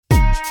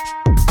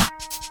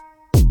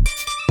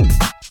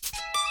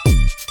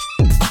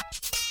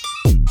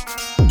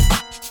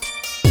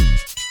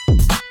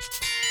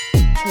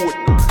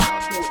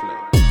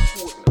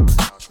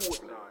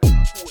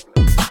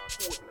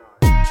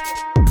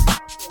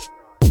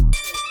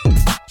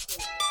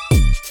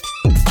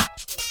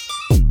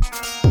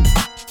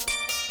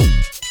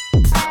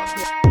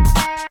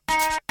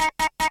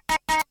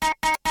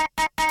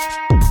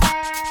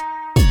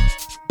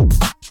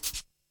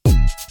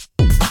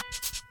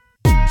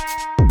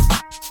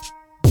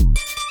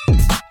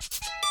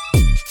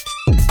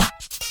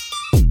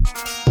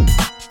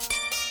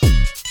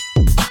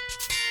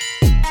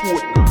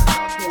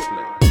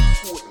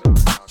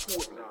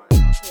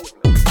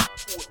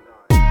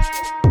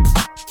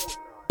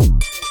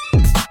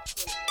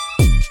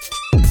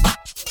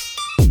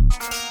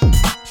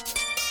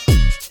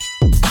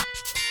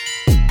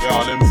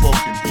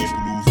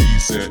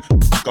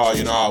Cause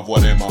you know have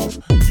what them have,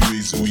 you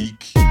is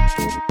weak.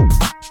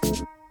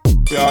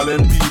 For all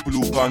them people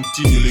who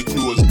continually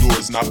close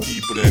doors in a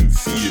people them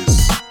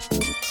face.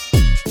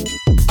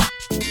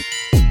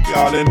 For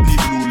all them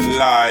people who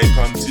lie,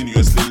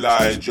 continuously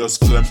lie,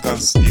 just so them can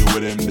stay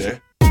with them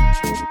there.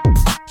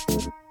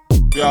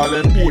 For all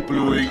them people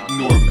who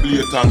ignore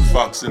blatant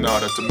facts in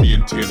order to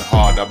maintain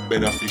harder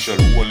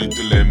beneficial only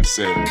to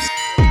themselves.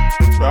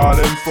 For all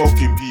them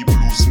fucking people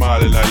who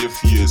smiling at your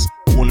face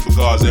only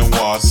because they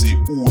want to see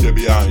who they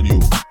behind you.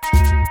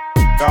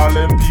 All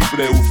them people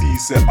there who feel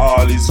say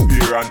all is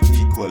fair and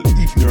equal,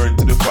 ignorant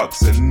to the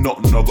facts and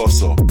nothing no go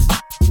so.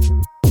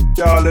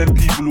 All them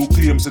people who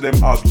claim to them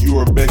have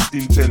your best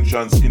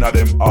intentions in a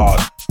them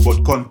heart,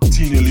 but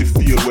continually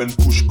fail when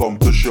push come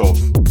to shove.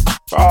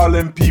 All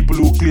them people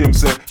who claim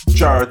say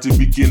charity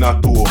begin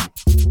at home,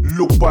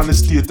 look upon the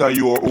state of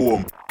your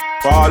home.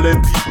 All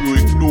them people who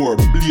ignore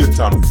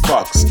blatant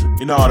facts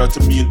in order to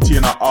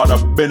maintain a order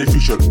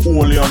beneficial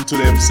only unto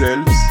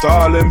themselves.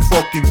 All them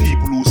fucking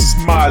people who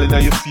smiling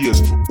at your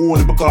face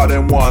only because they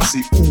want to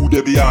see who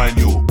they behind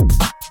you.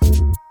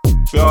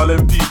 For all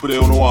them people they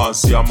don't want to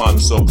see a man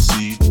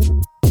succeed.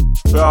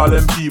 For all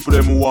them people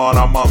them who want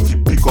a man to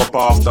pick up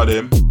after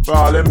them. For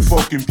all them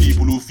fucking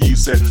people who feel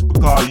say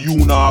because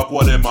you not have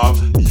what them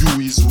have, you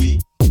is weak.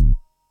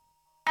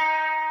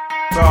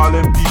 For all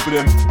them people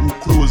them who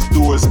close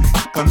doors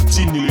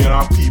continually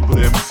on people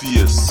them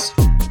face.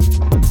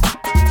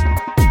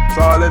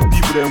 For all them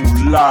people them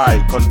who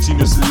lie,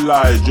 continuously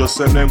lie just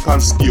so them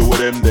can stay with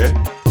them there.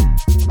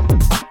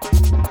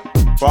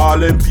 For all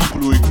them people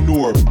who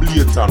ignore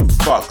blatant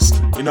facts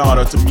in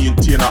order to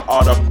maintain an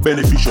order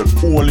beneficial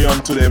only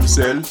unto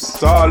themselves.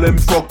 For all them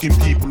fucking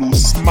people who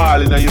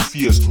smiling at your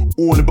face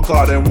only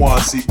because they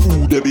want to see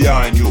who they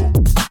behind you.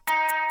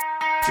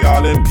 For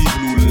all them people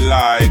who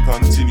lie,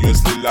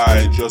 continuously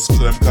lie, just so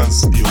them can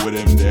stay with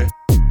them there.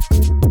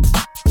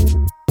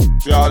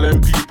 For all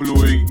them people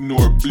who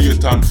ignore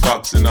blatant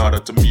facts in order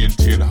to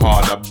maintain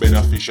harder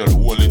beneficial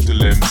only to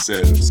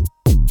themselves.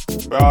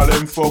 For all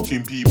them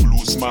fucking people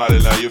who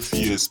smiling at your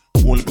face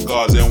only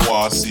because they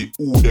want to see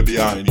who they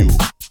behind you.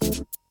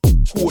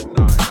 Code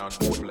 9 and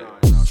code 9.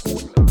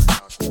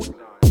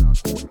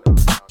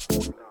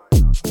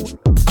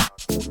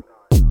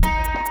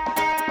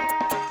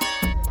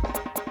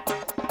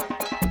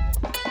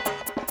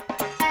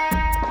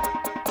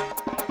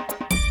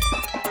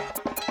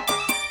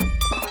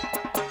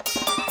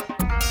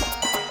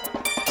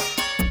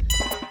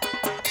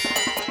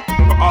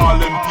 All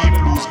them people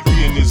whose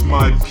pain is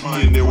my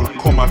pain, there will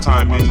come a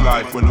time in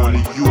life when only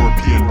your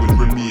pain will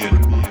remain.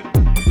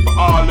 For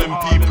all them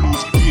people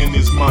whose pain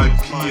is my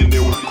pain,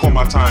 there will come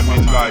a time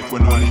in life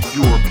when only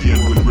your pain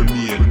will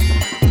remain.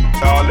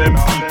 All them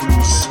people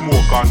who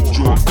smoke and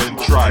joke then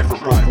try to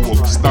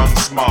provoke, stand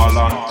small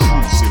and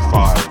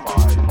crucify.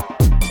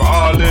 For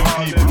all them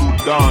people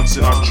who dance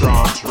in a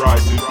trance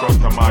right in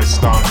front of my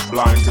stance,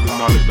 blind to the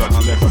knowledge that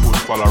the left foot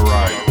follow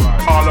right.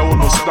 All I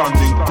want is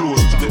standing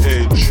close to the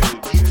edge,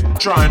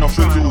 trying not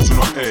to lose in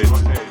our head.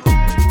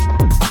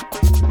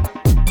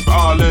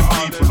 All them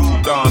people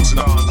who dance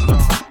now.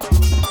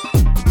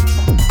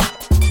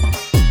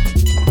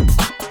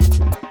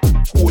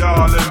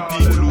 All them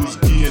people whose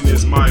pain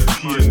is my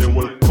pain, there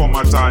will come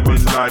a time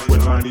in life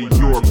when only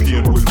your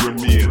pain will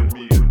remain.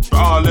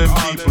 All them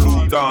people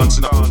who dance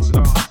now.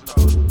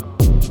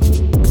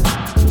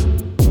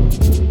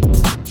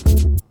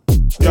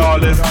 All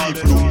them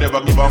people who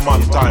never give a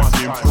man time to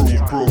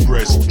improve,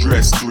 progress,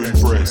 dress to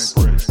impress.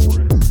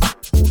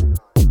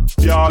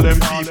 All them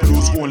people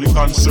whose only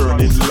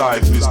concern in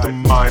life is to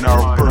mine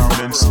our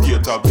permanent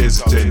state of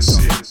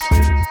hesitancy.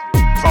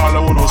 All I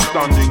want is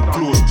standing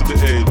close to the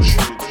edge,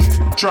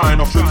 trying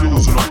not to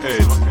lose on our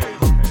head.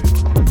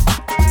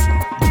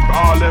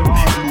 All them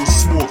people who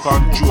smoke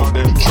and joke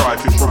then try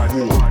to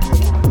provoke.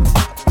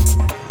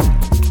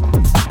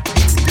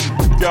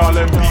 All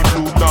them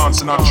people who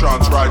dance in a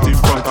trance right in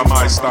front of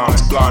my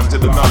stance, blind to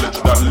the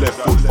knowledge that left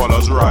foot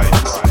follows right.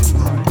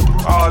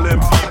 All them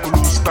people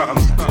who stand.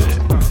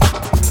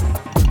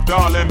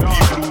 All them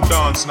people who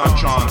dance in a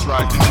trance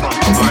right in front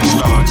of my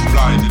stance,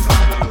 blinded to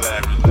the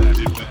left.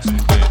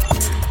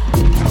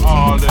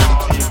 All them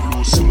people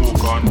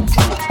one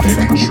joke,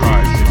 then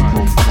try, then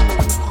provoke.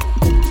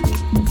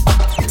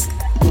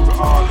 For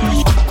all them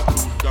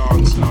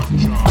dance not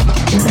jump,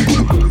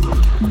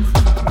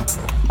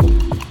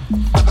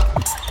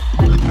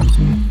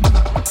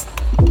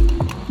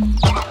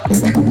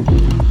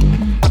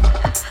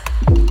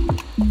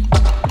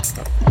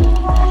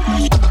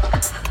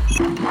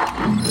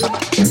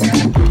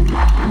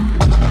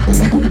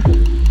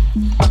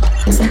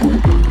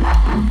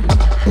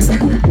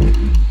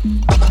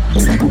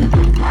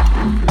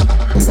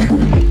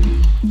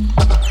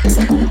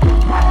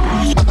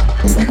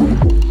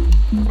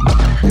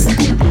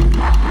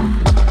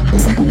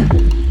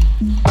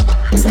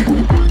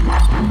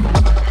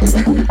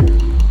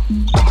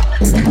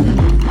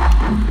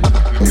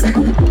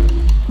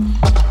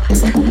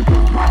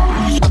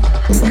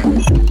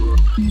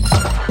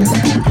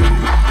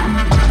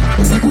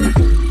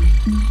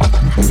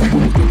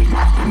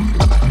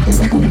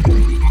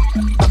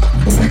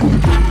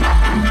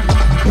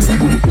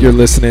 You're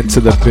listening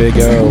to the Big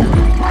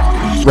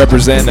O,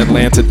 representing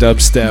Atlanta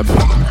Dubstep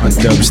on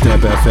Dubstep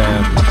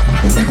FM.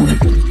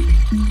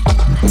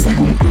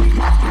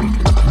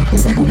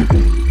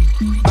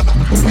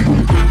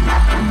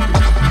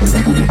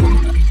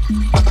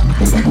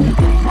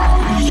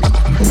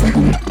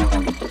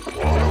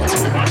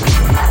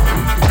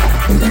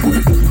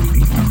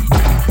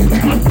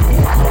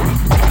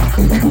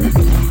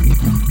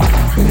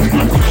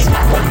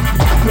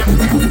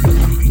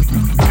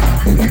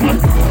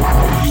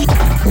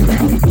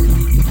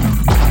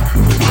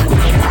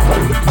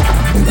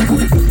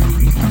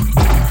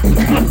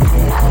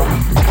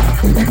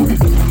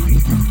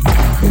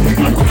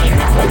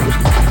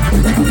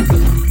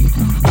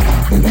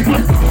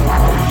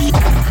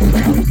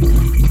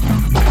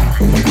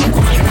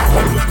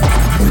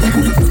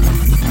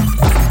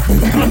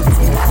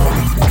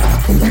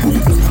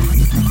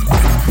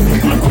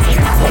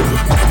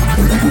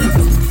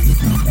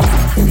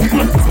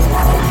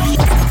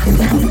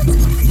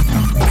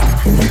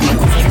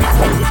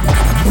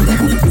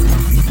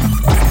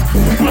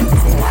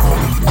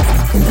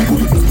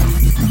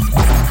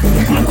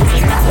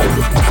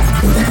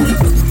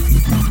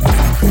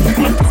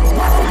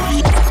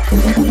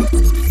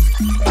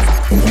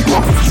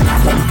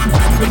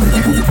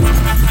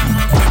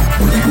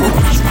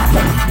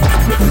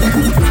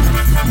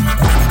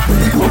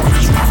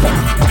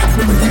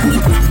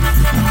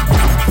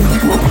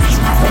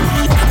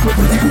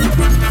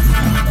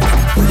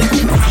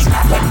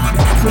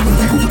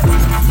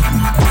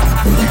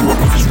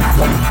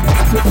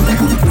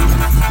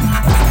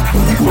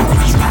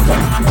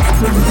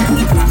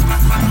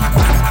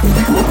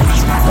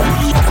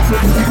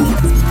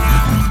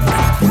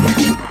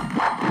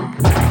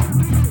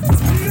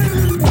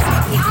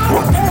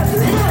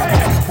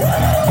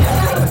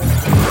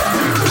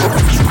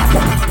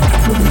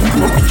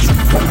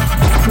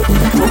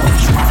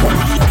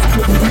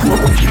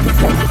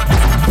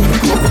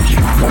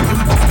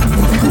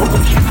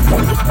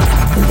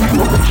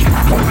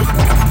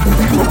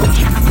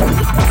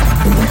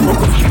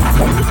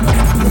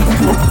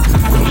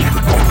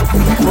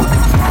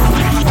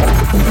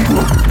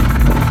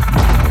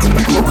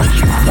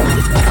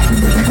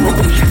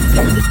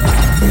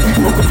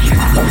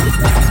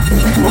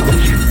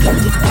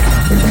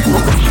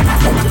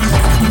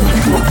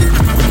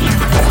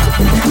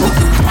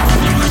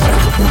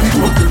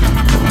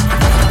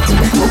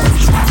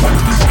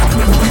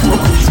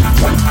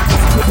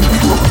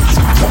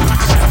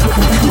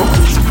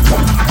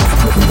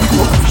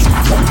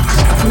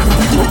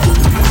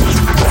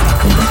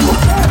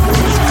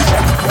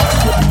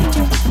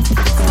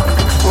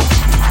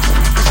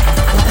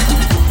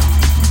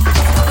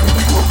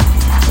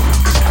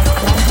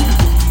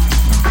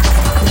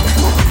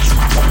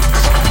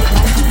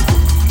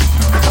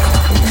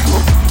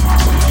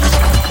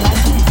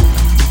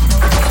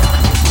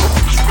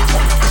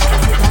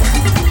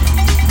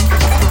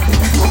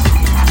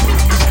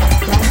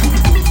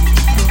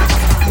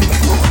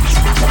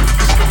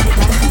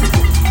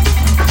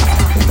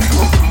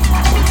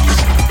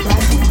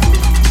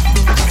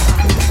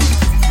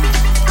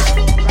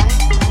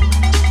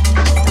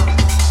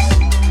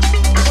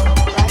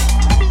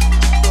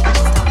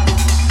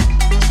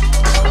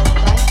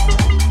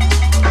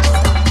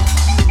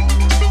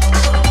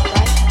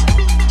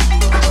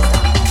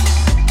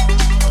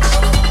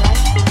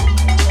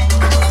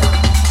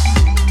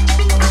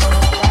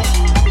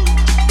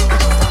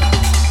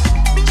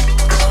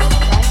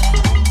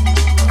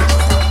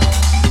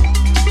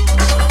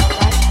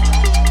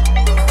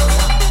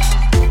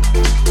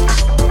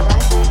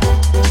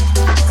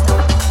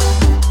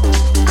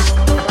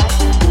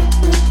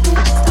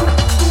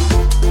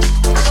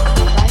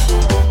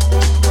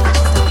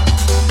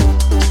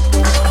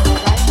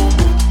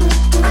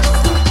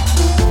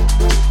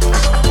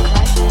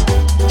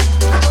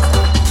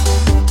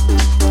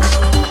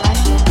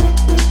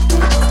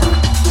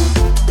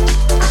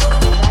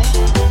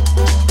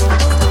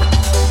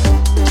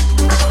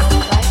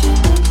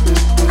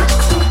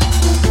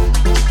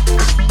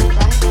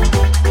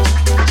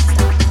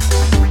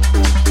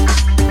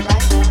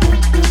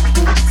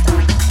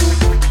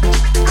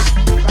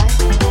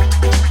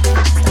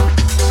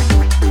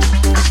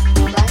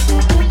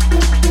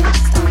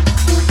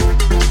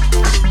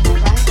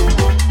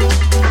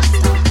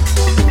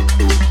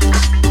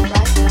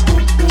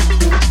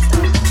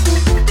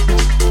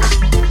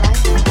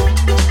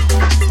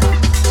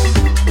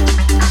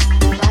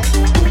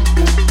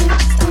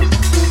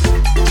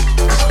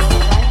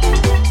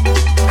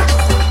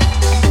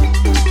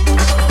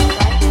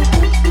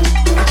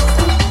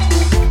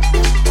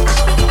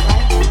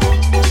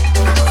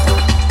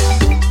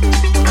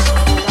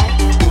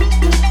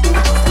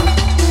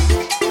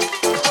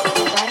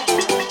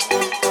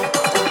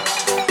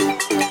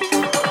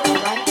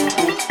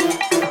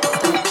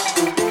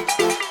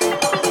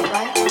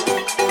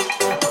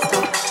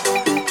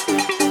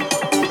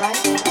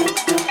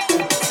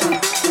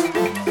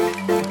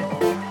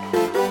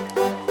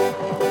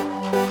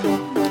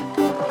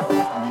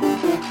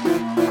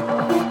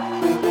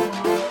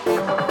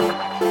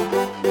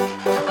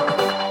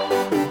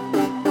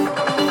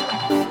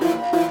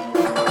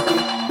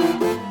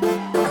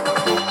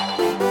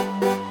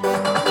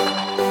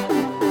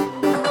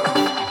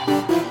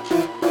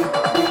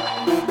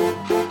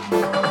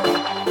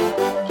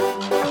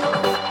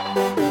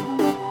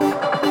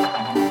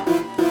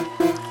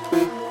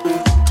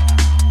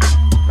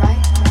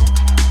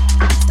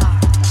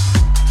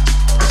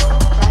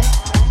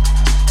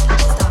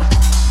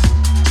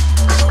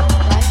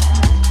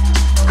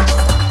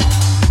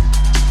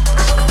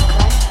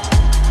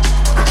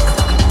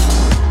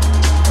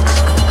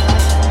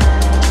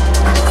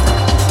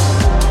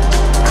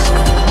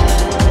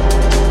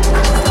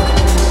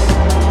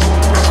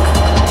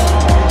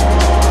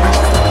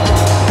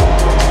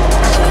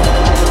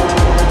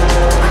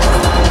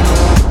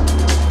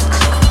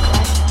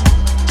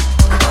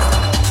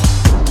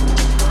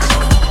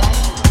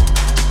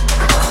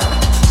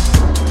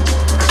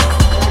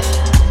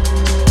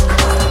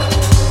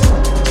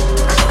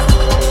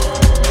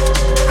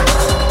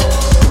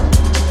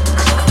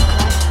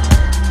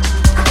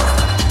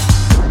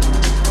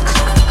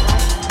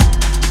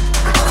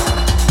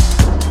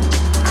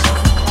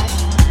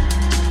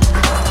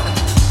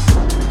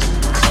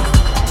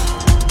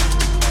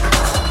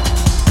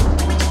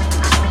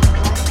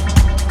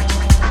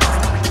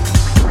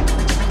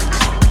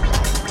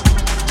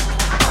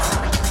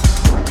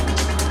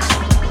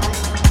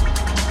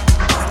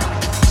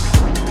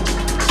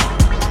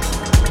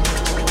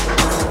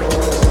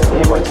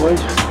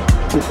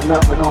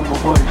 not my normal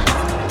voice.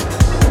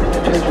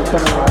 Detention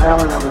center on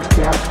Island, I was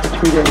gassed for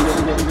 3 days.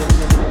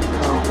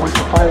 One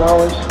for 5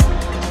 hours,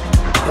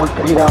 one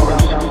for 8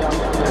 hours,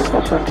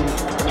 and Sunday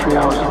 3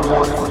 hours in the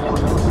morning.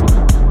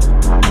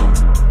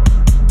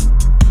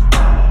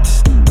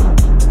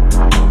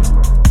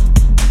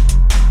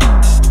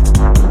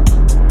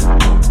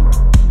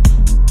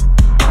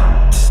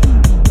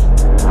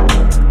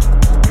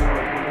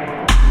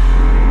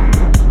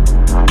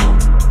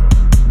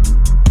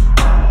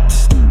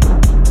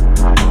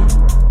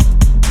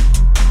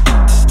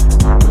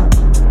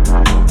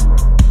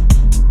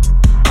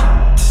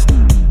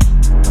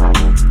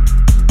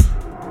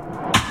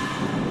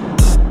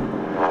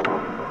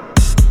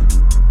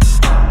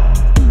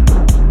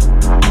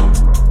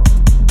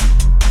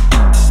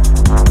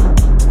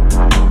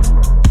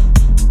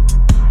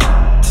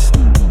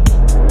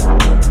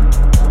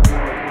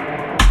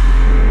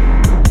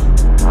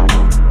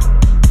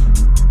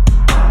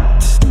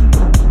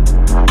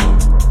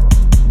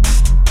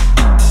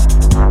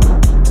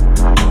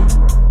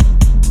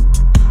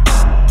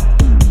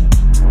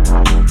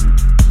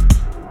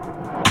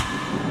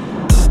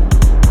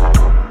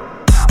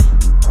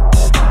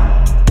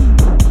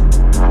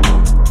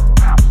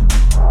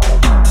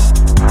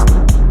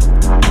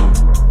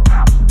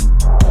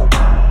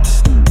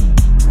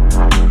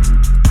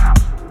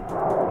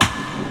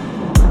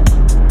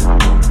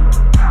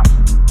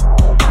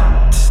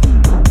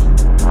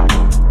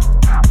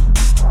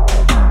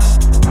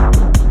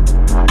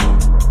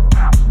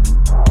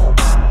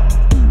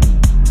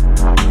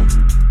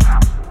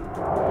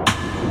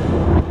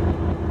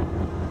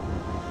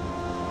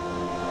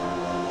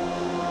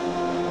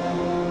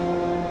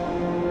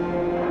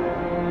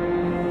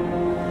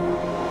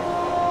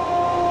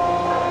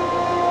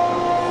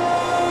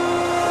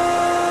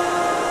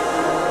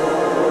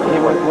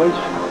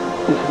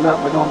 This is not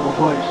my normal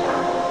voice.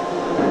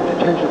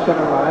 Detention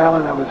center on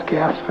Island, I was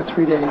gassed for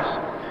 3 days.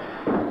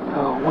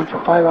 One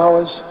for 5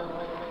 hours,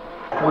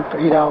 one for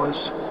 8 hours,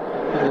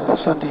 and then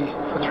Sunday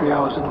for 3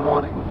 hours in the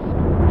morning.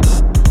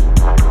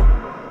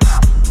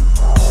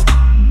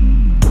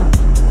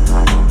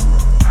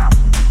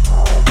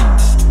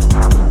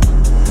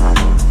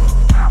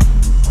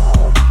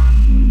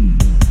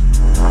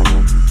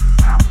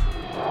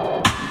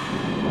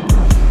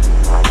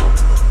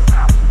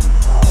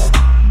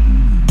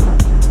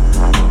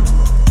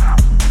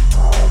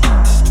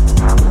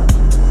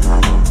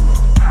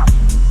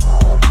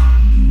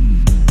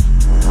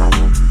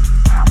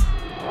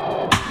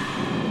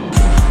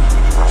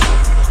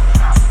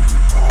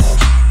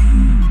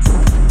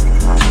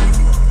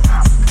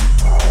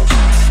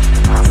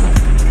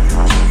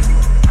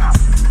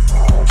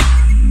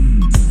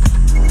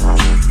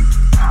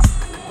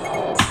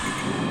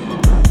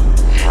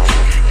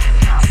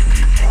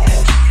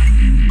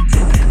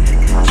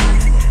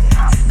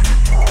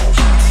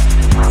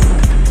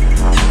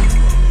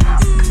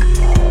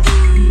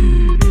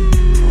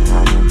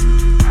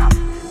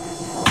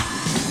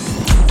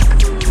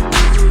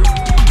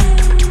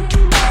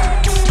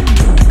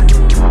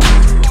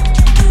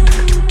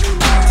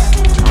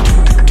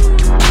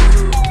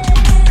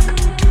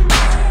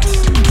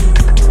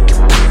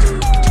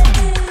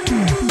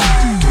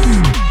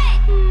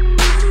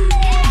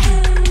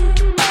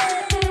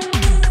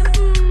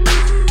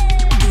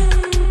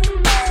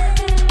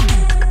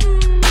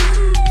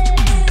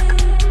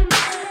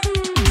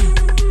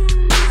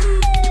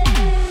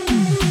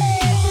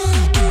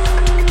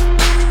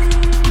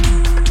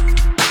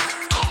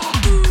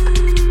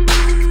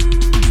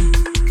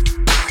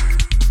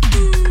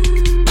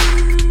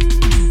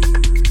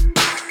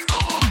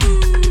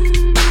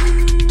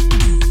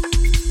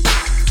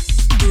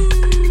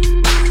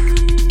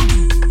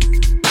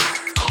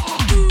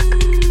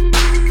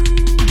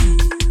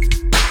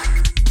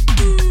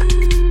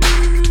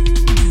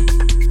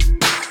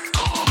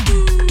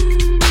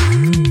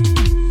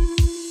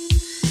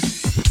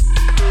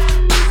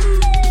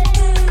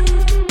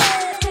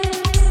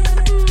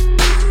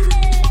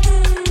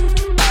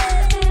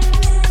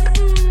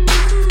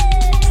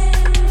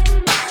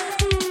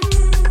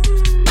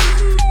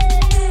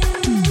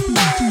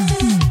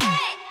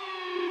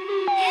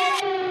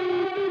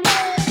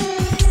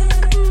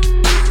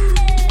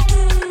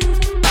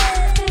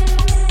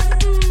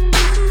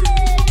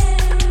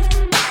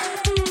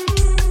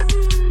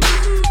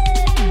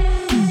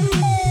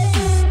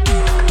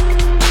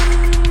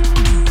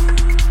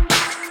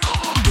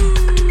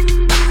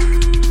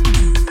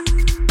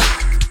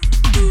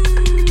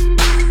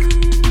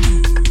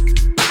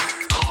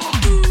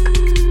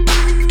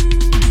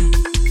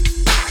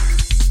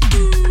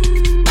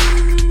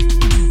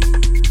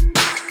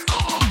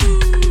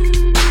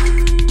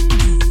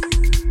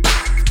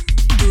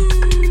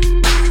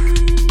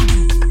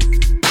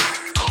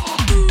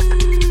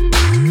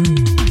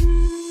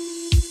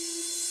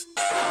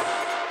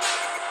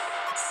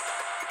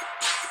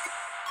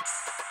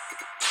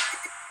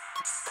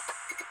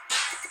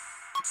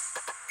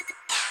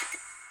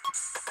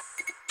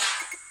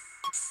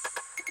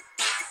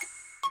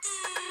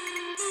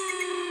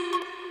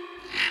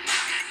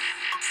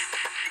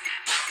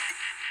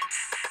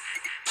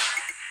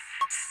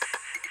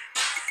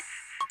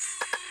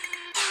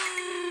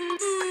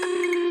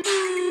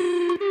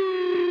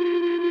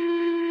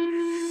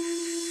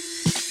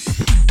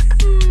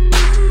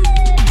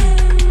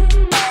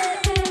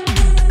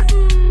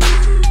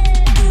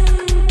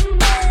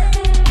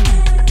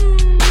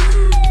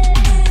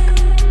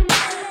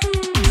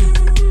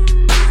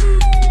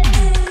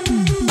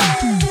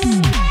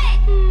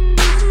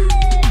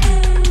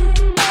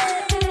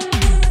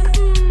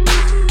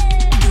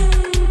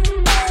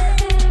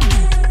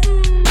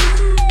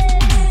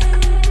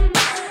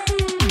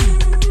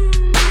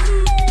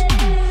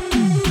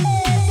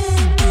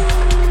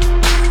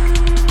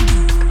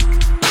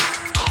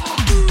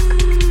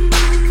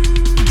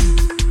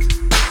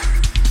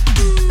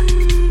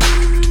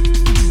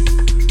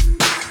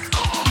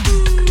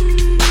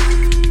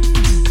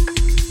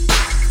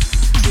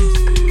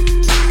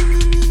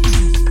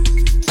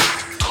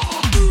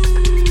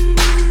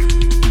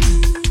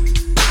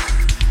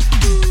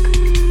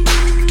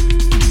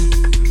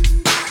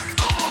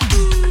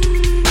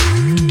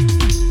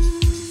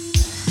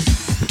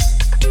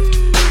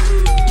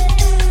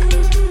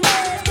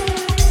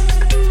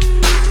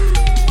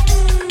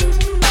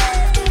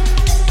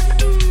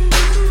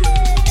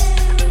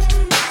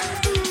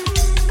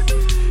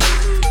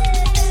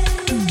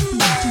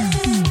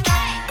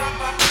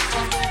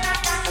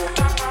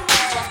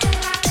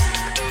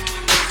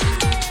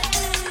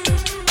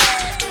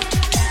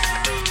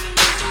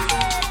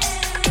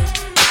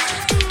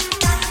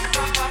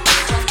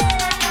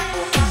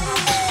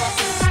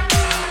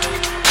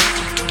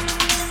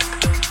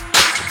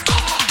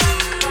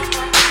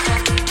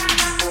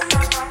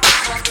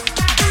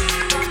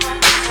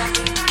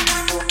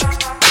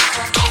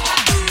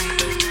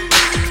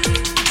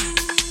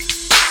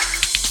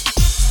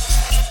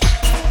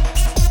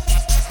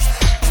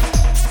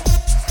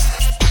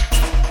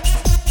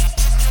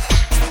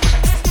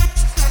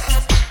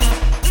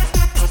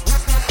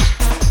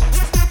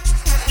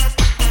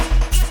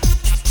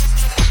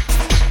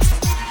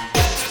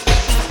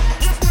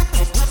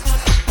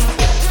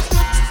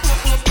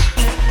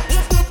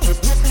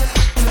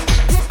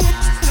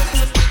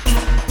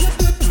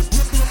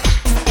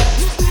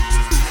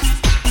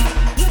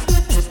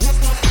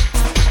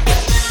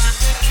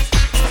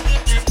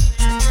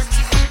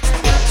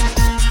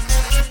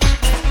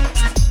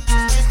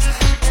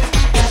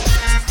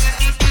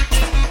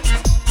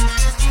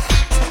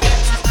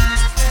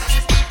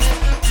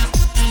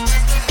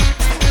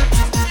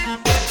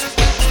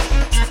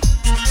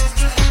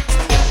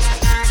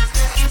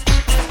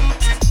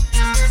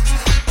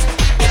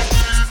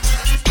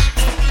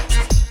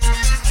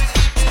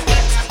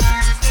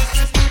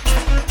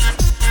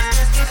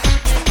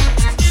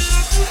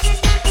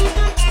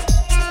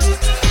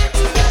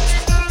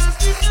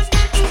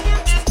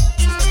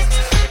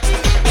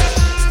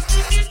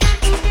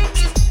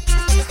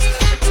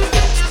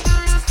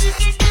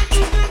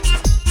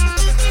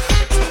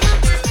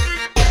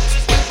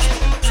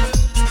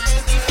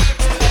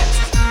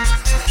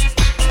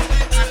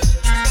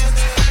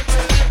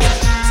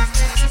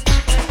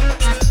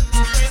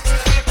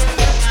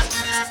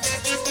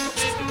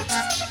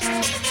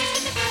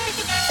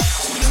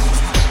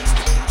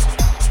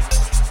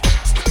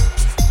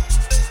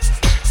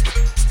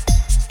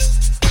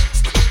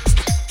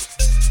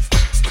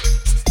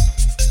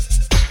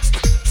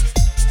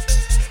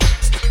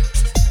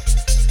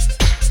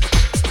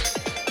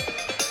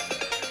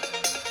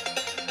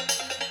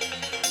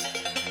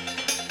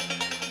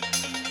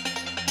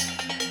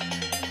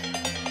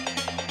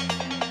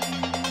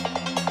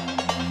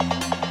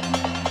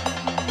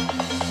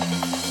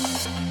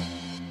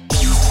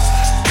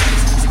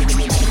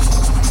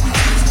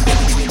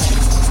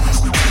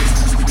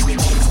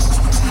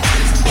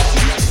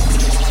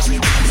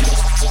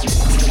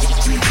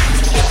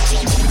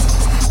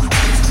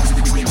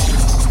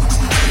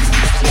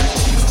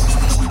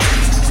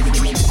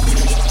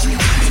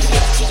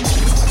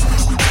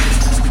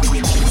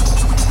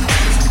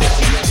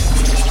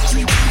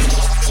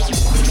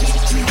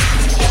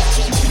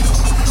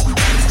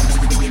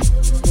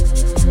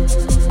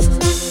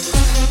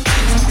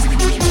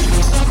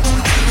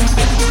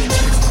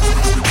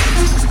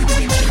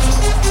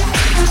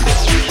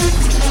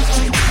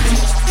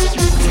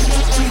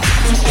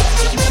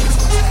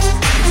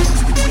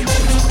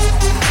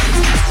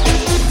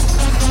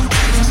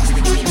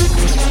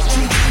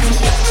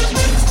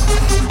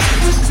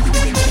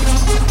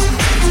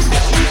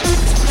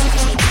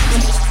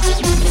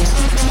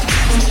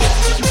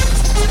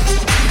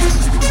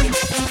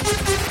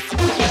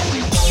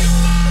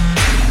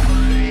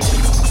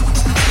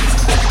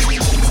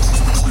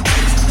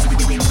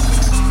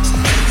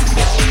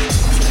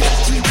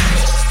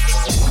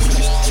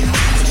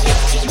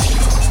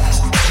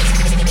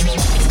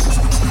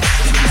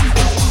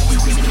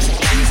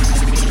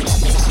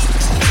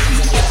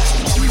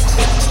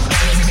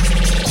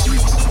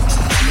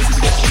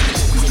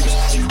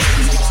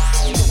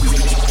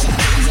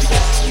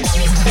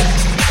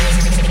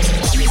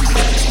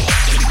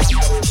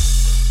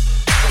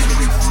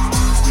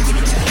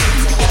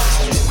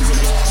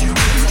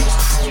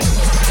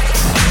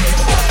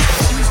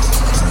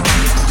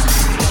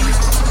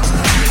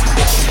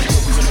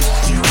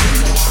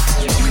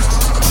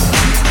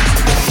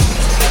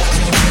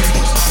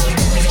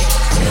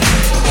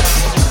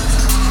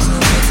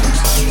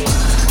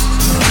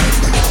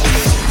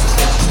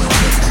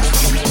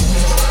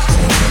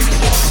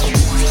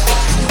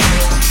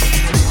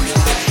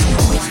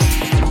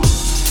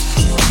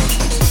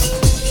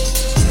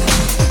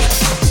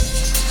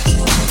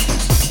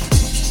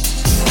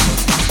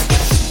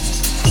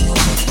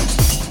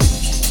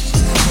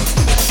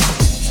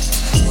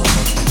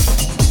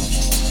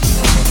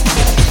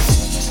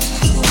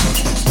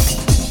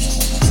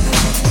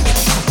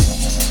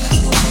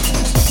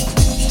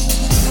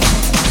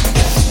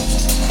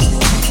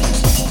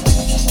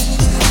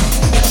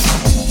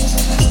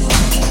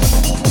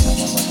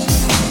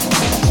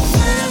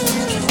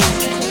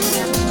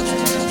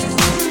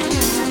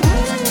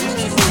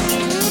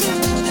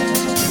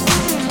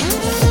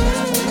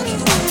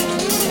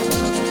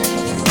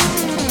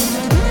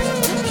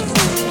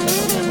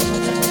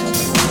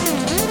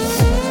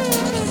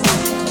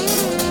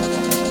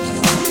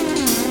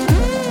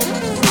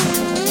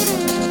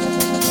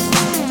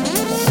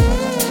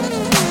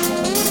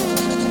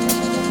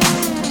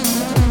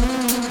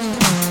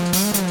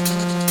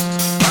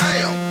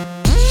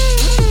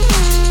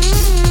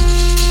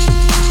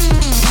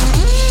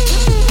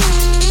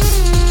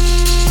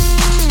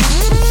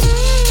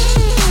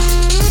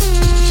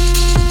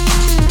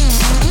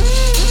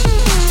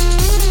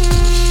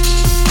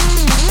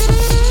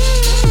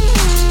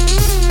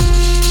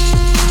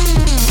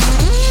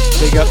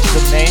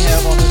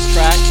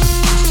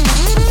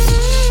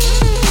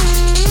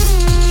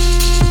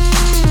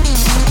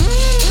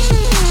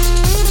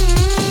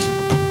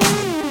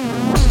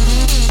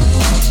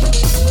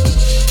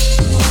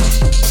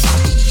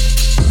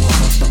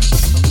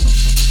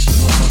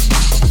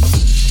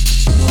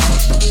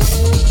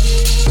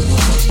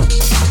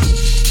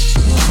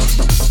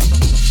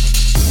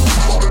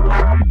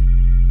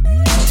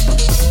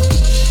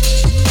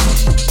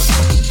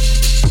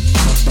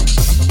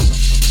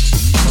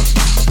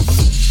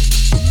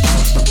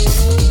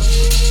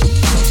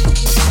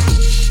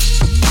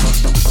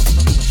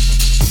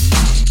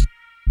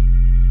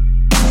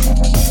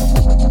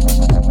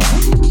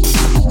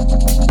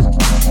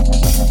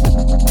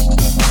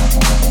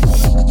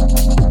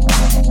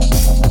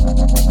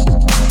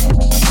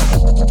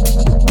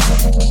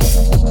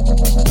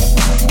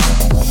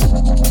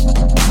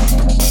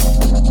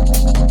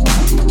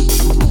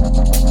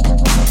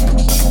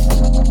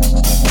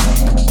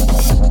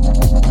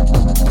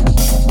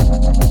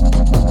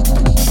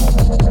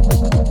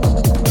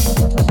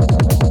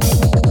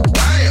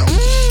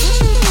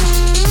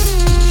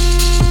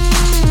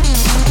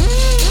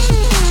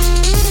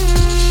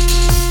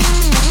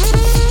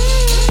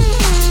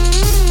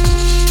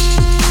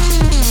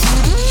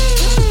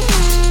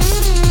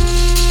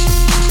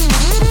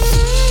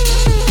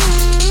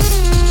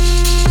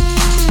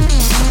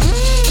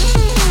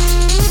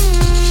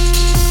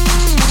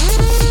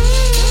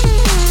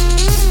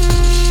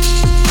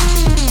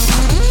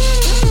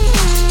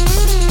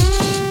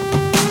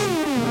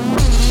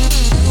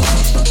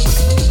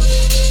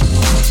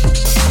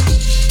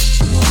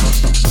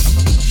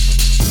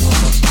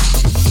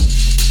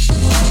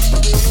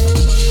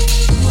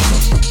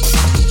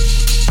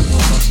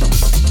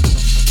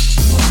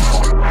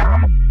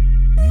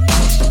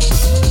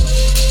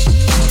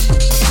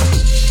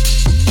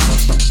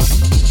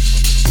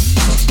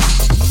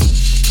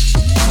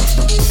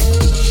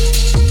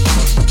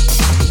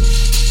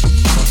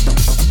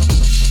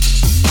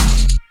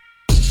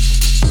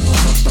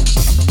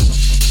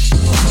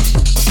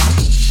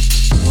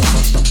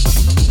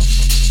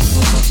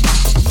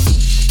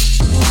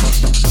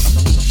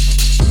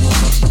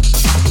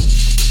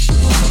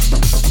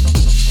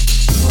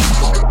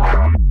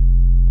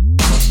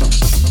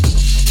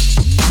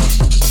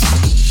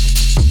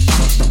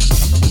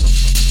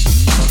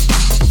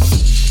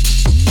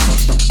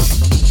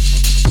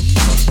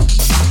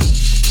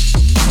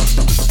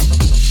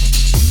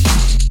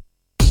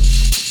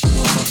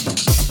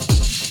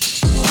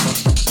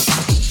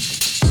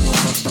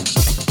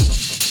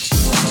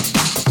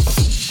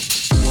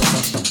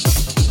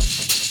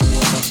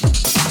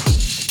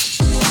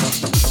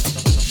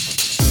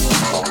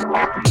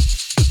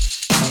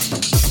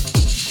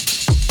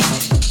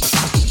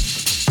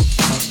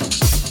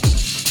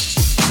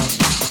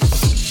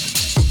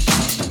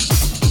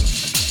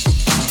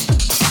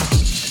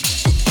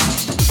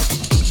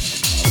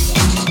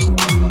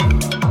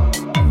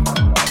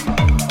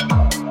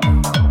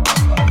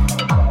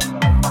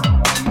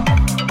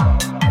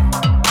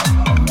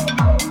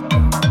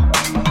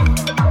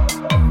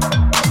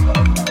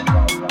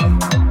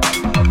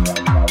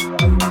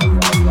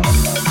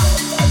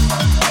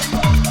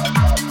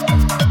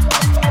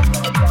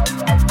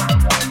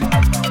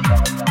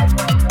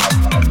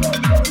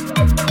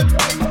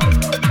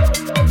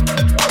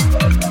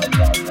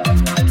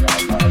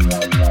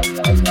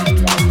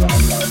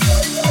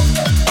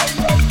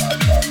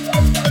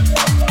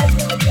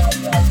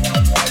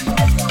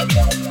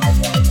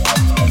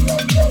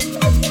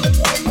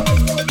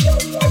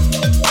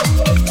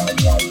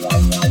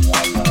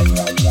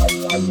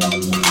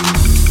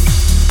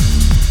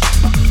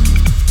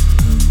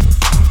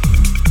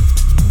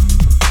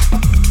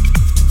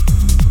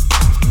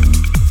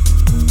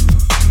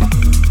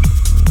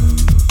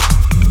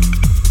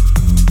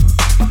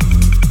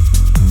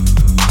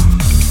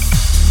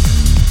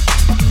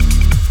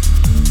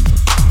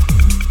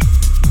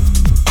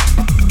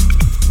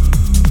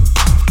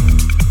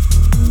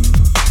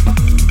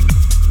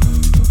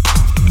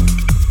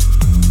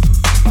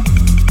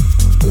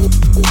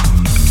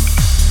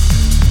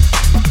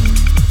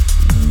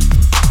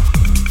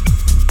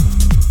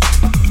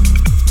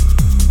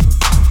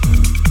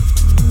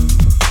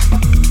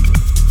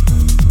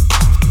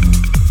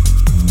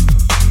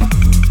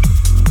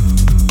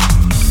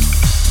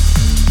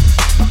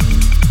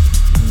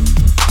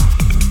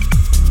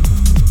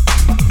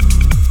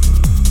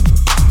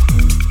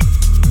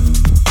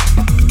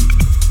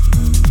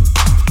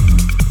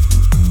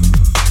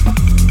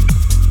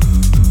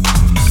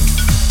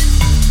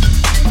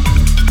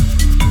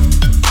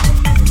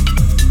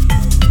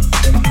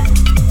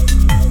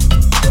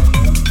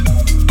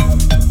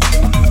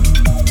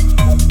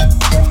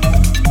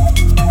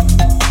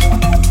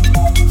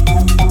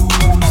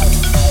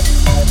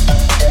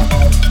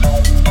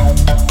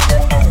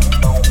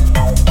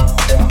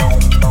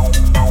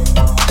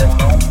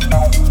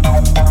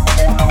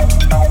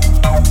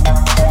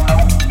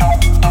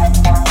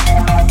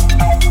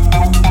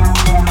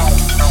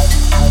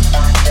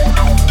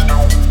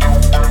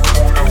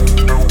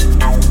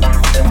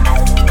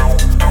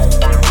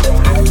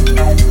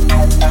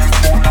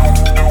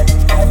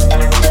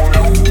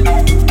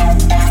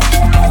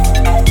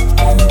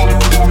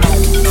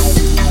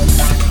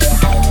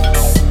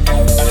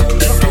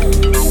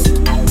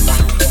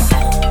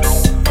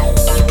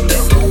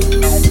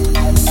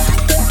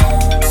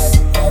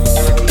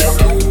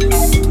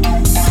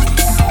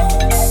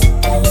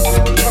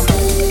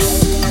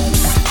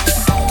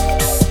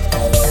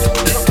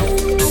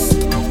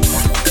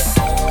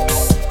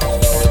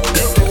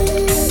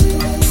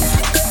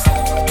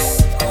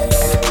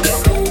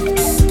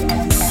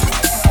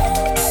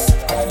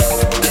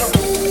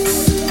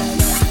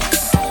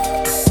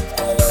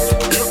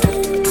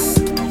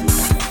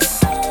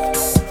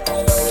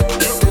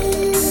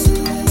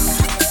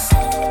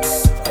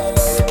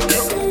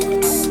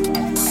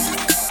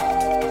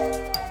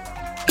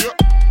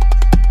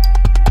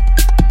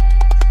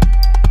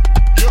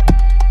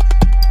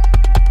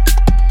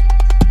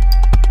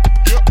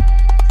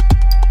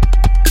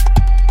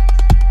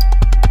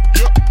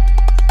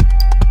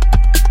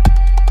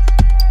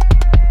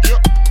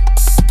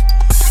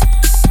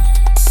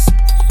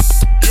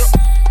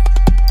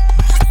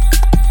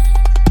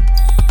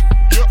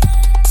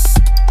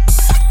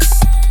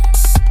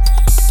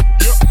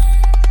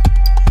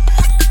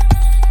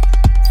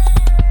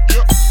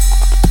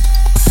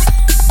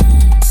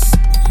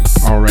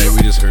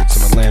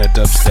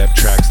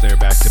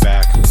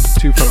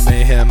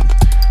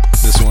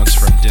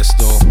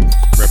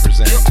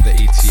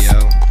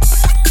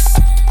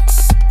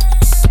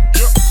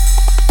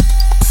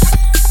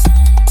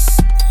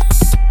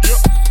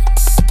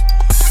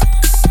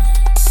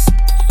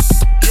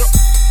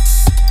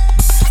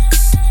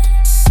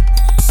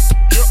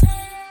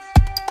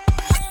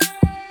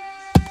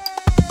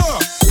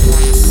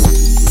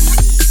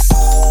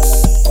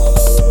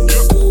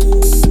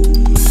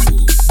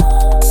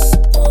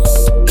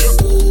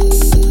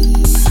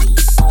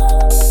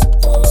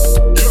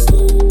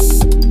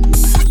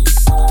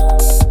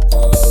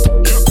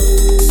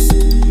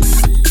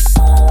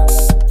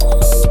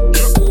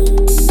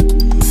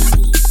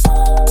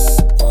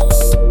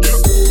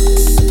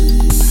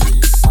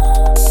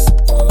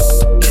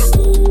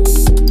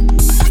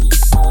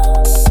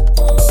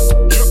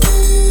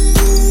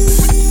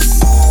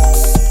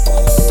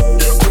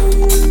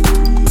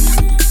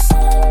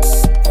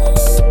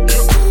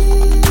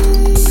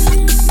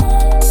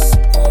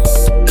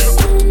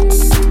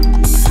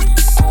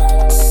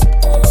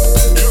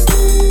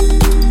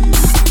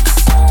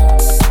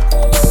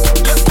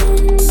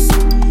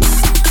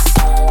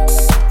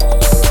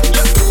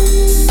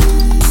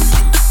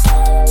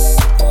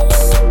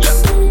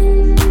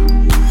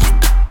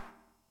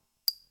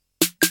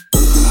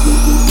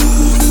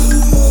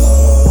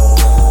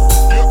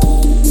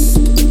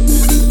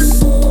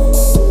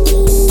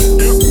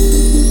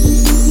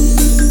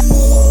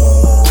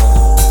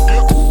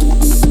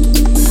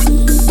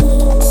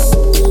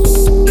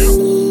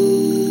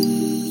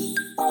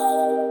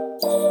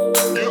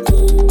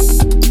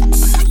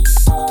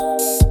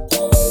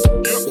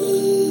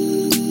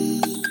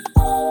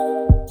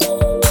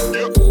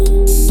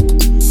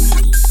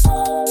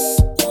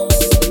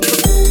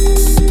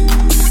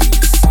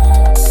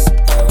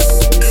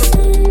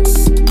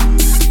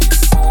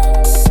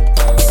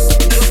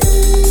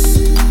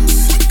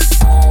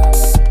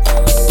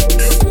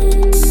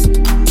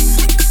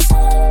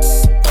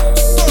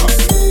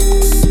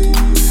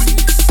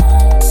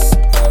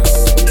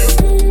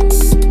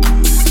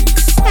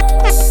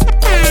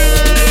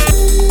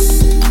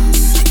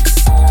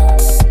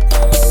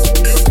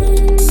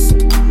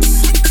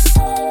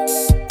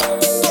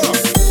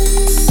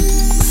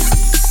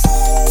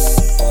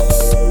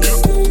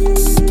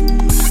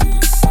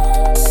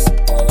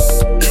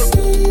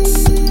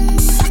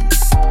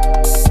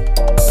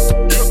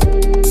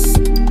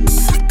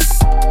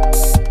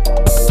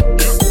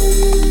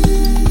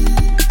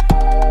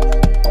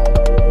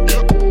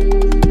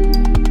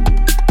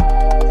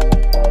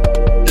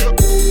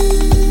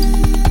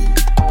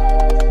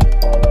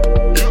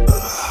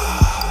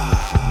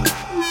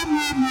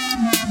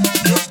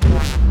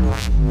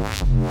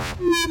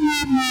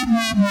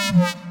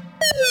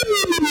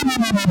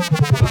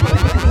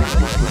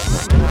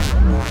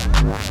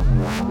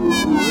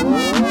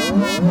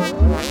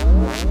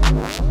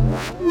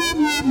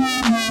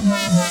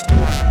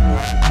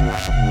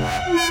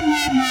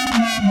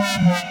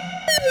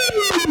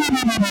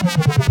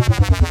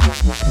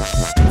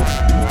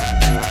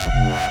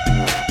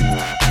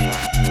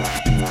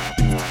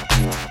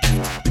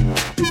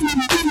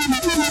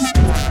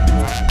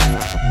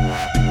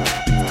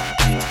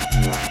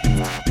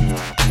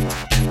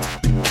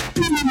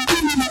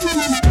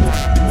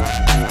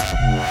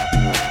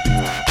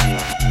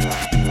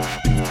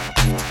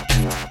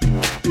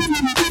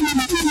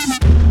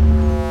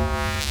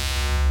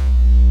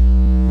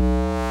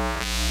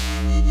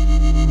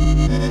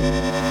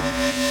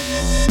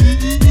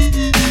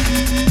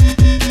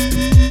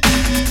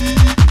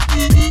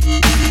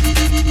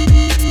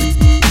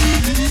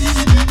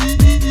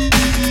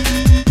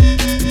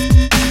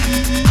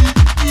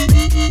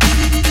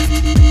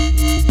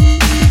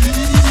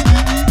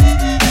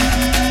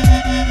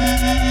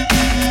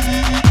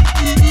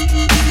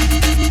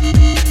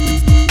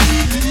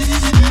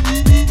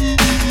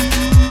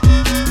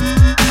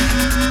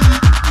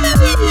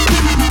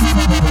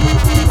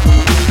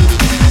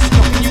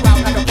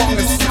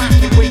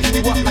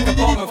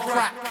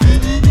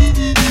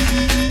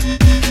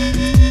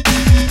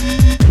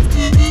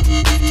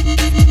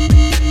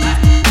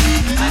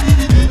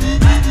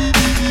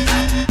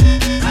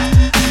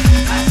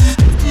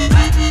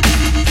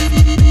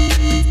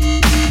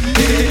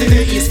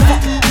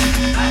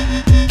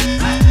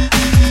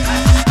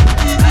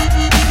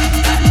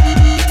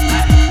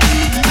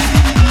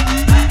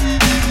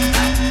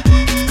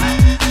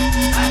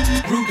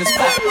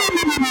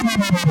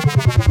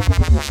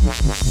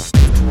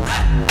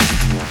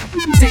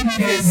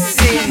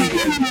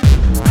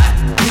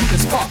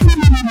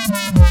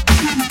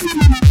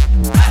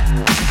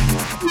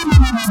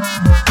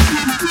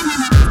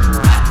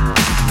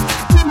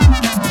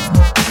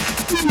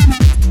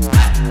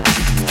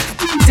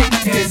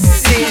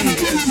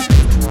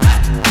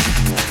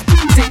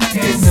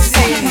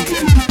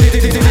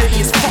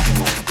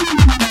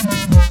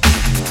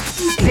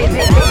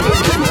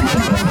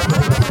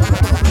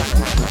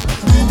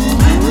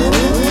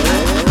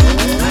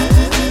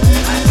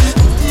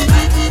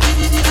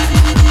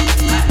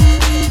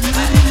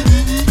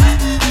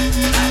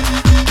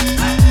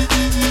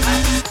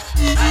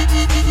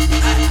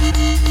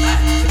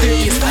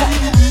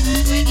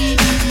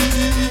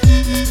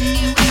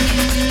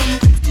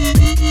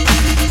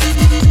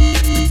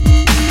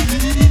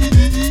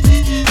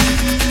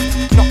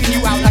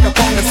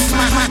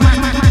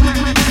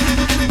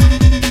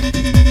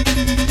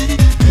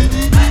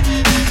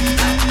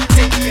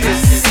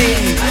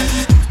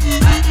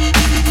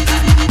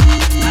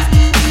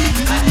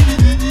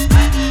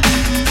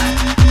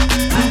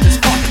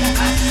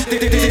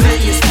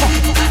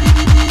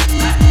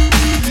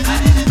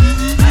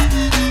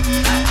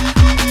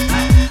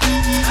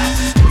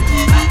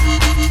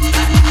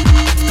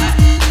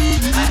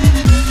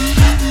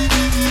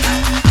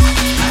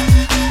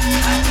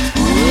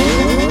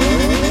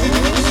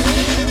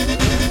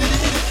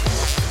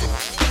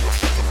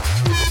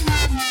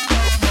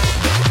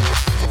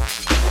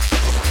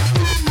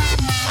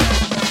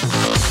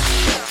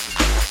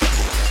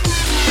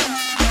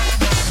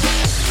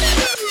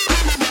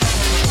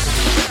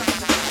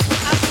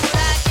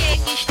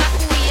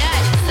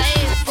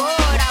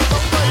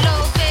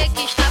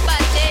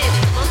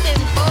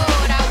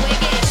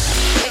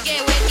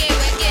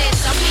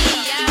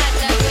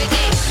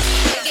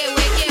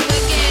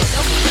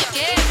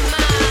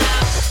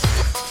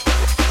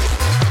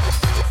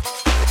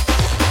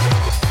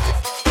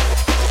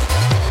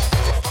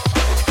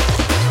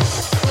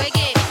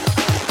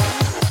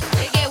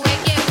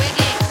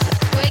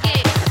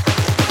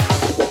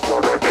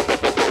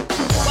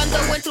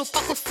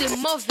 se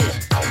move.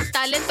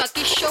 Talento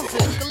aqui chove,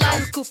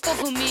 claro que o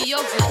povo me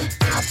ouve.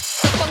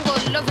 Se pongo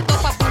love, tô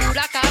com a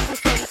buraca, abro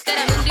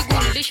fronteira. Não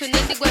digo lixo,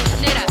 nem digo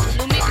asneira.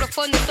 No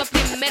microfone sou a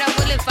primeira,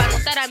 vou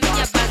levantar a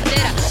minha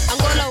bandeira.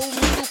 Angola, o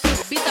mundo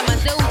cubita,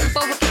 mas é o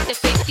povo que te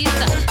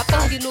feitiça.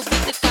 Apongue no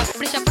beat,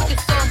 capricha, porque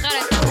sou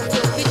rara.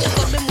 Seu beat,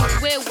 sou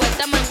mesmo eu, a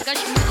da mangas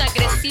muito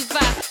agressiva.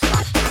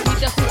 Me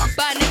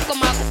derrubar, nem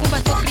como a cuba,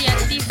 sou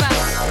criativa.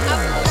 A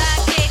buraca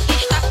que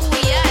está a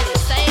cuiar,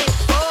 sai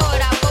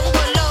fora.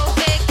 Pongo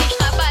love que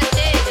está a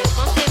bater,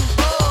 vão-se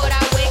embora.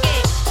 Wegue,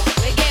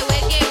 wegue,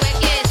 wegue,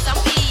 wegue, são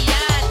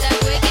piadas.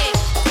 Wegue,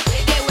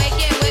 wegue,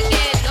 wegue,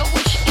 wegue, novo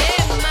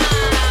esquema.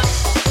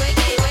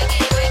 Wegue,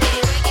 wegue, wegue,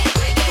 wegue, wegue,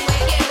 wegue,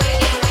 wegue,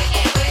 wegue,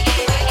 wegue,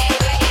 wegue, wegue,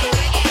 wegue,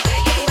 wegue,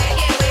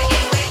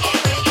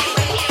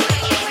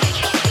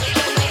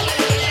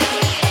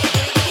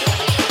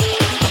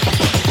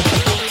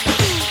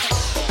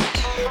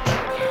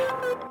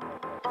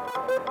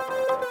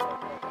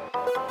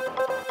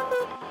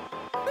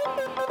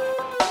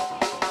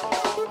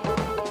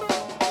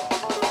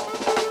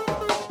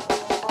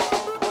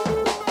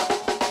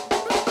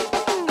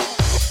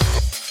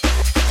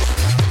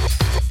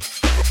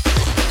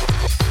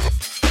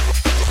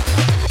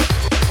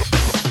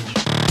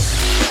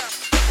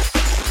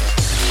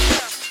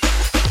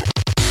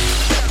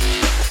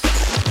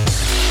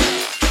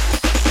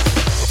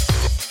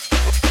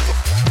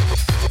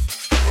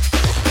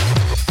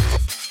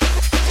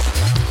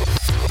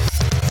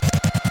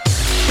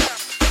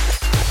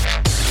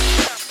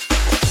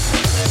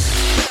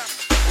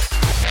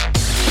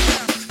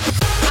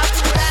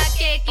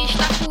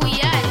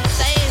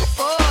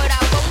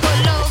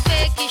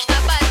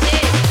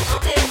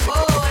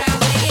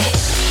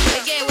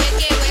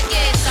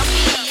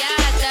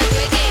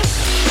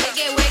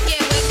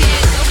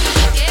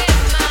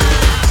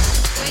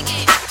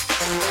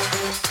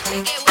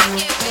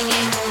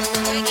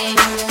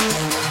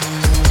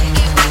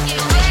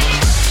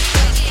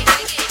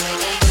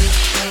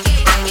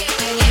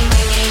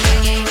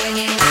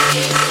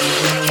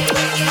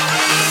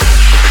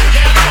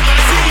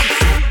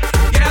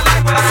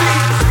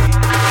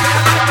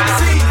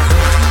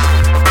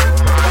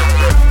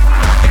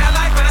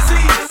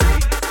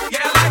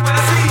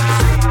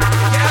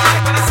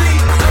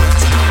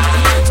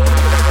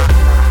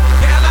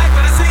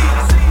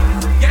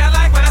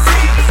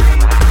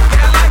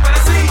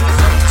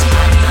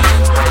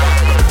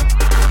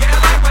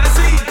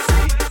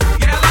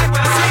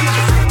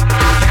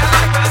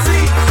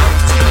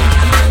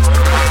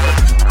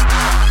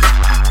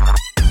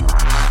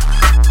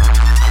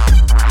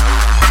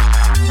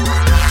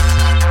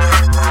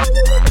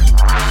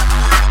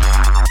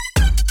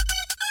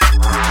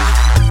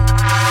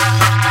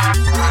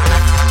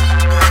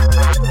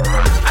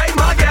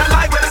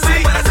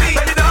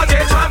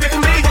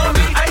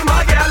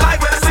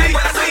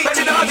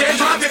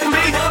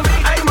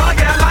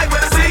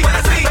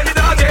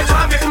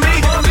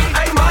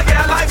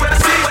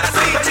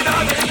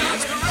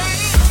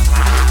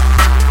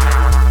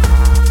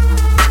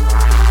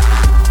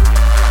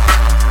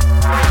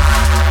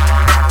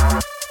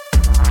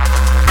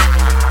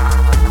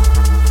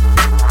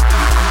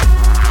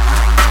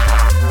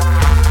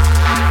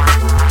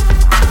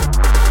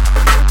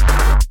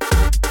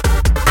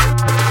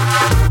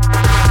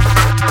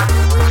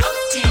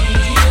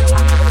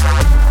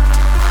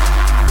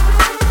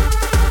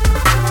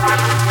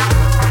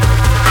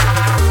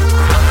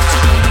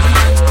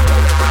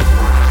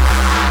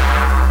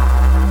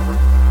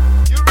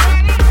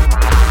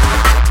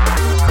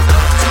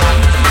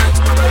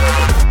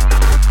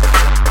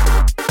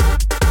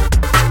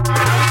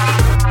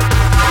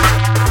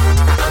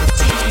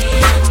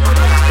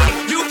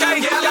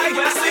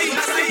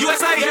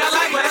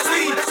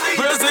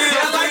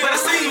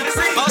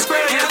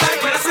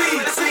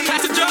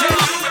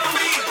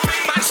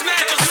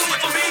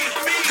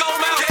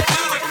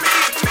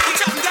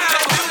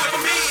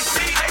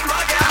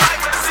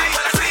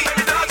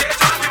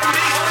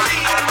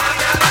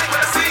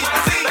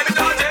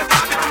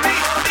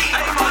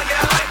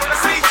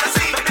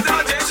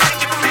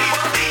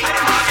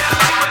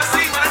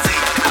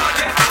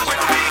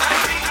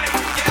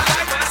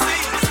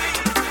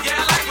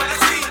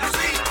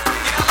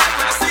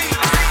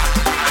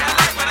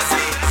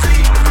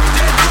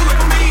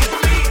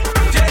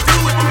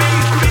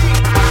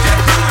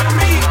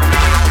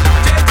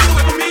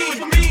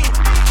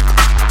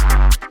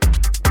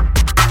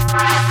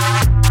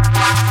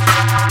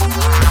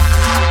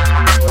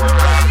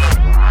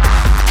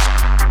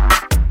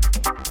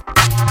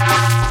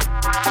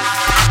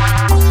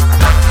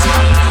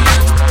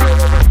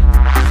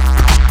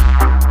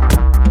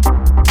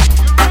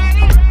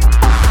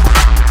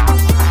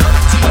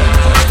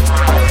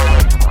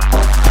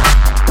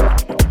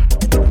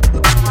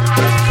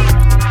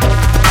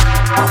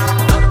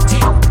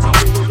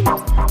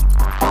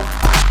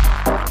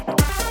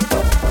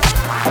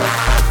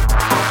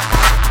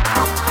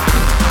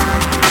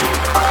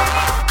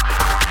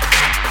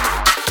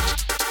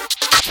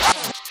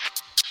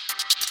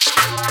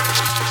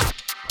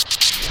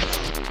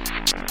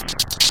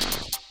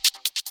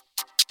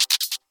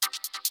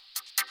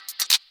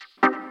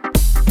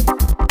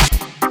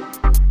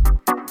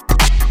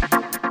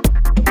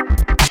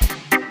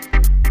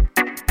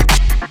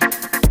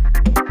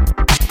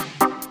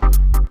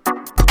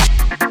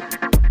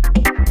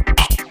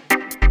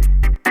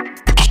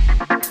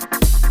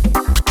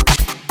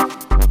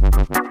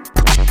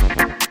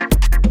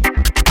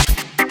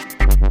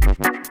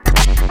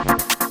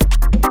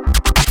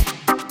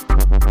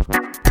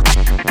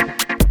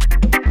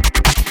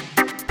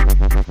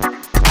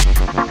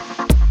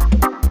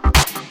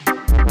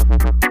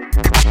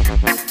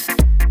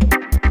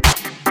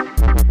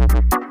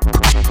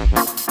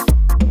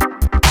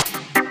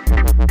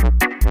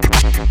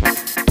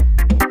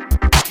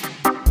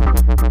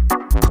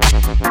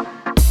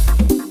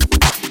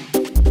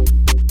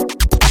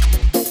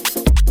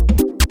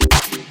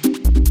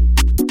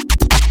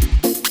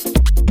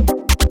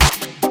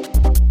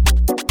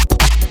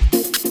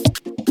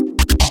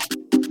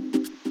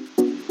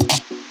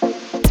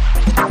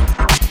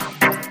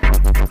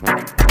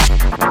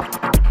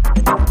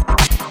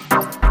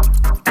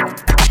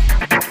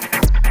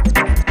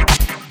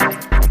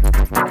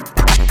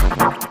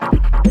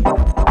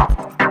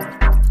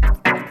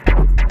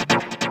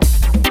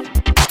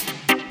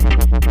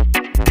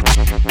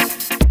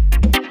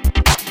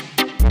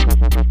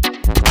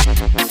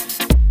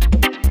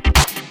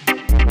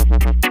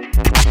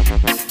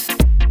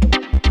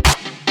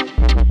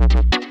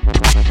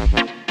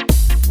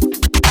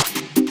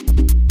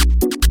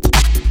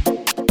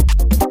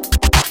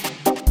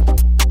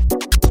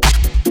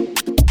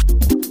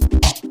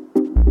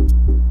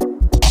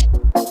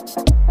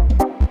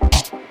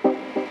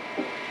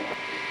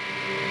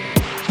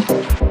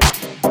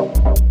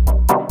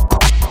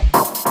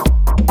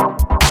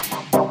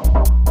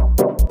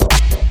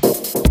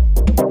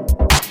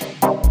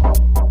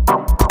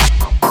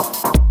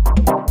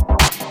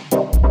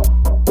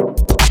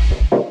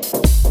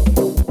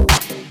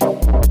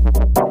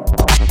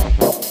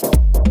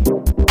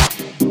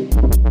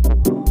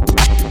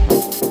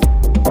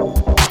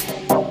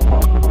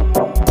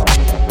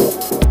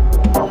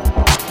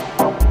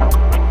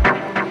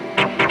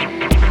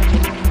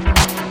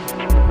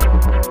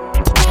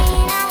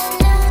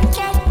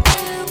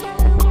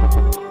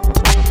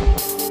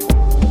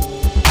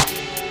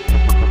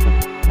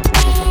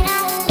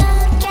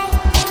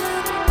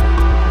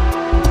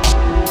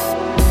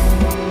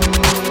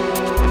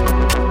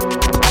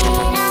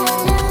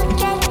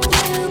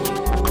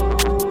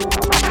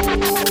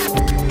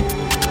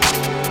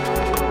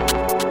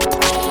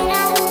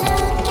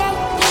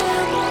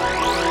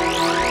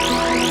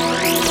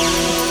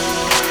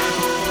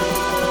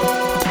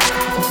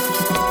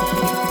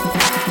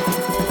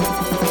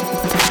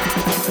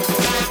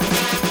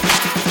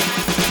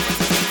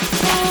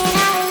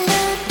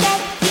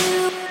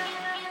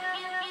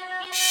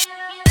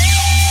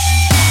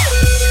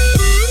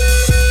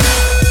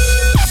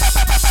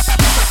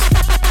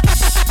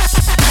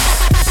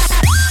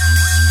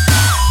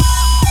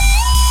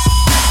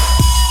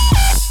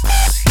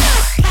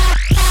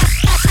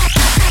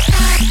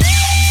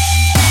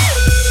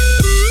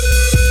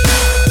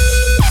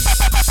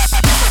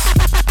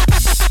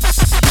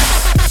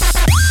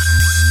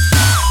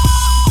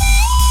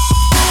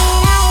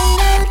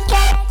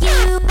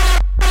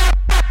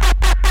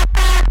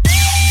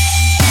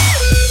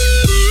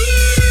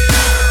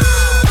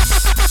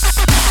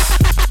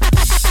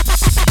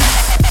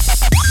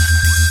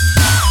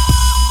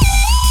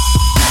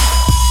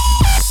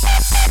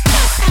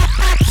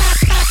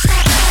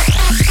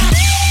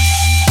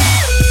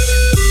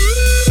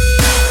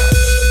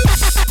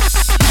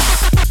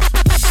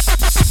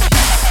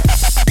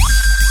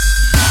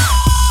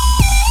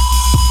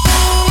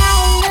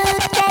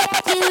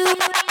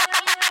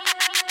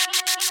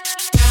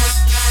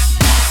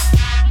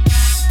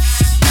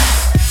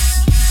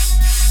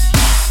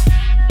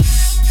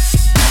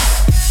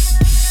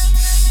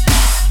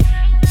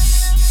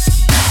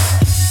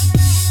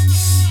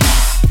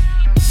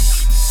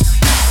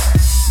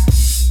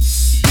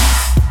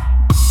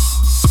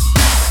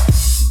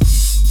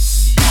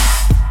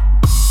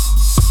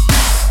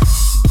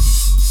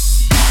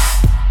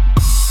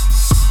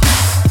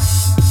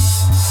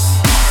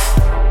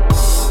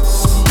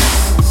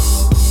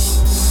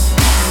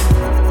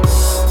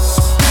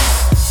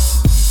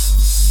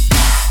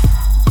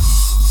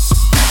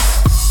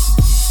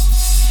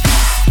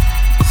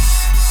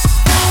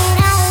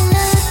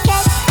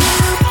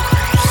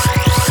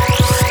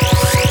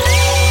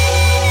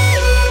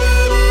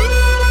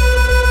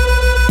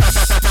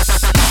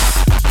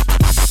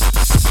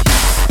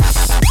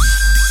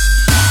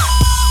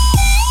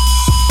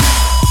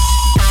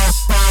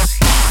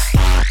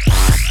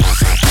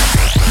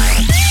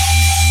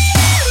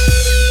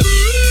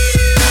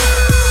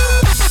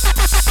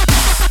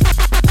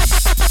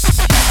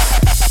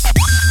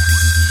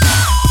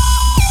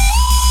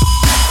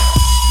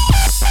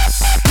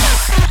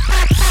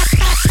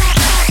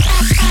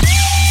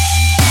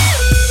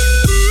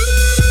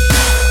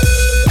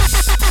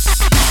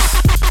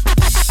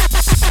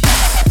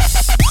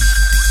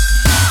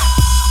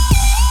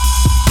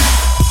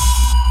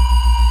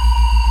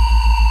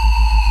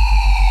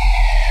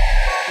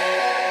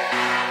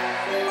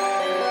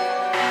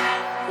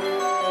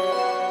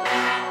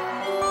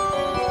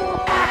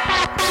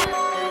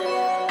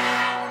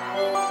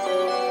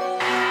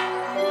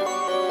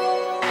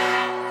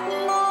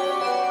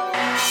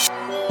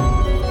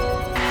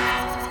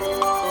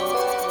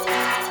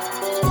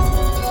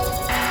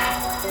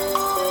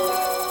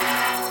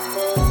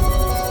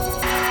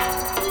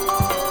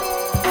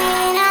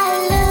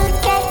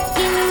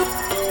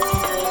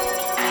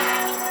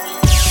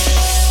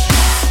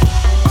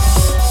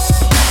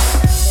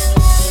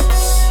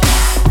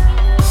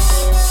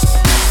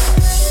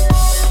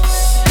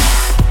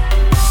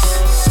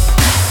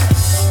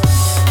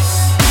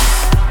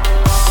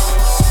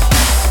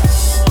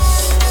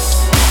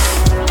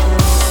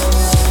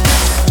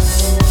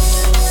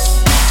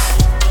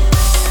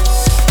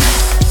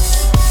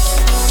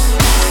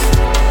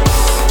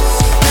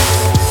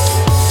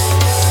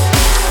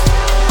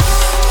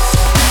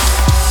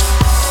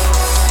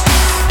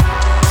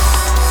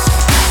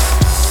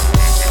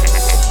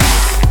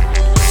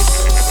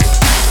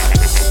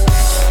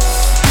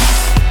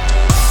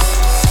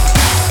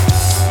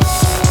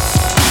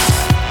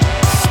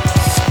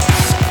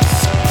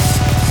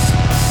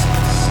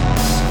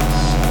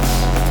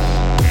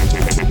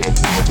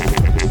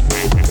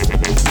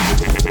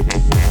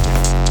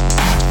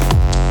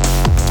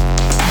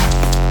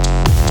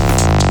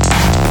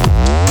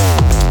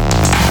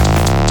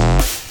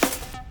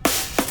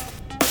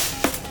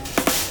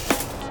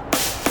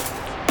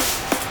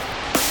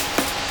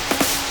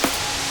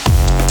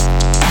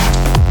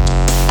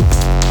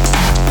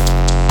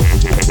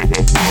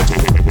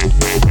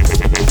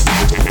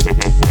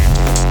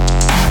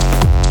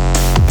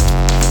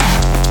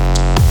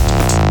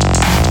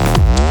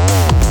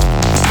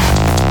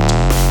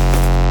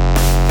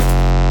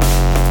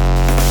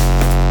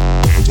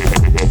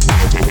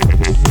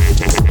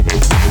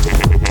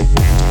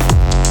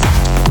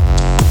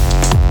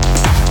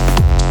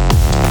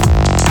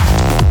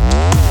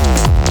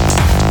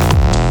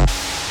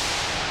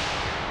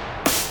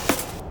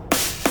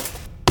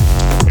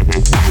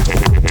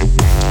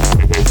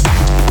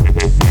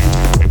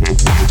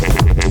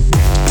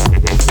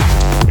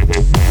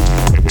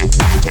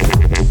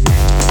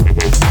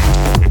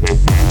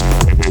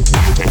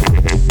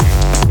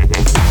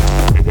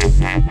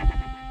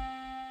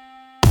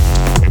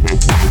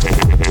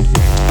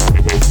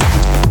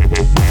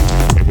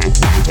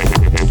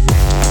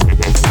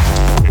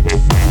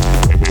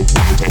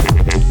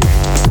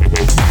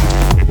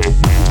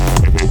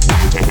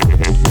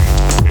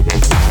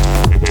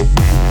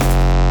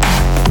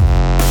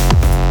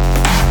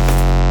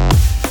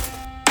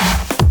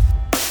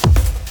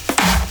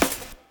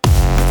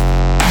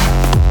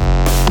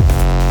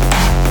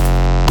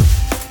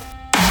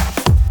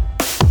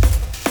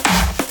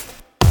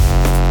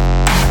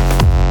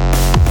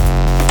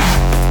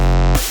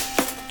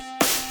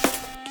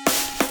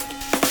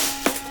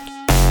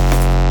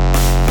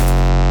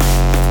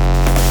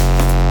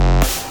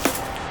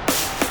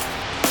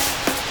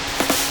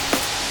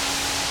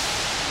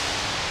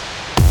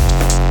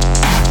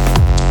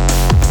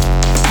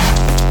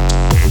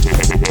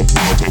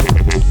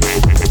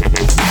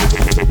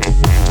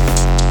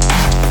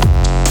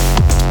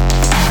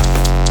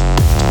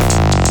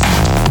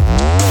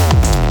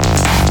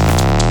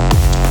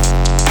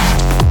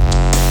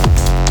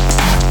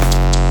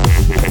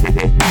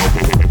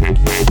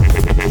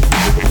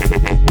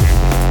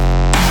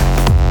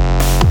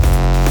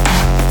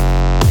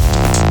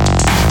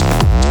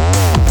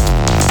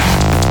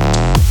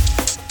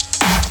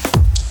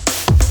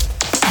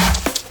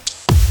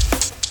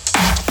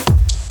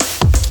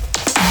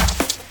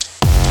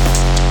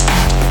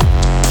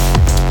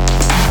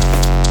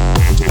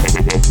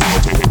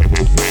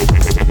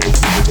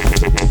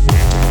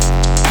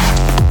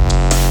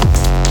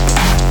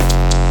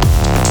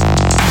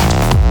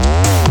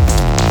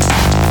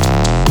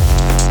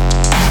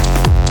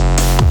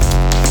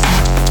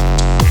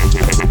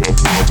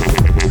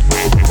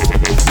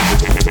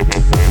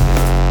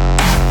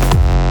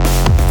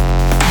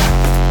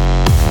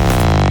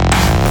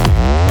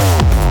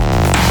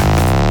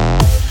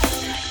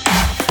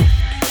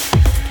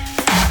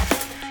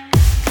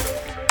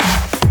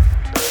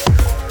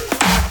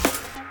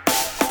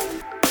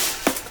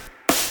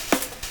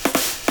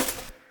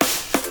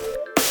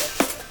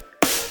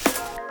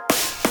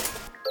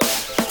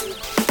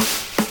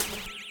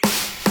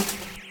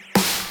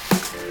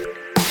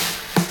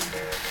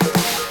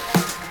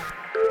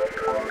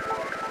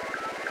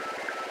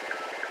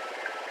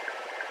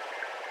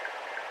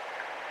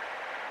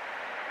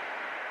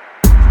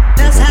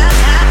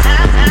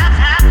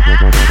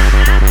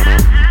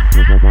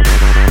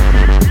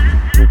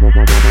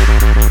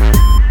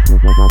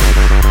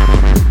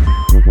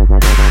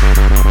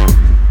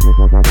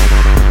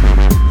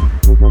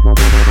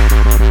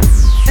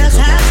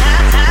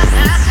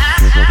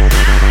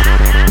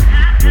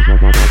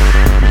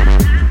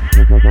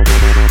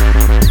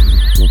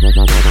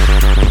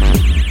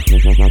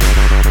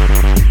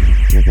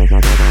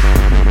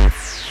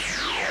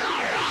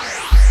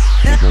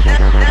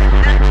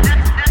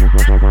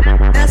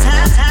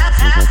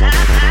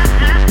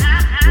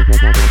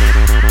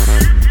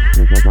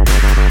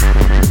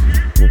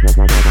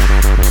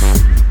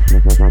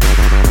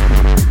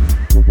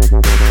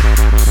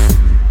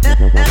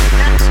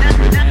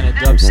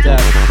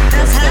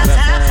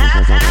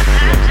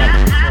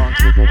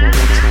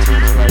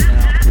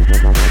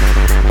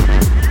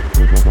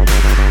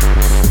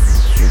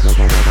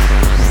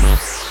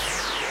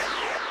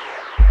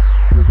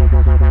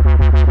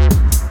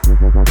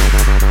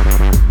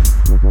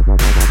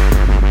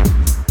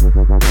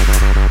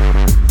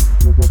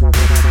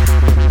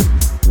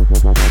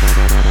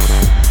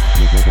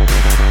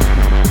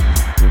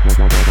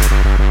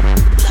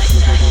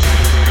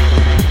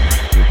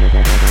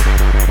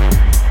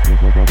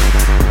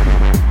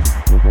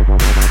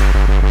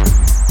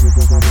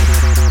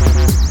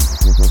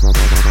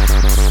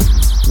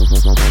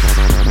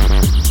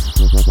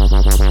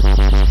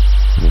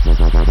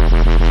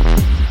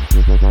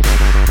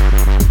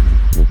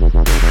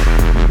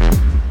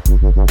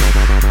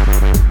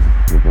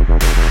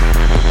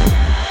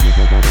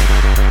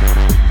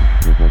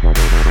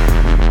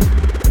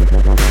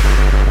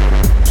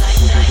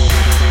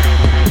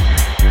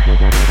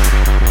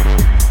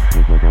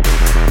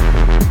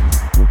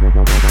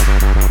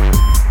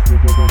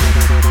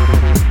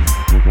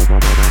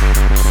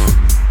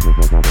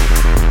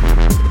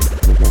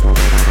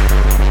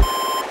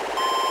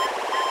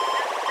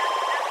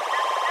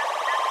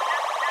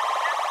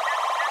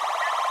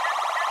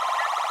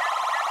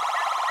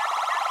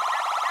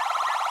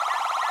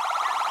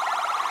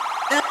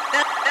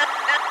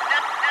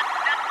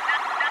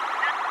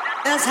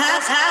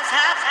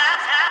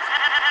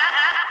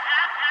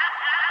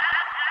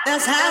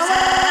 That's how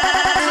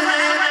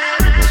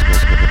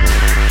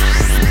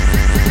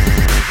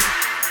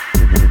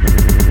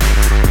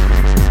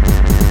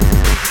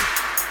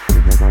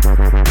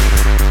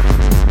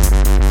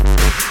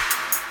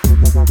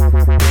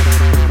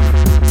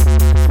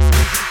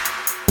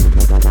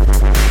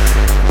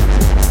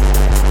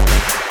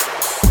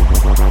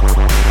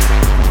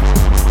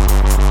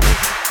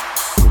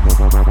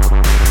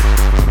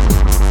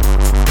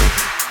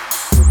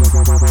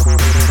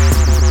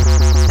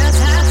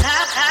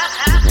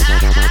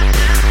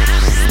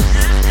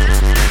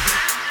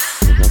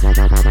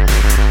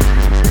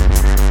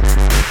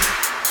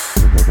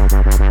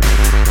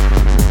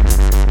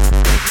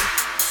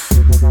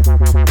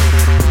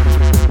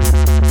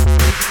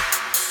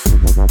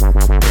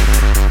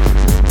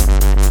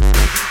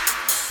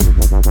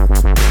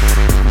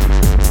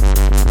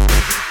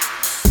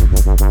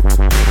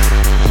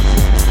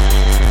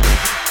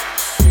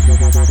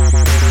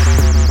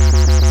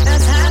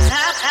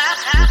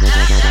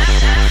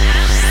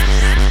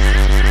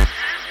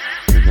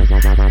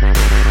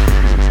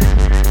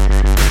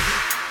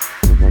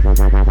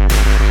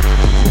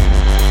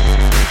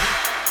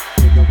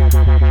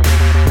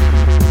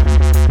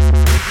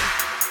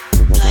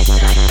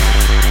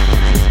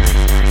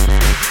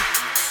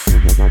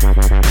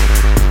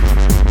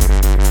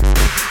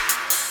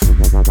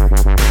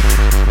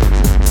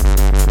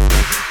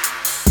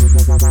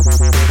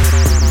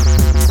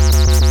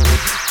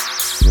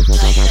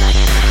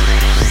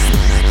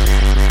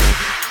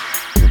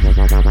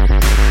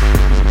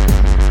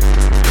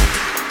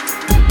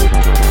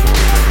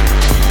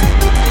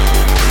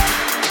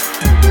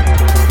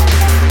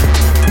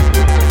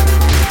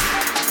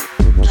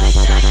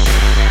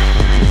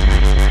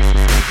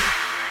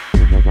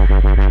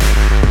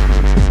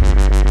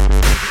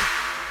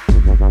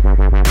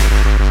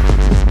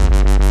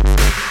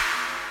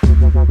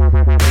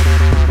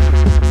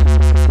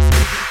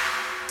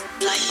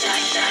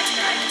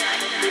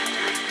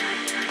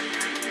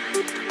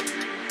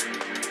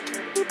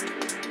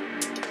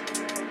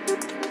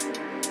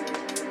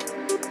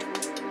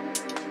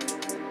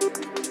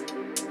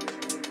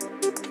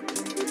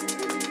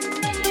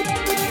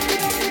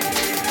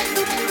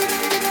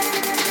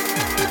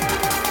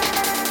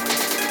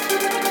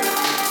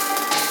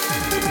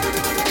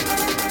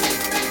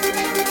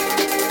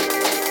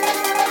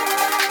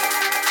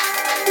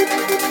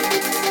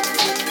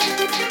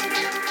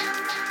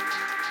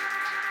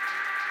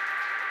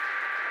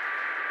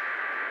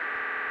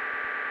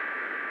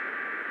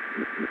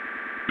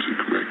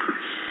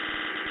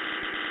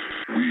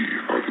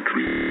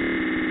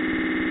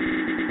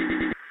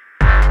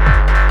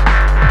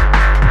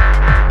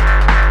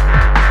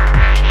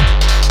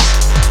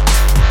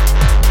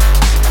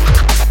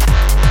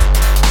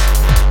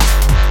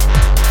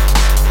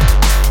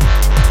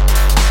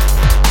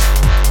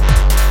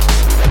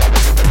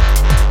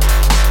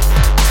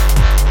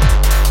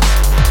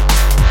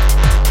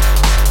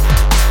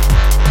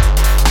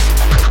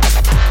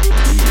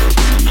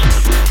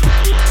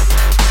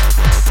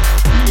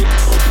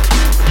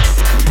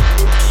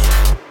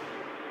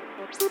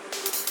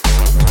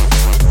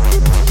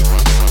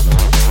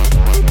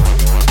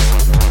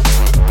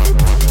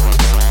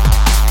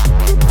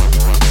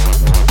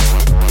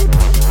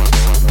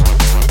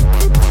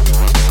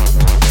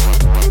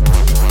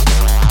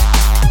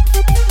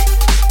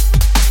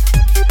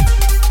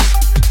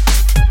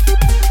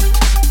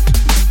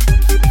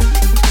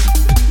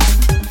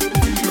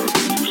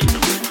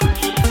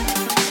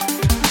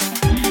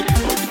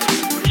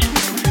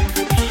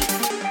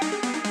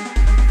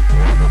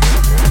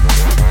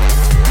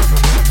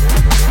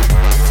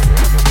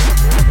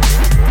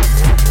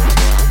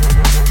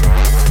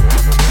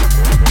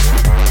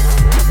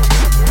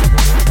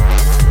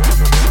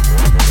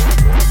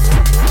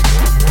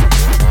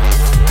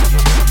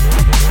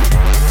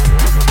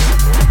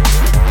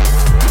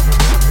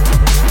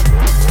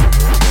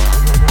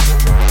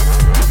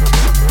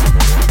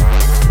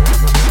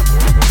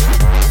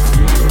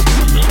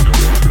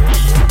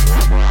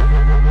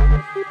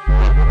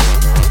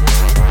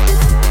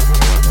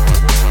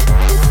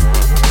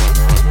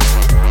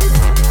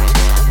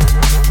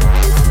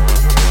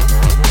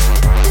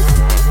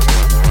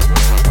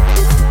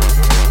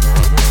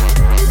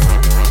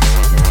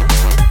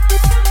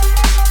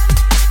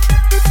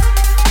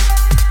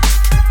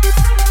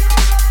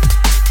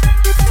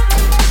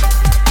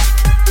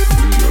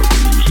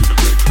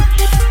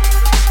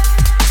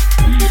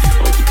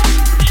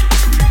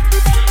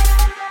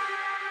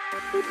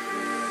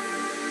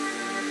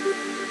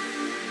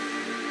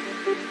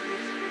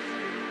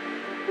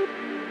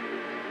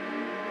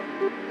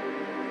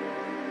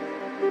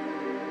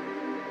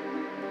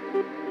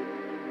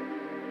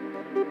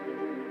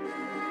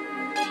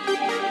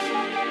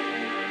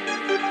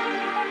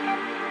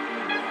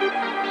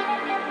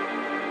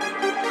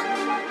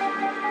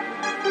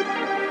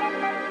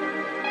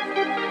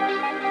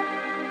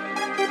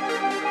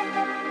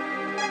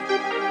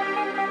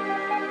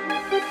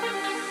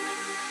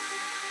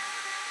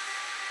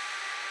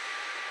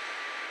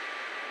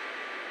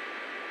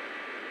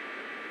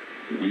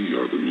We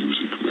are the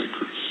music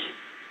makers.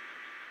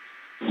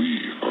 We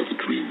are the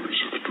dreamers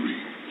of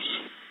dreams.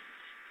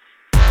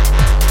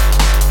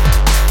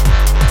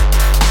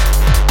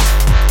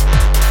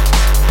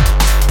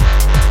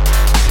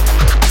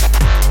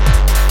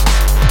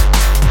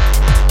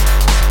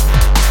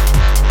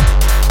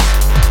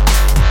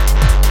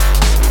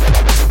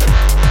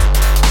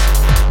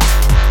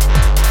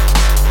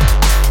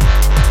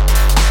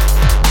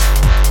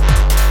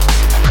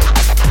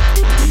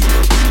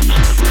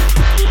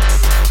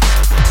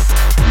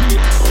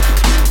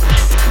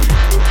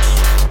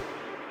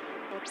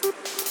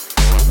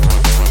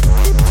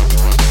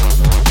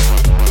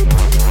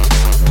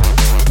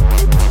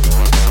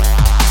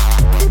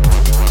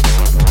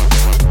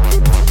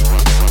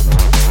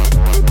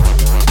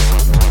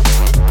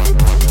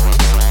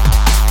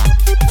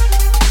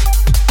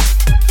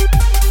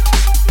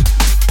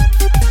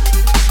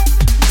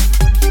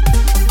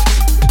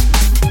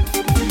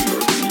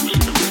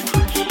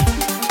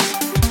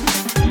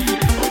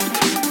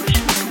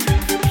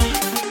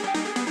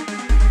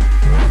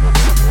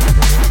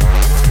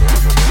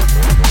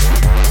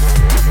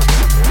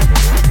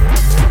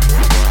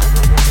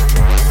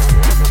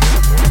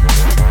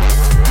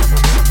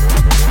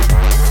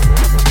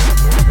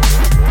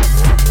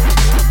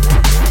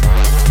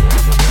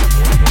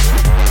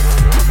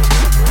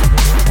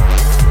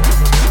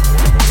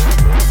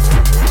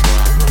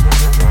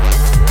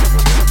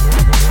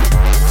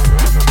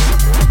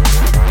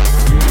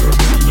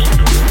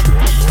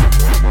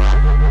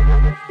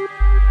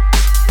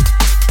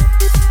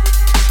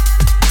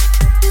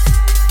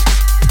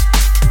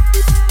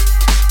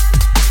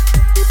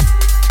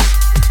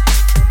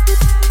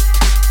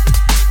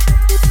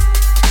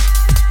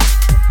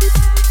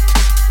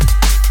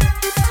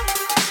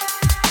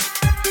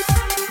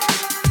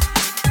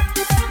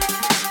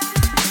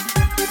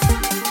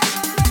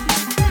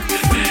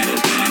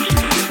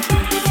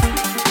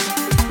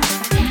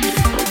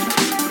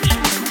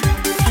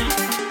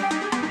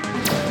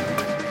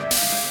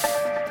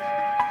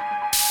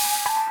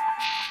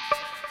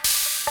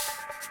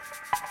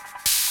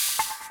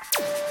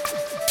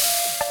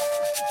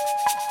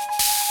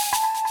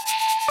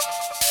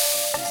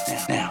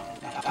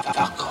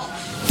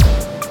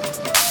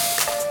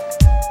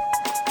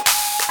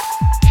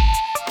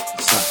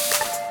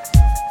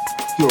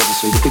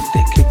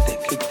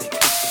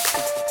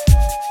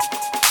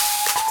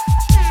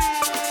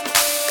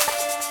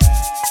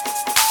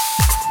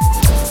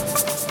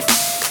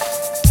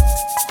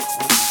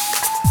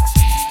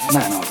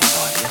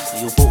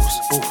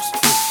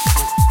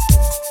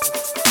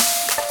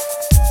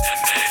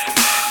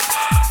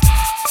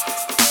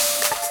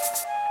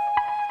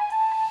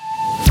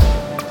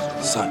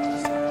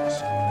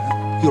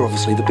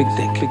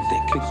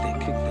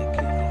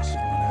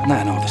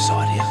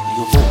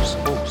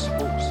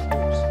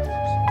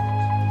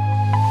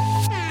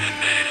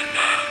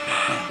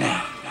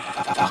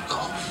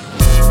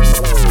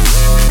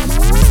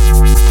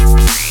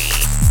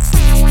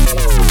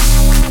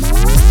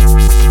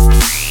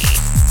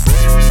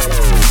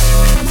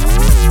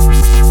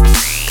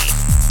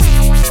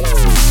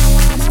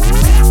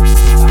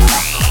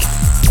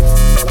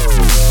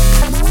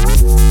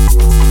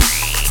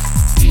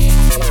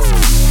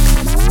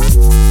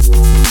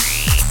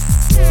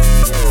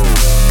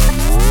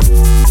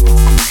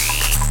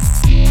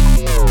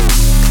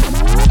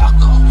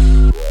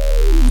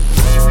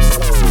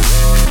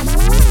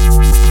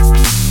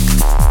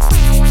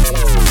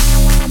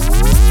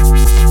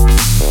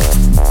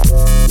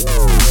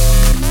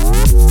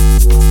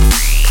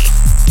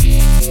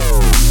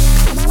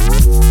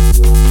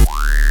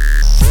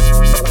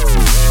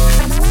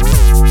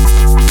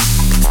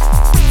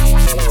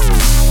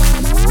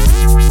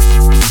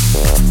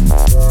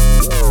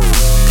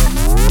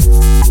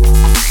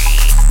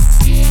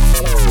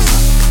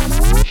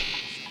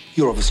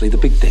 The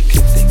big dick.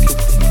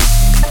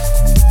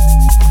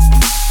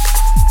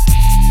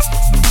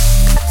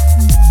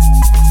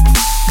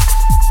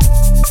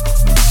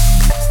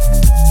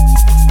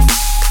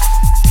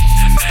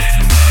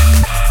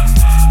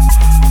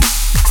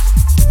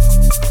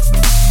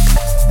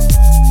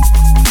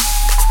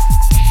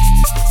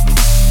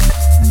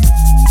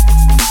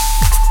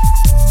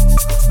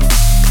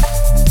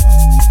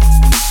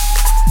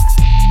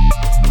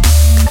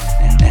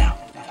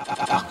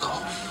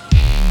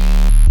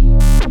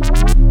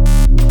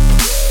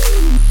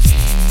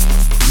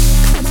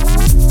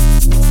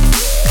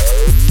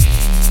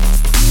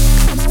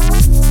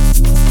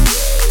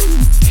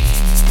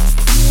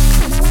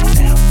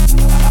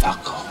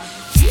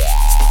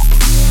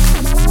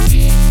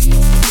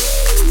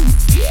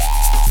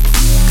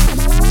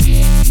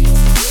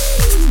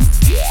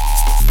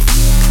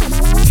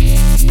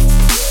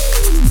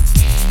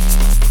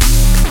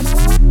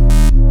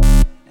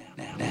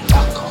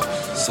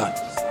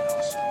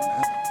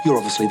 You're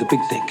obviously the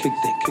big dick.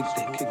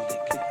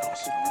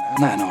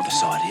 Nah, no other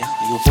side here.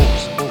 Your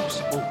balls.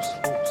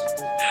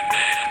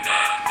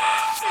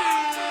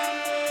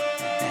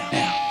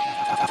 Now,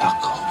 fuck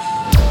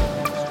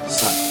off.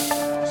 So,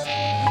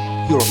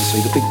 you're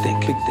obviously the big dick.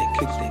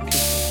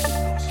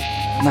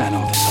 Nothing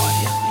on the side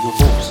here. Your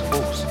voice.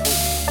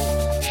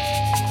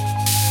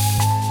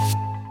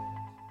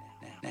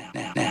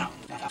 Now,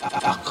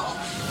 fuck off.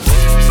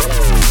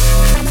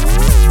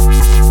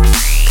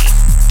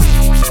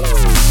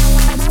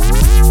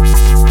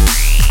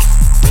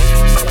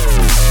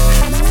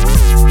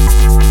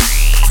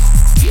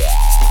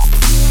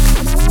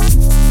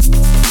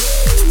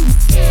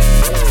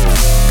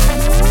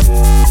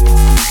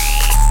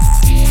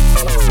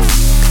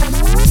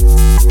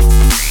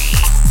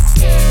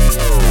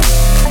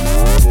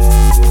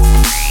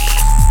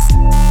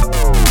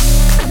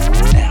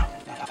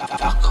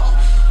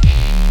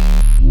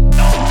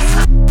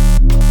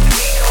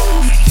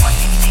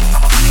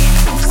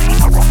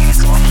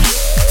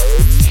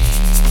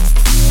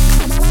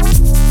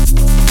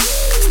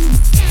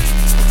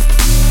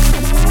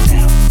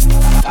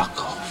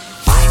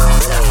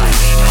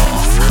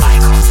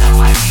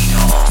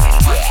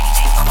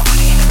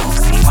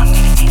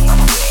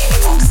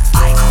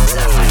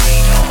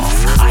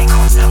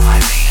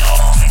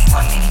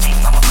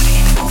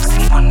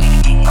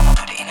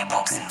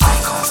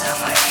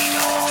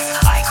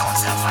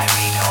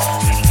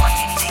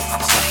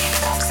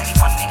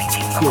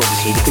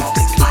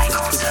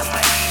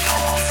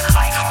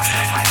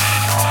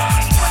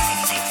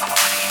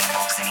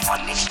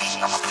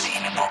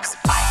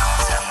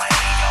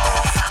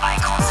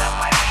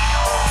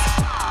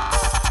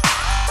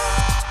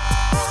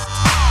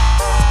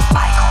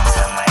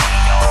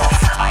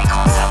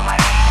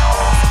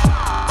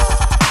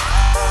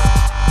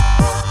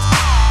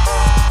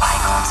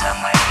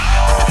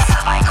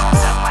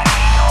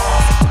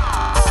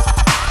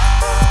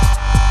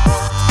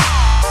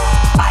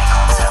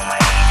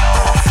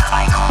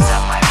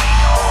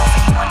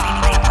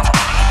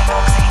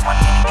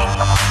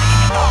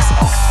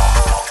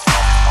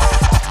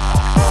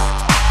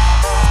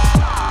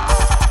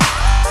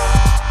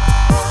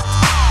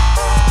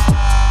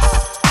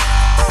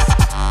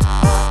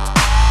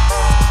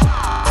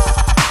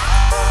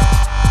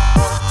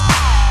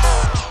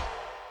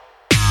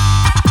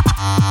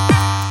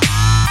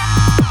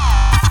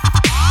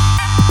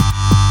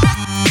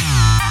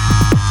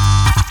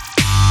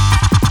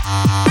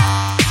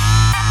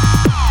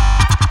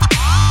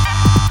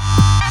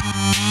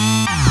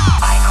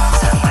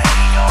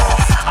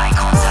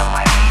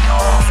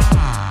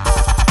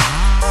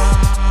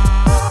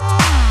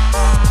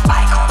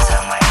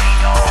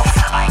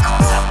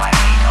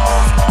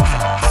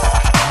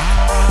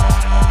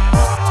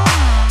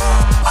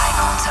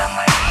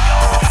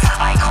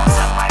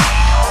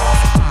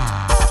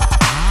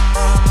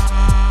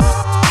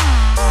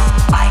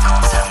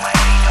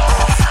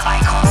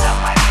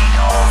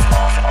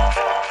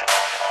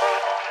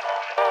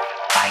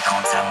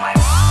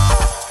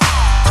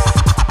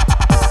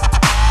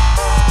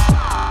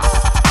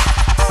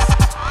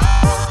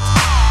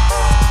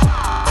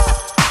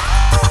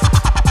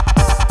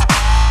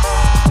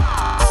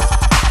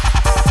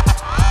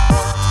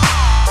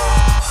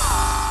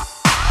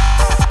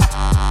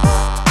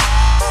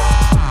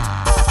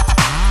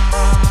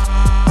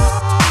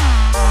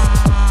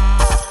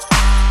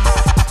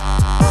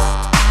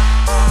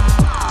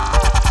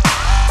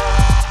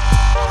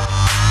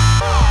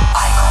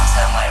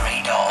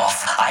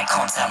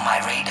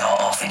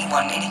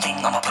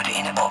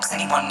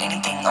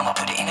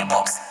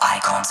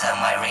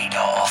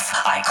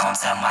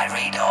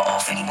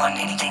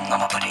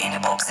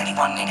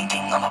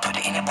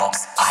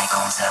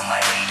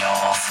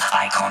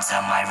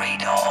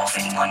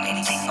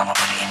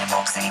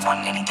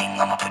 Anyone, anything,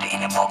 I'ma put it in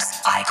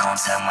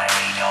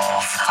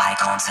the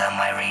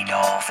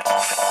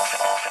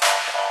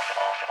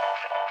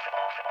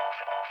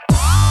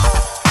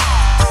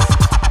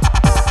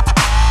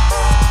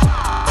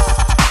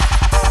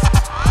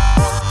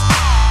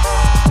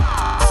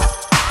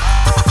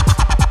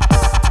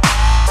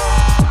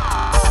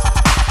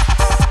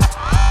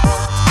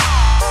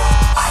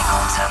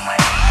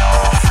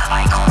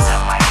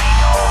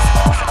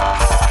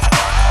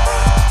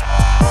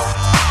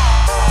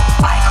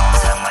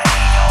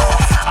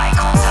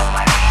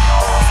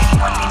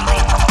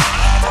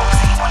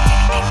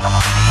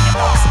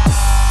box.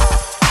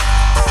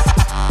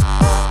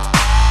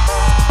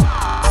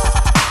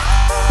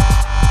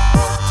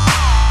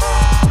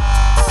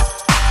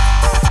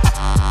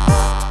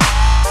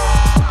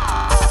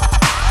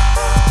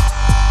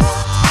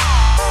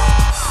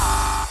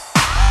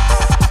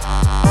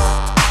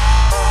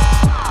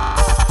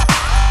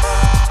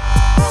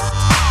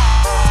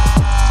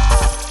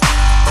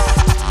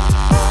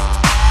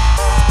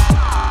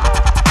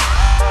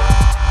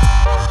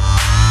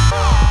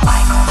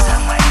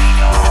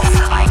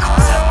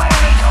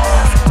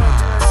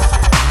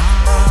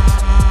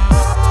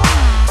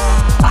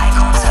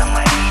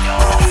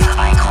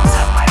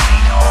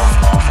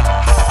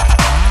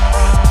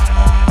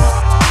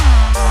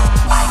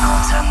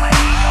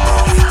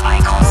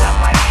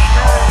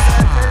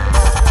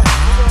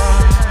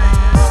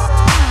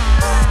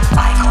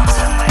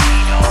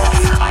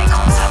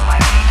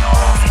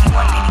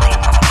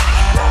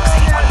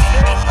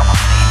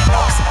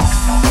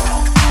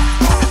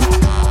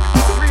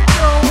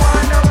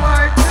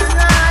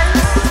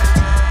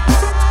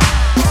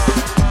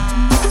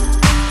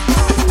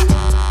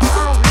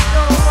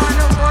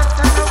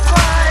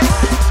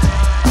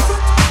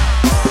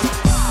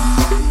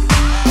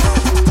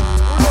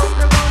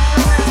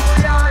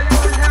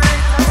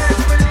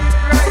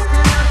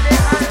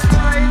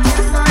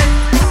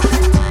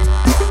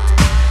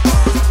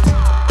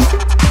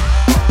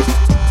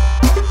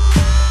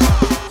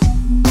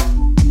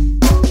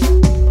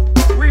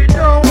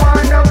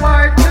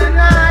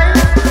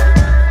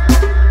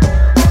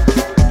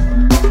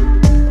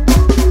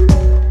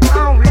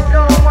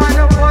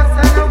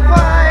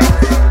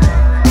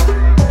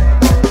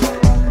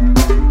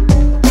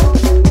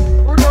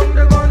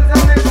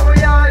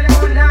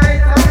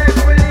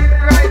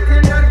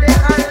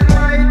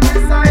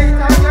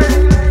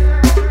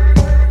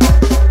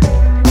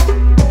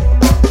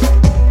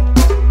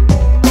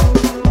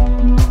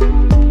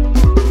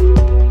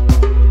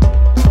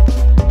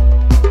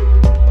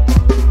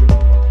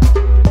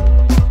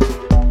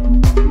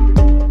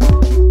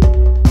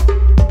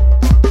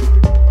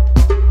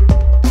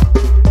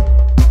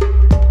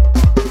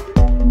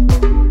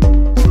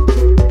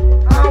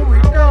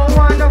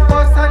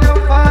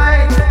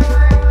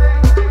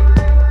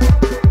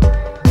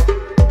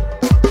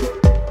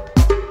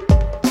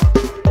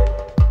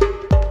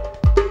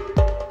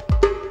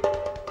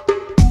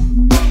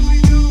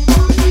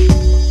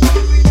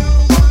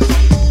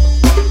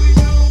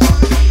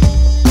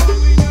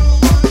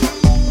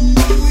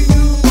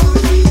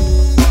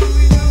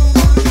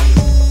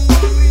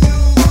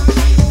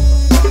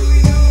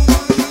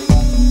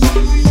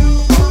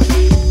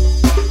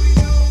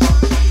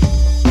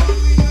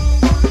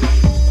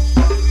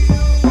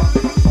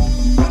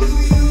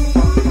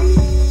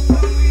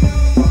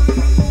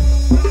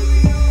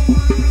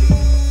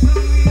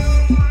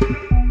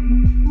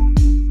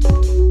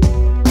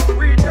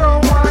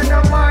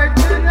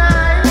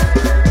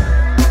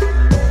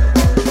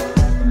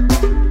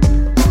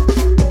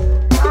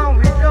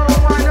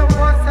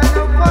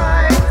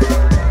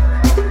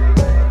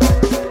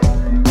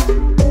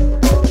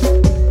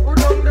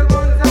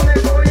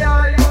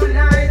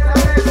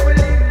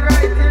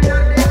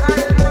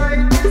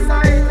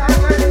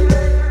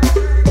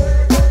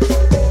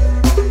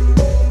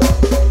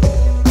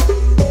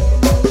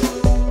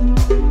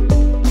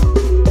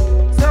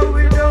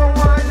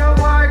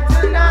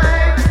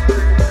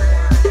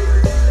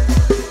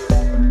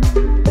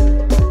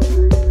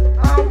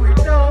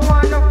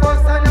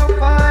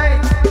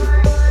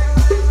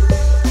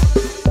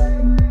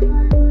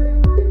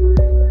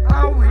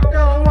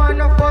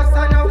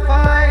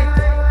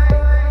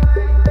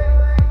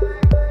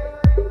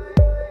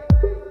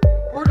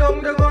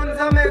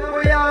 so make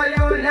we all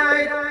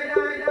unite.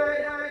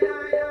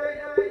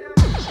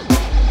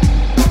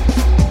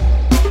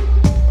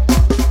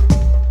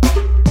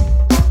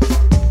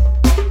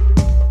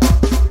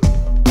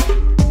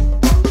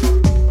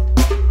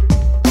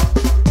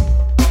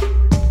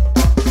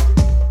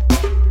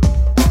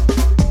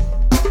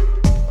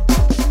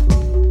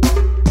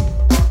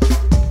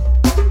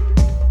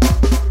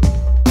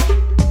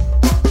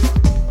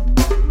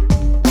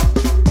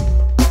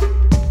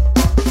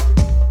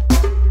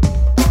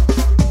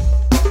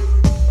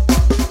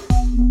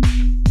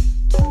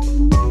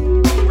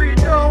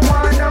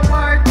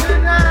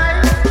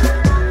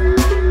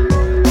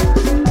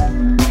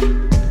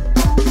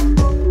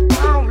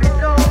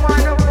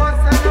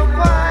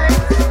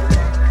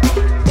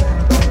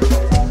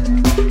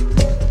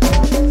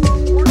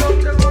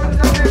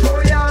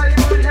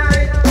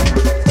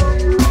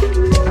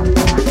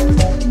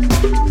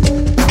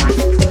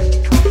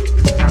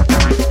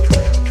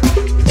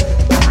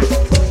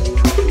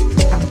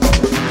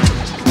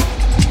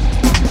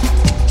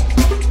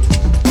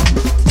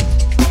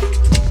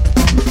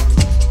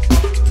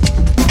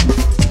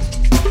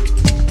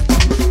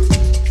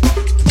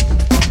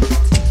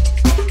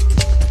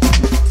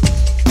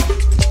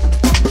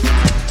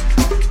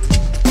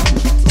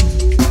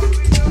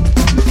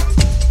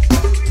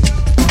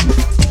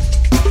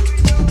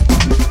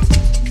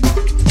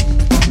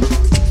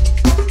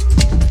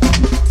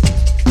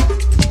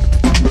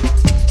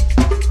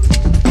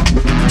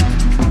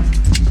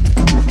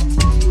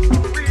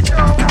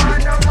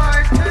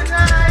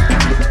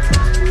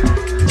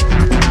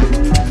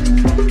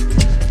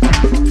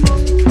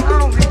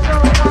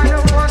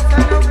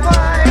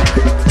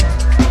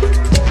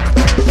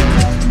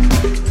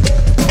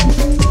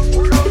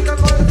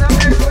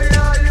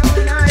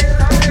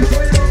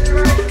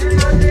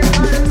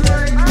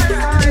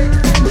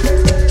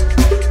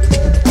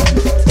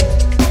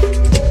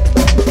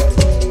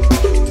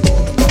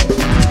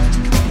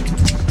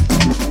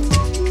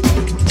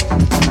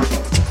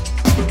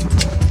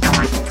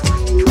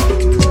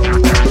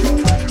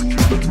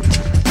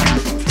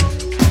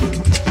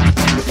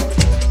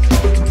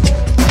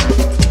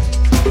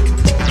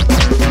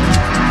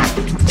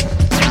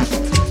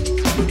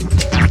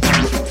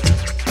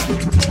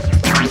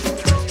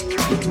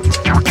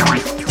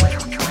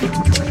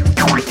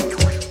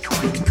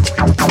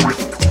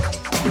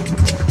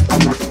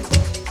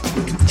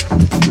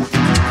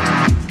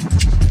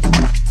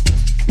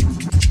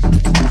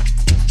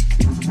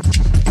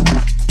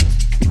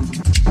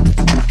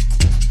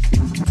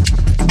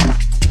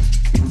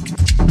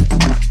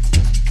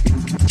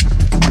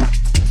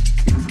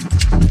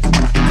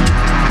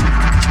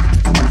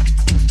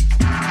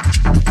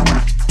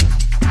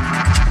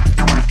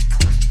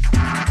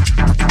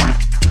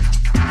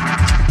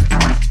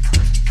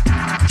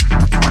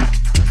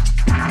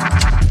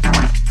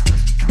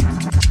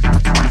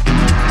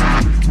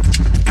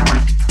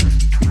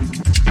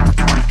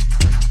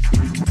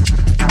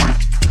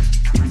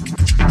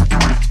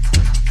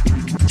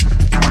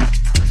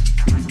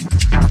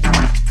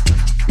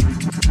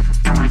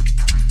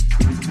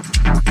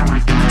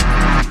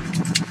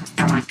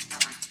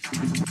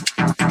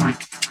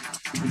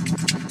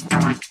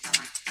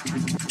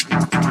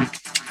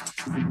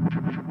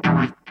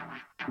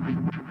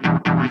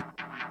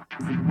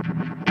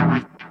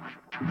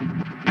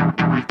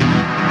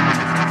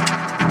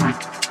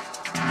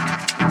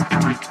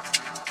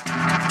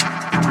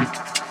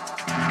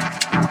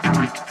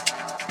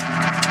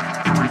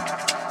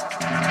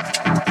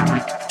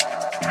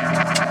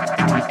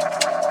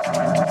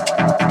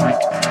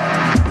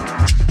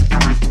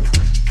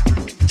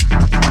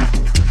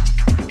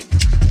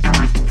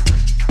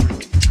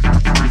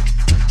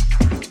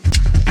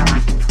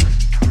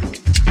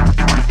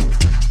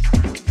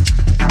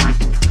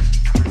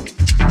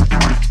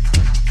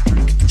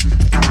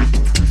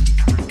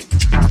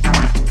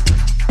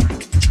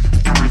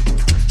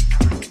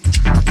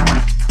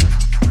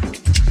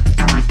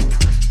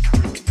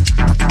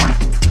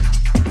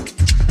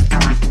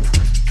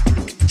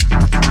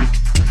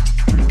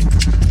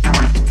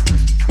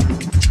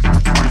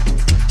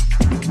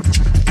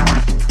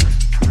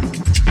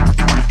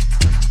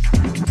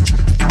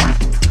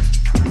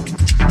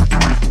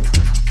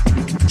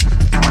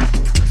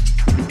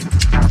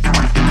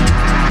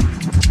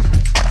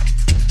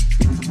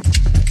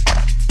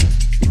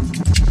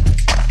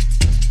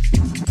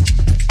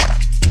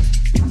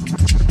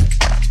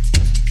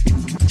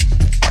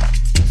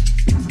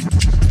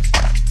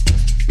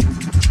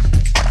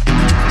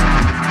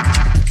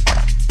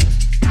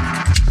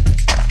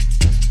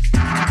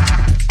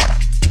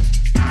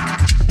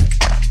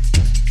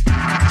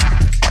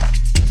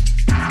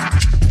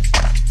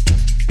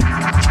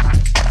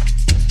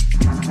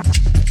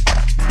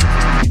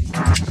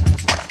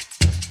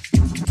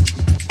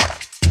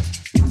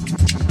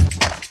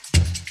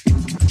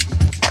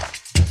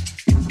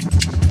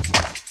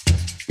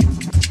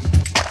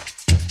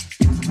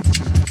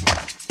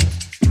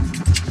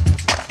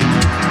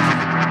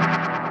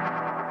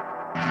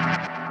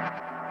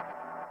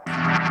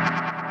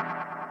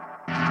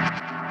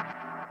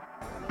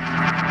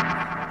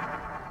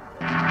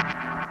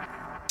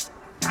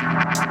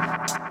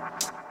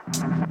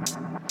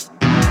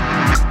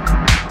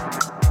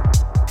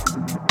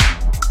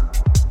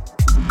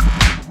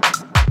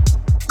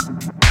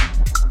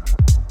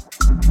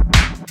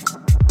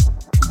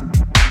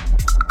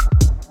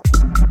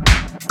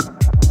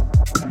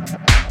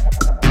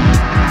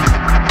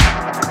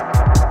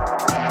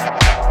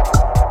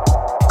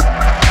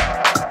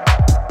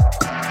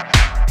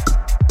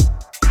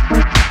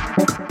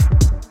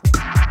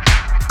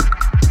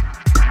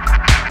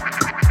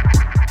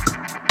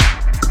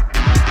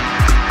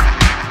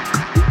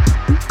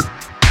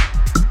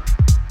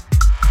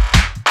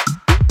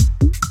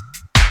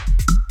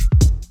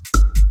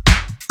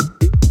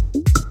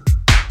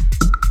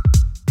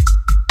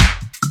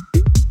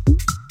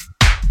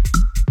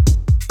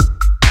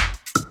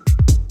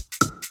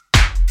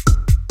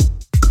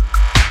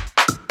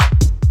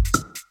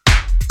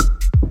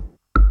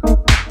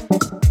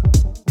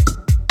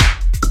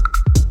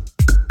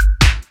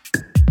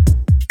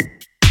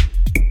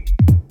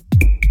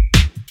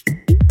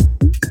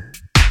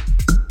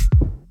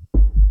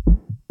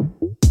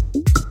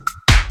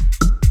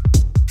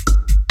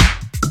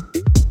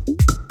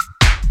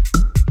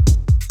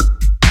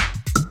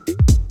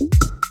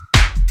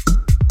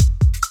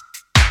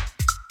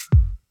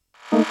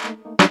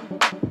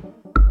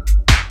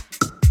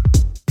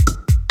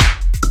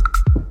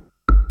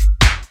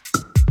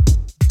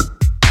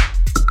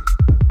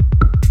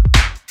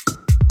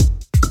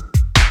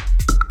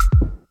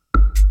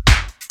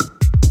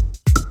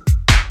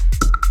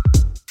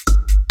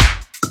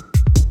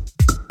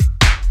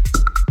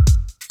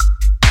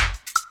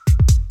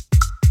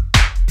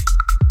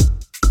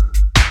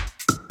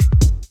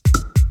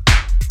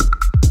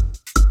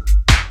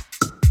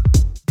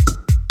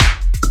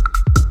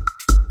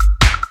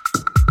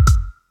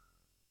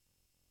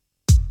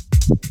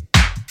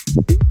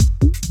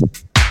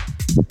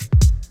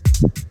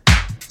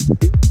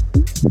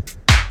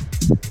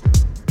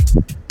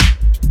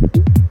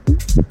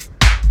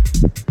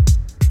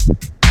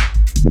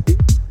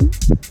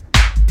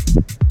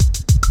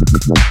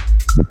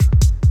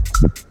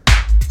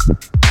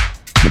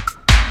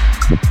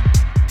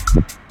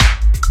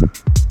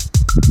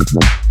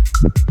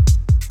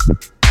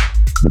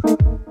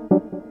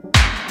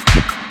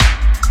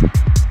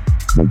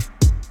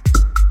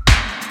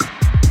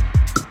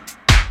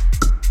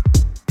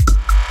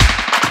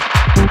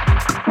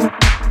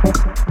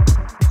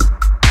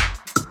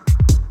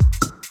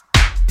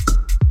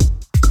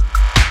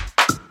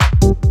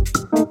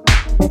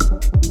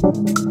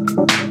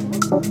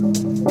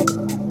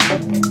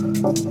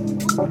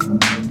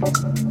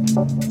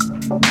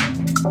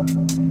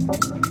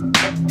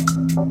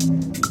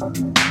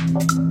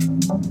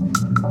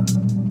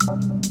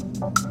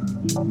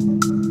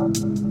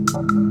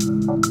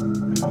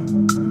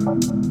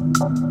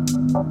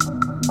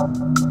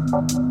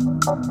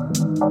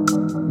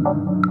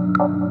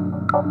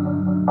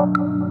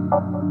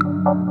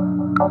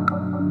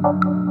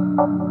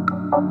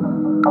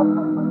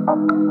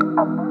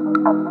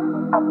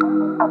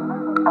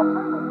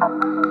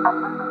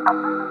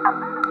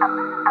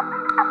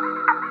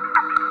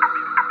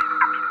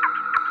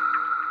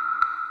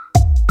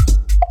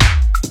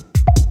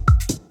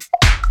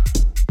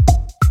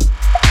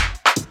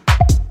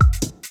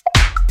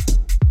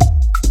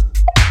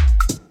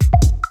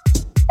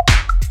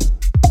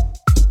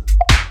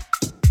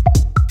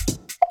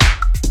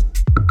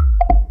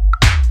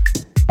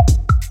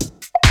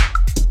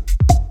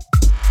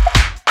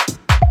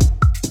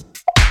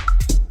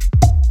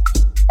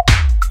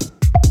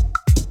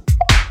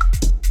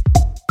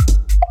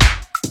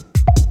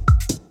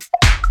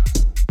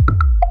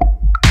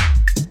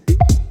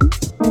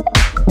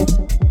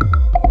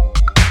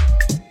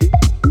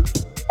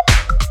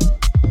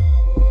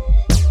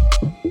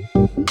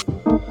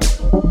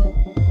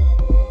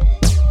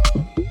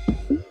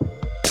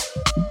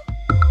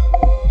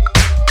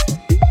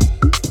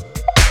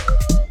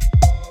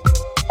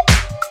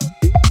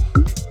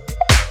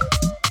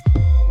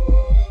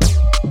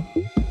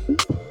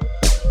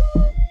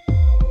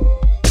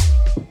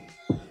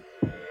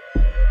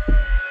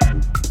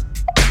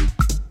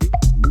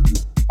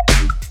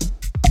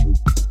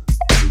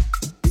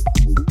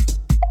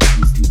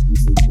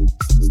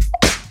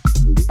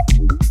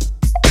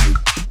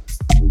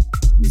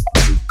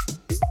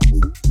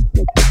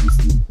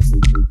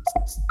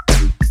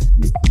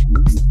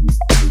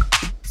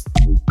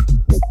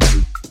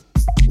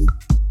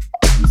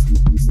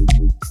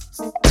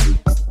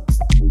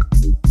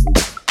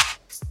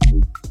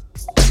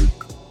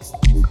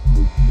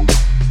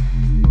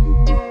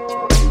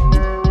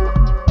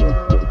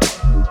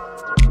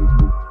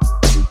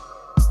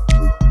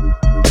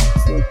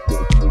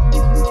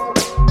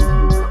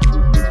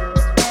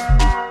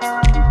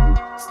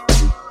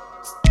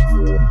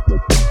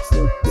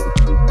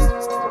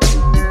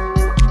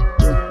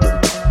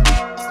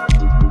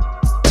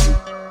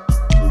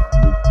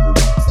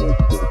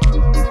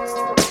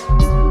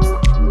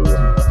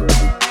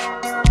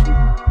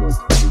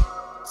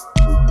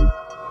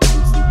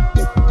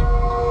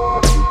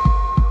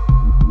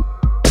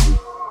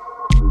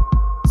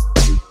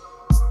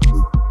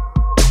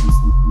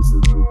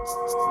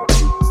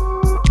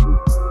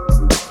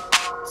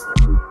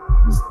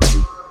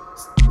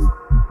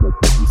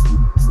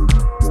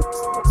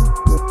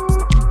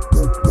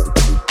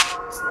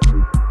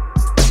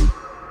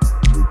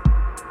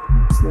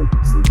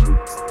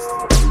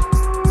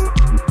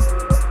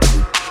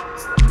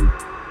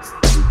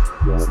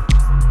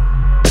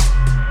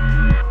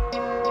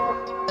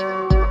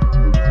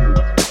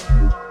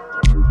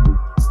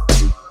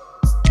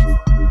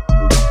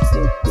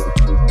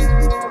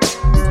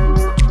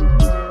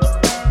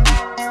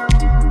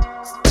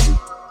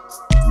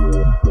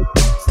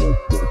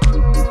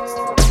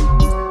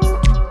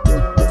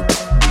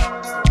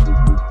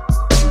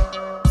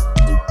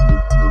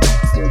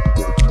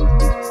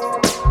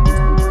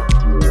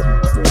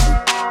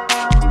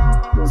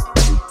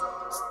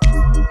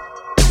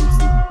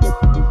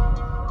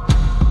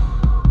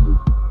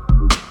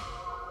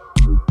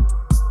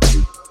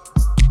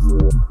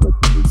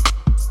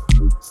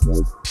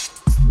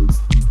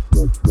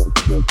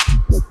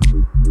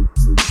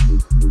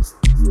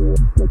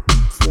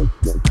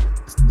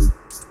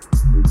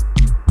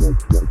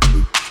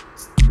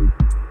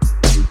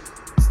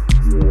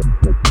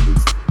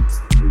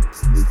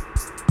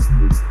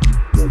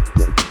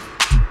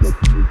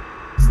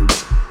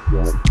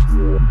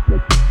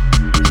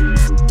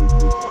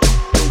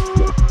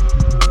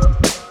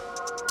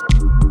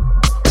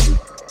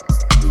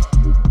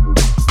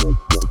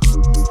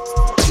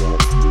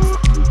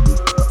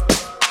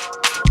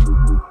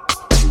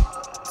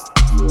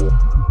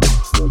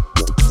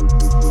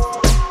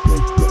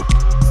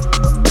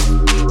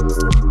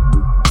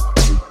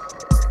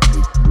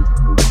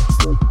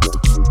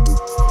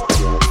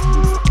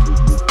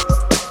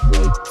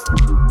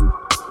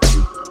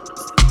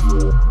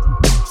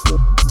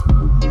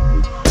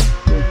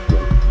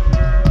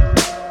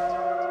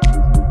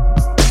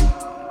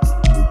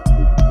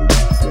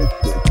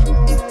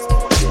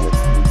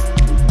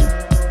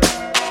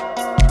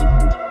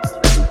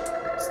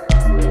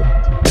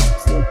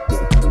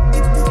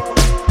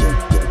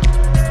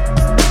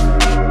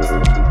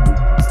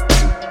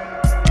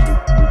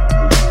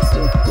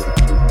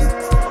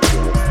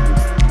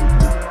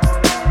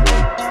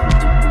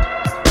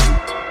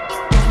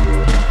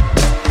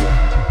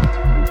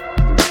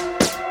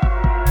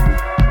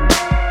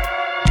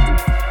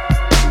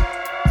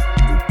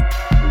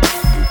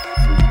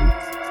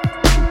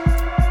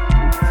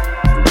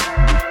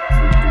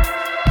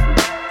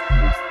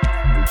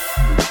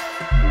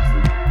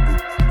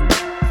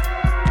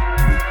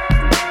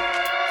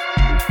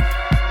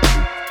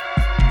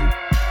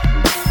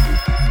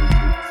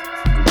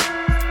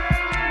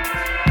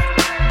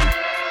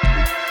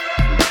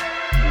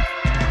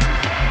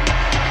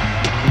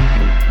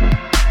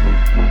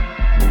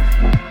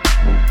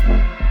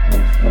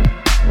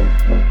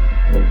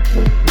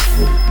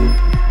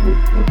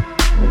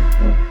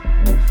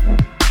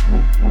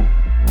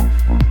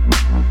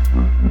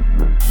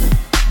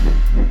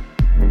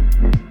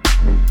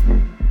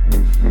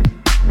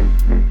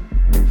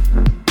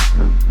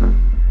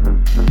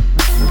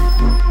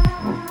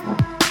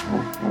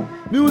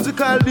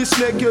 musical this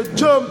make you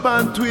jump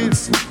and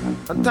twist,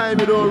 and time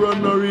you don't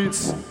run no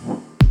risks.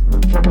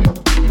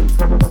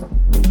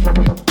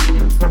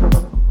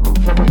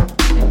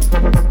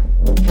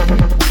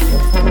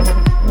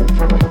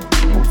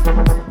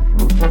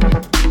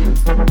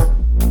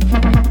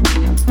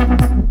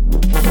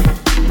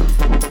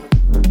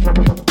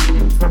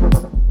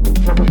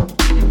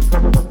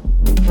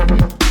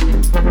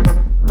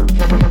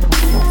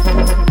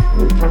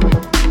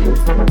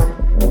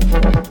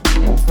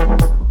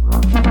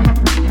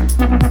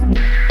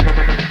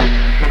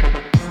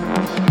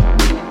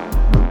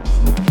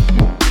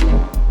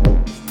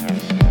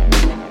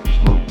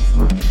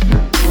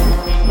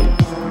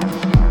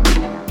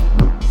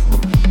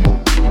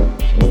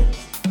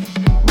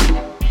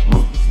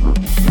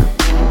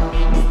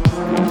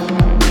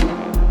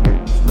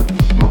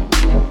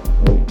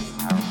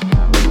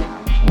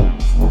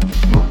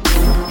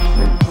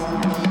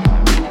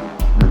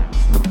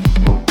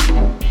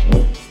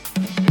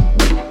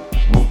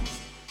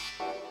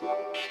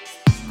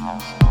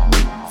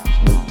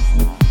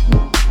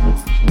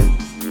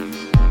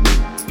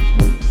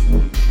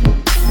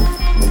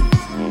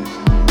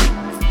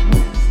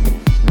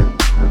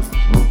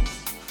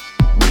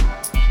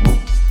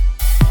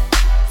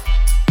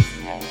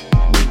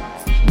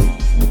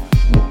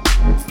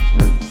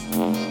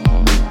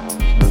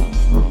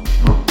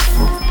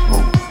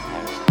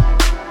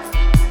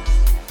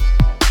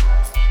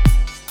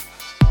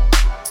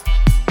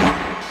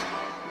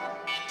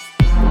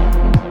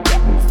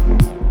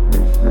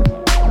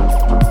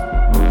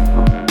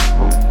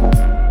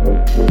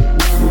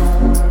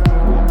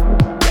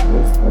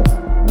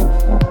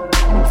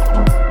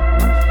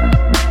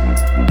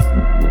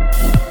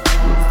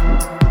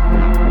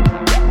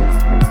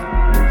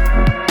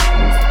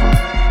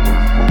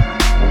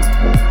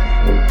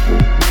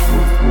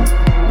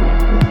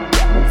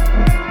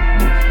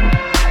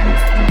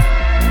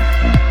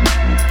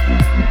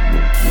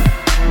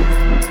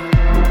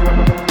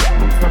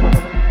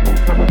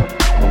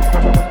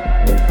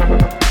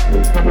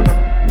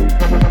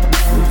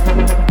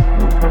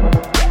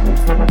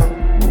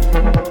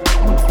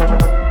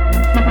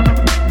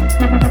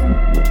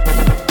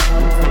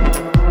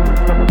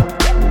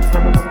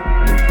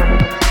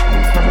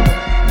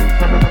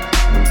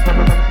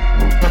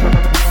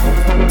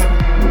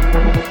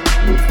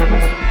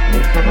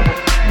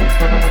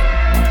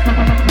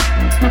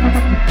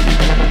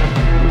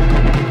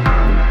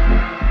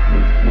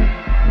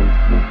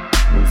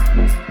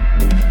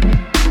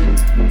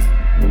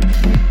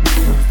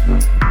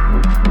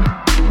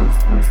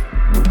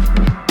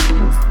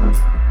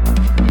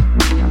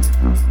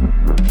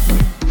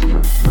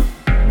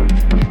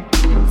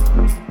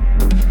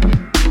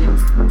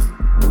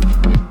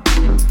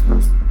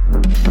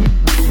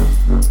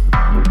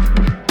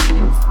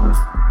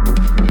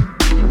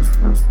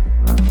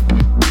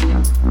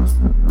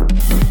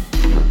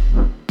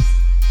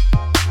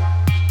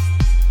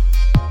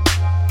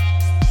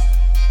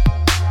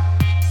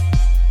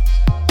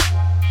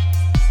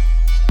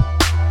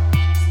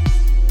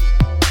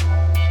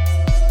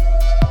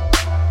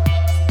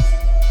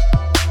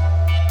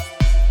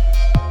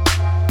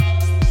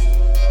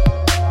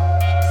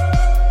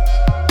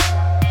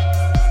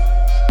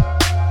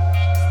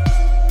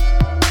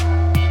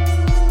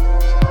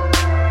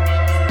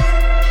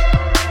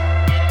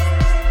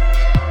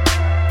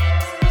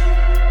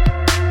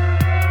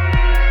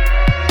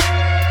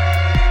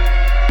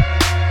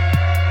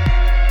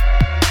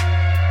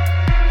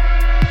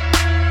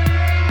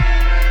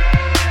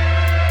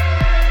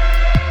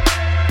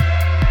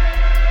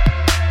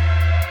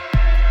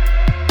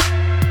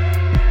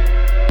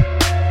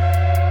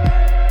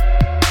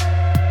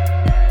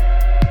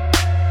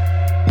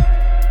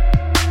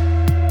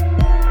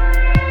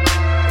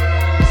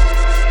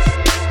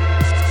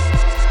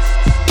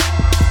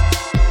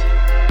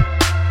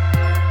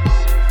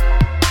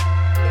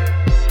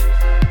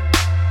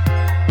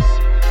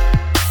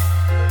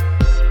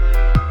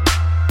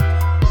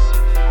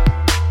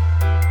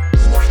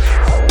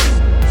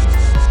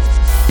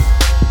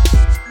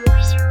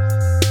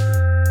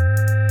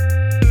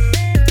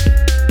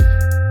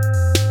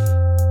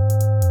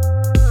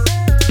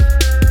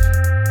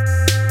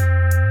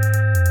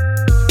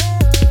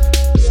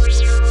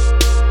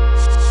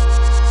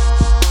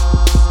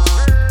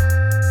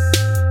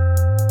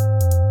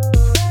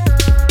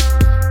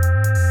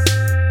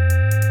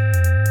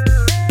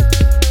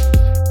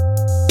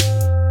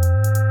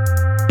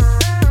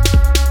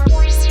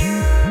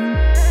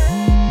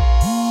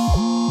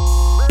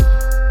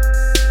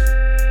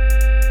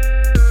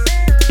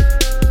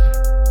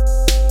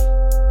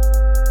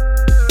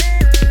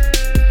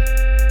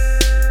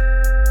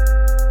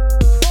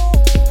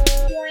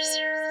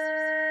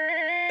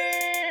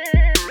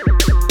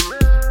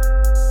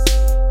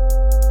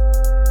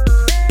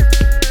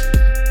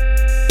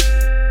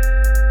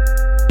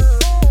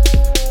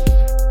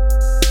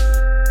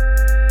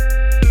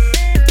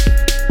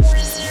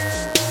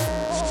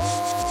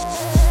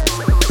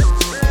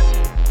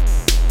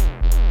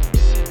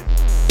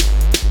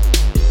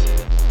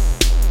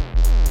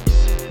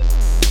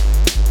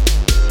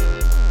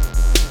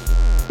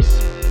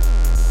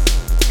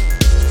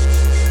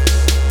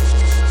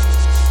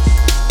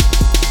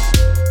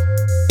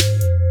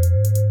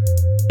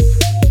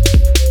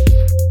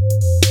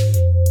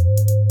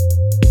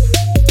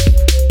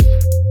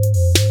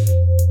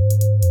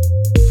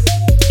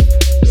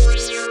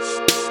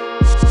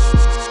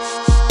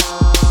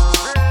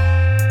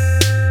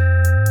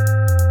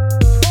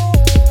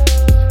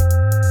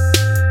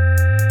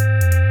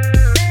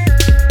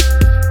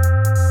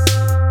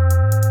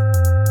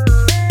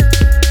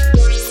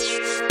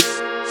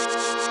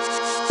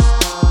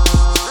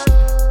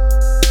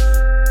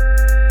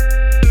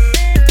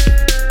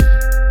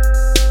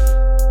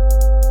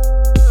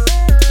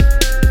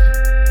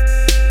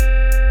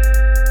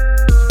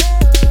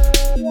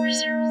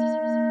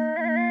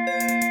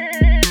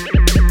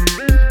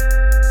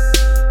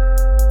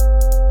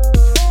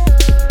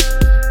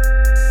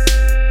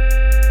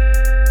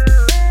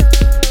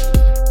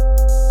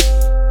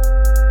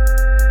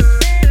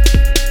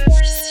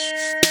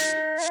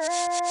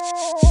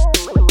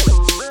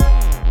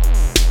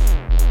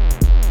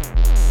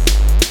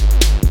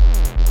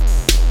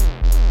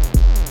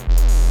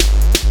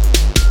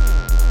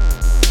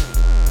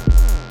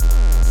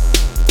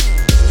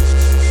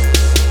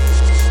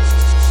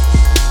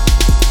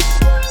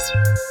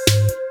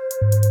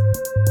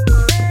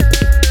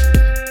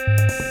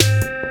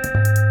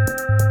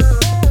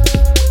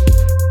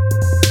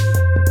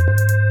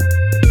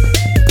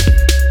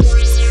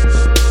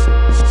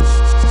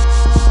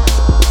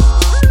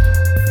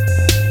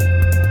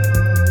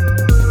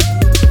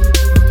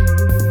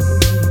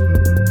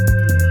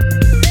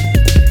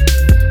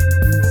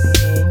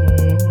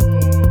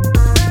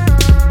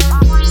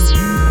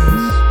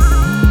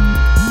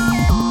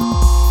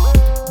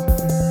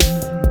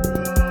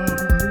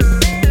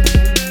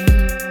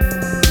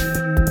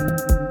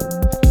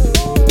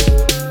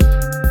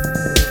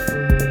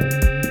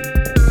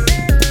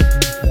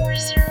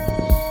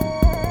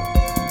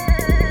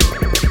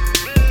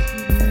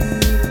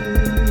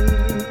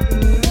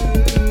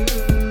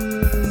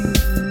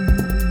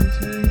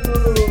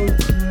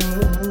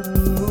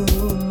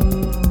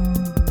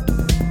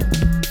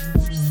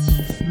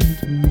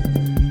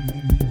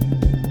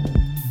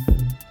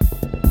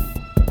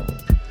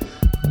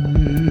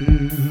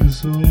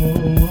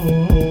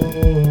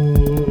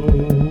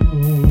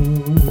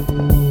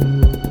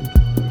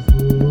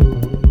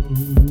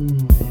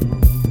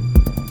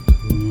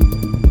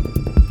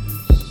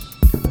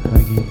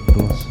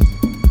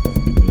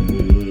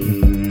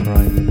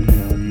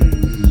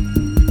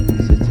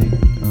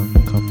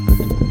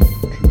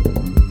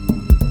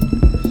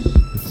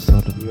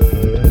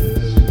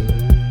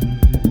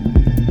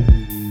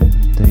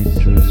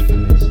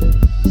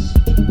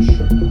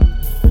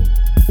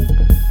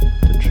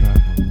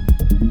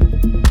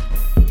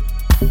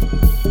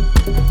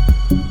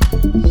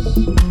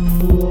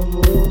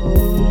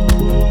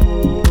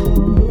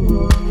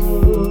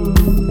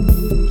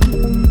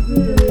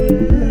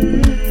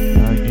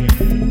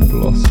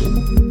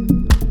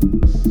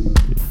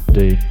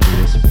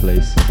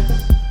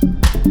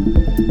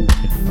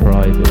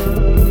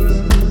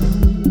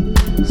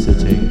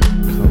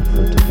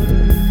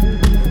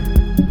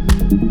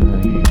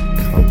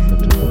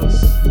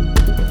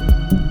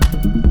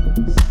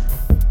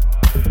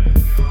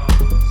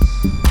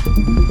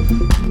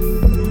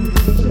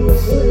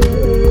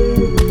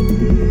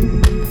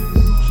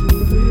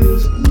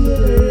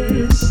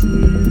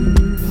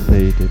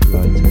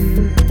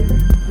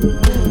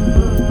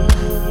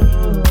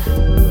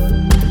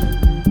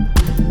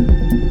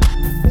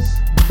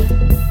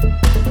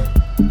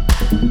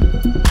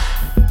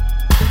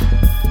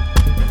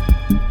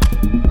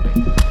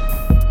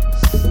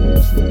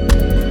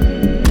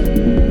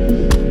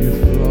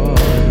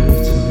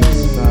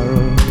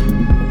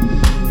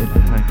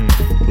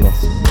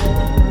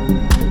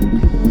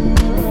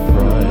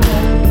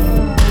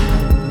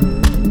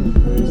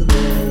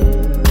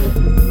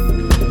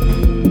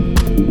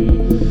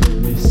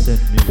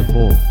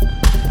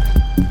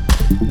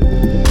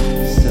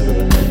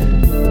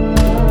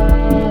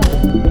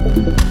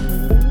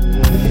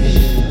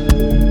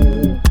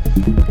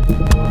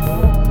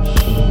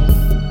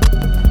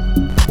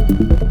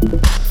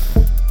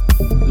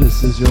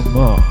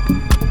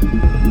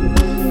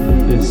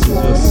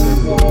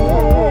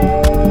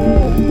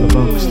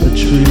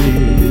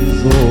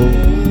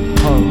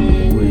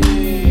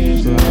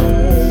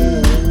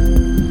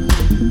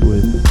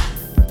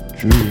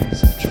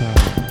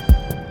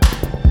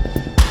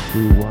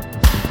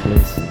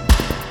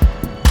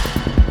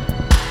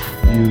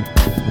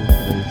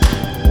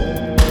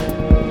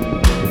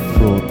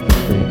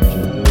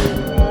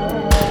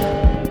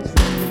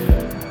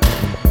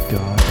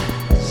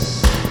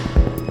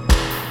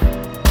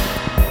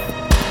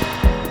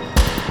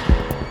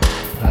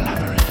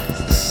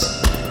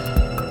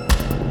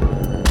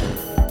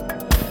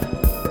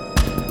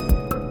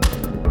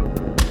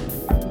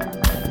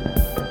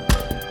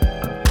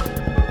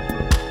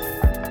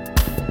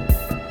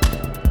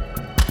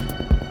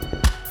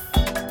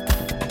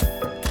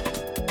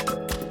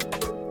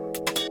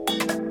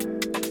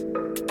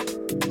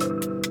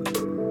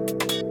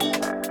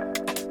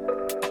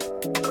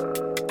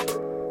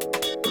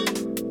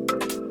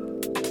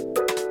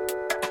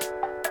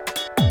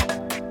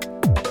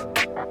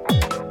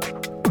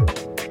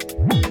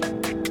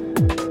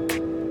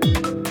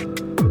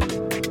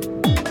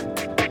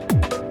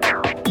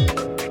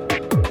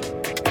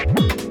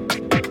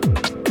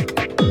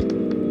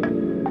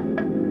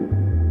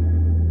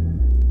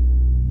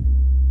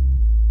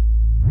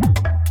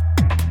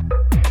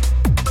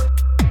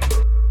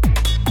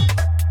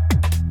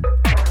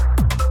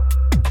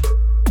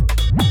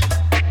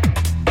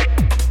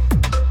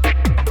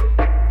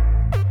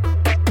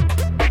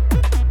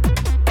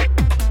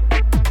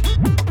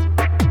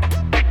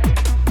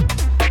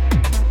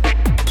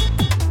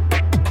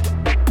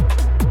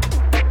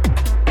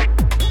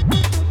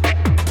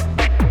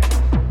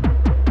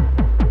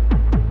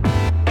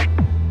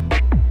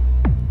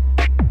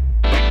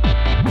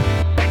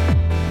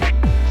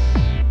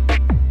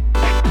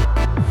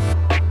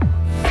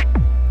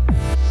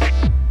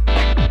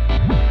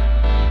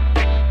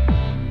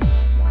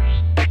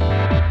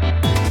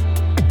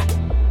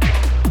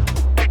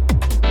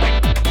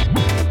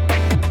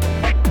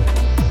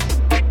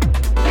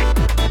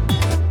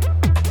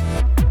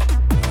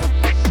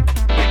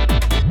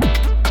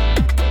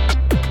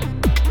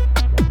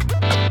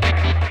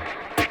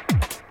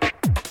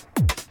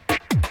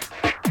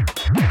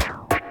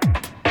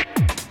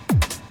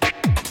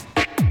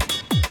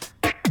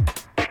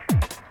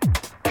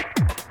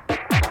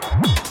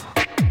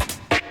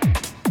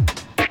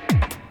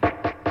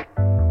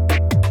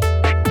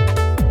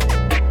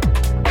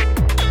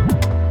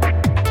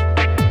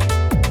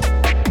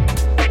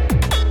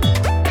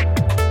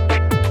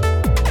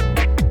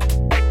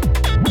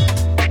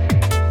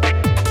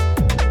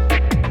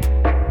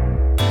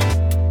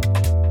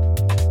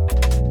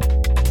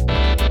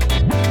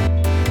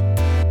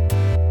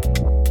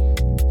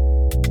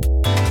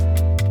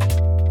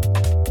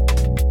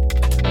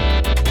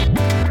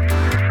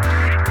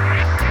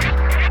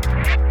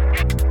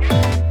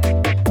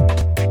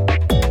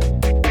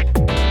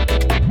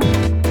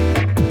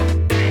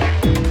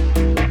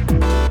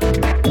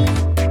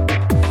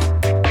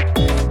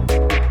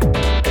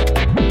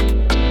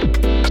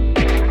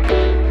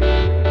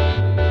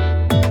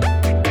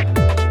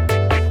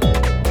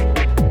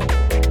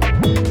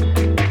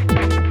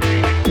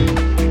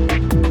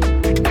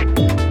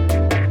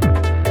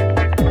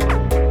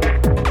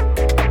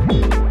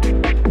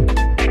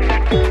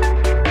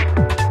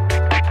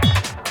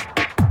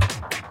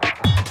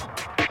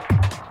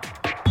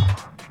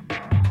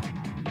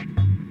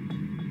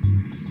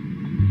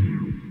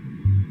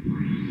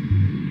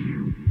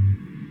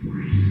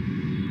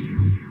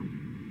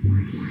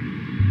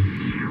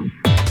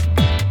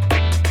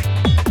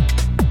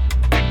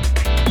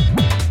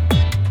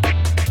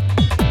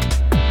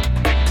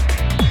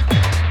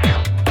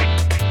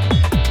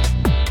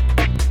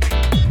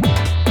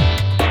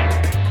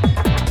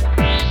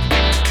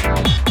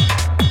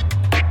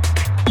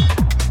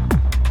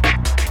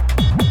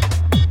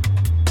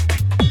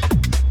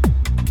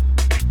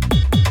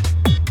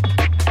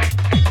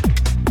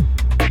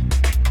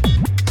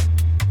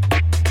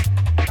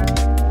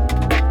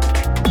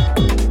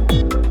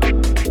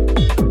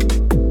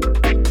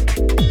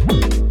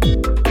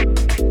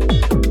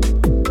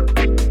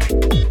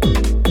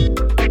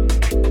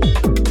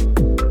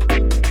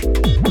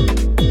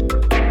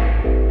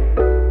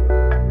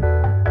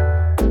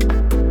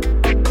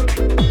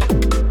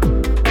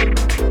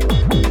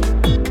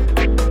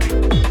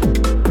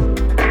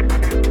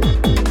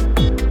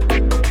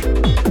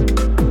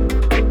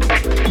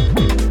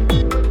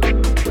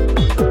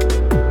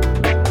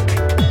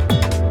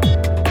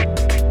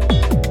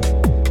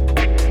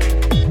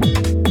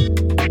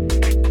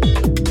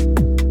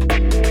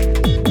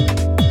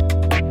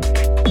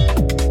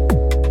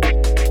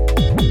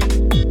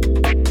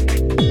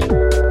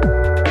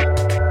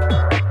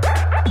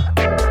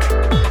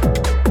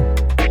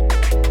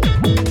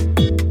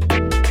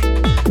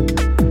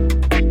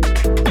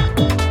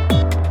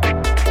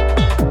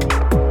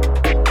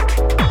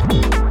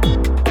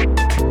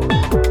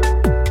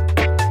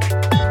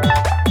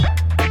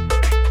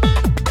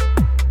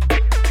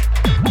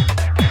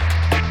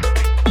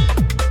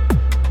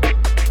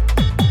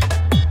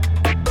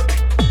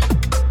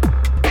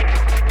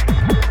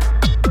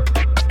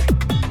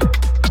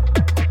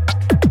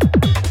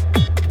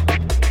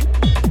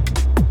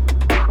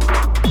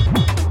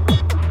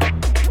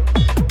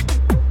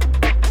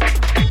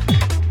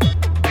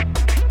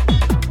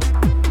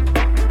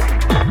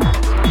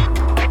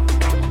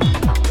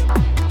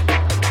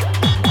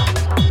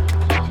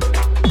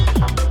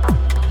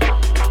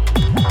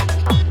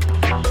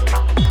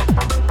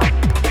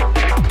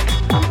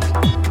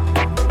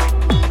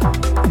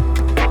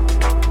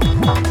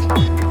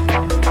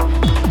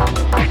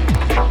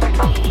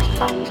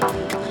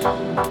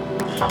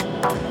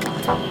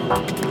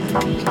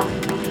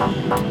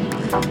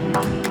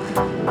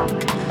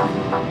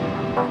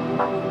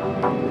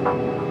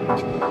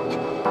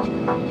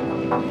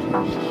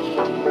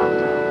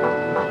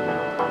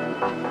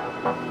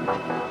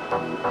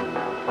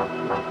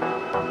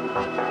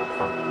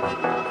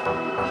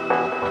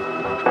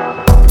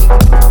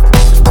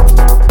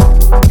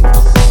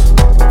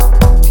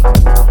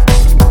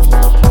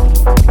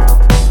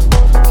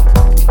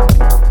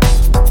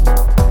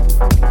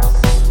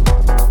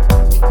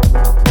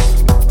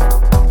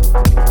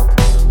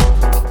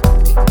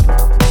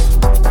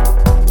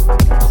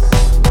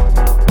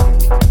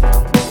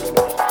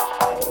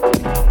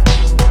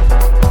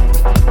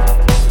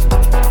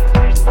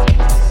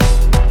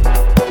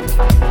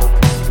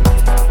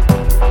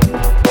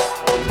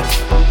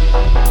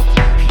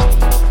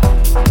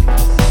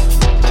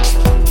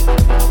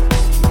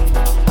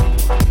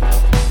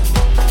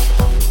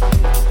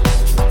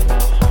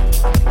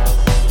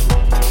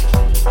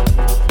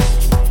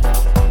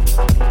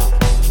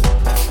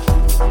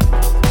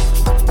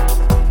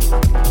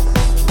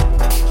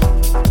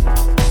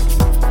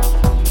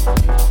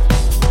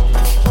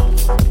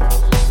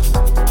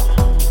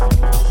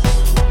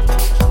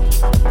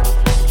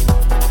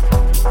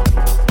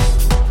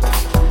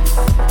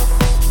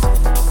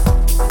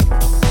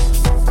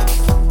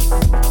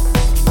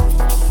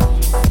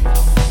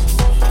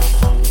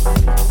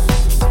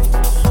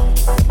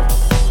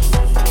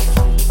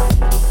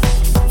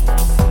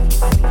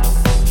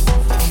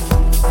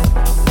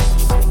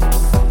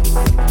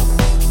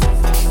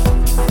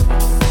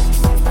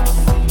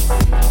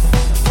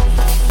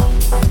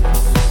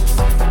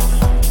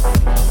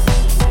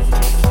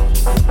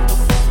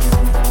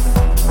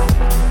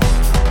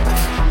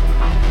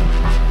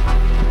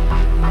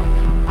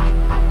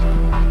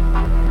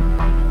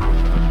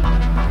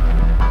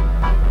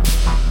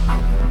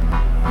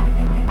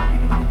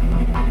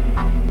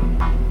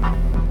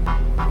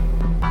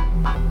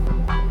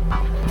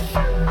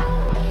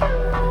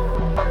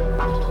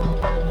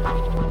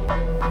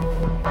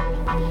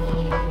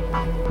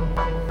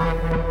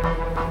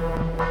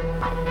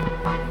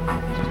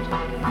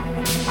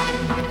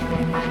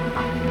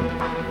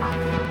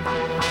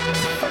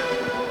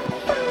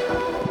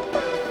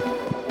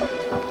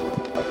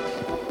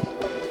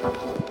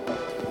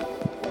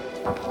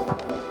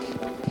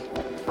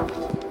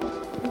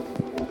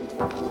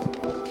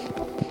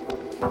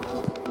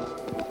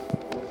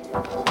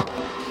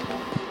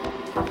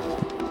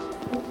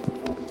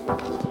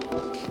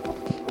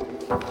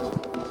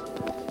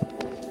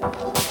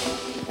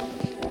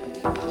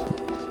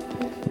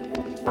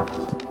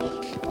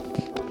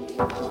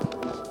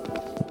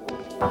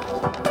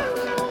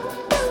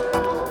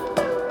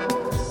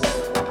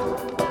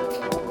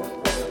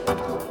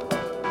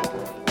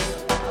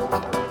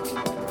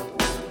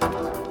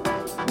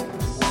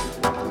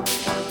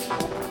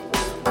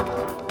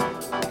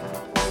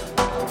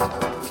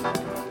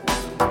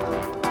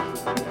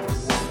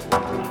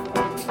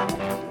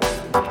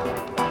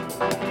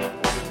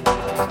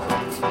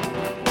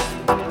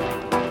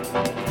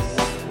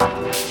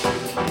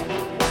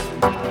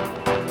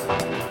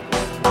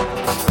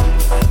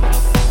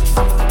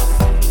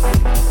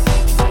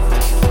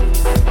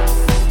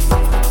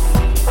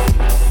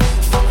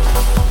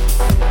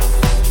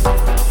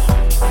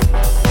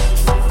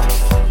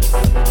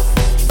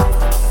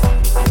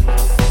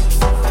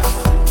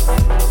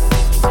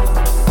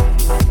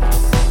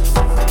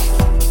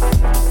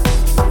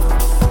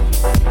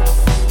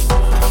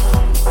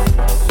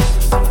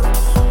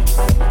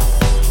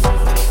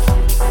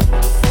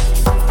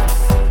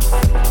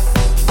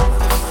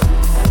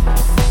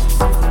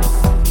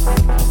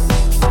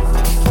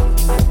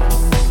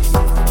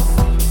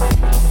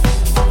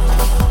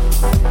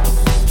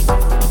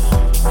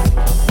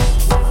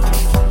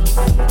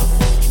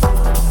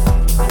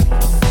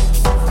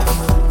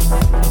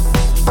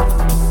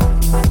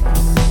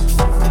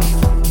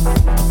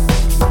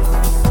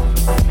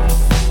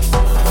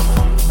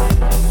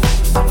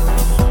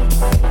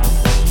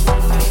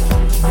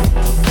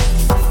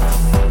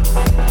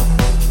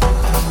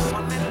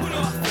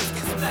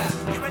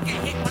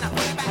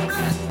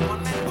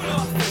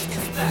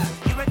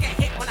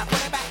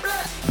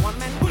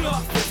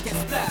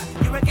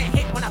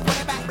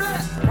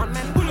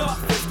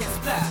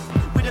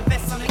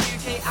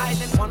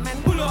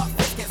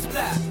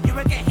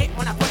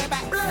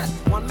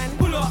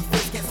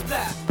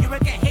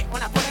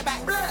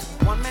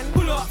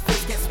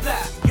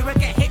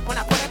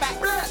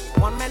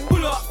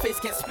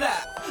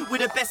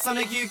 on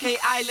a UK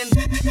island.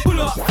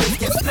 Pull up,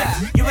 get splat.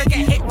 You will get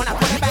hit when I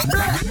pull it back.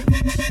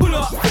 Pull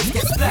up,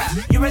 get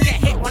splat. You will get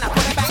hit when I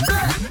pull it back.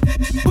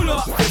 Pull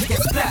up,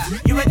 get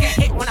splat. You will get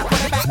hit when I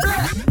pull it back.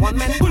 One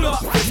man pull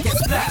up, get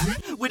splat.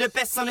 We're the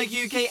best on a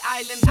UK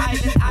island.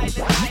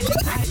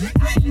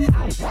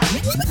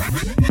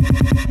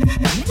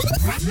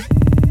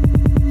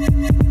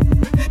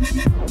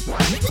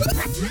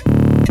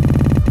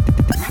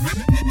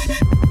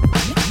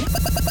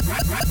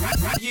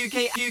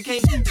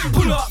 UK,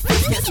 pull up,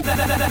 get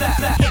splat.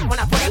 Hit when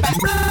I pull it back.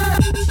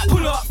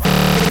 Pull up,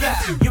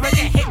 you will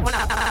get hit when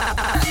I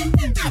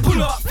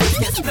pull up,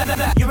 get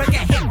splat. You will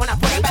get hit when I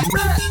pull it back.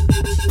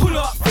 Pull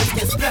up,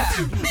 get splat.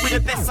 We're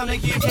the best on the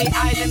UK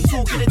island.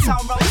 Talk of the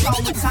town, roll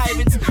town with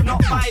tyrants,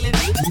 not violent.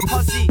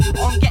 Posse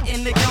on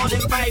getting the girl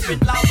in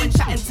vibrant. Loud when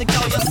chatting to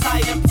girl, you're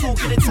silent.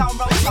 Talk of the town,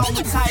 roll town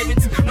with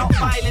tyrants, not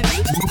violent.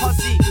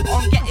 Posse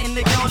on getting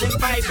the girl in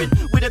vibrant.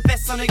 We're the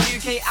best on the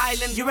UK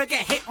island. You will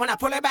get hit when I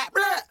pull it back.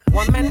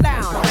 One man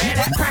down, wear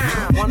that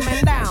crown. One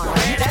man down,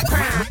 wear that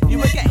crown. You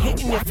will get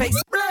hit in your face.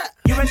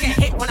 You will get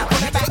hit when I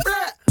pull it back.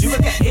 You will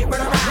get hit with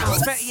a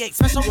round. 38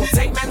 special will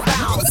take man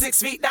down.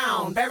 6 feet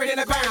down, buried in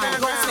the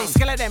ground. Say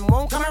skeleton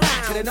won't come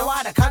around. Couldn't know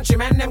how the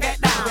countrymen them get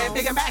down. When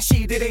big and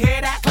bashy, did he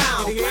hear that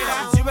clown?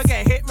 You will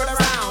get hit with a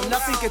round.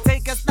 Nothing can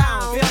take us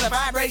down. Feel the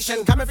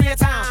vibration coming through your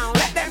town.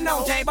 Let them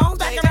know J-Bone's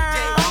back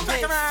around.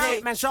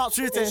 Take man sharp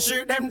truth and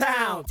shoot them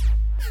down.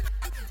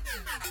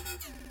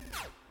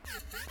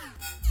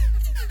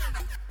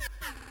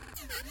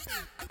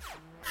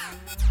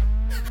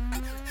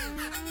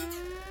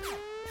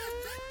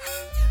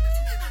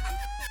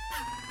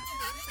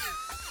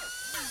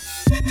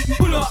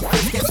 Pull up,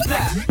 get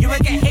splat. You will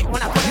get hit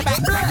when I pull it back.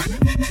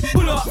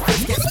 Pull up,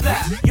 get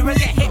splat. You will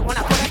get hit when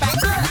I pull it back.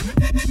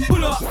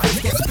 Pull up,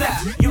 get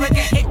splat. You will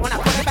get hit when I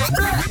pull it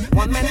back.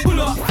 One man pull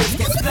up,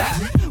 get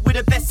splat. We're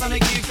the best on the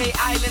UK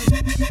island.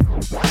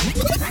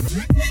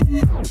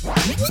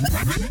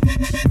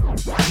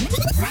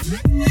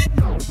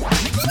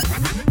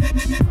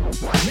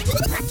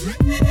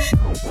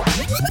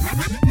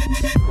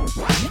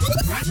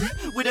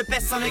 We're the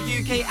best on the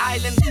UK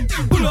island.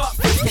 Pull up,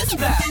 get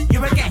splat. You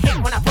will get hit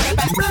when I pull it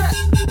back.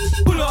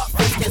 Pull up,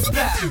 get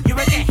splat. You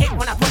will get hit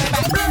when I pull it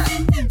back.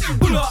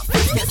 Pull up,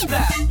 get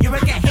splat. You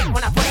will get hit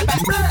when I pull it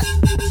back.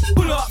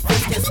 Pull up,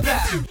 get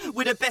splat.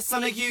 We're the best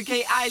on the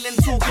UK island.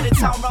 Talk of the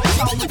town, roll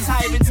town with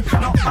tyrants,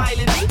 not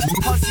violent.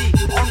 Posse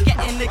on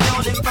getting the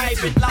girl in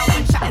vibrant. Loud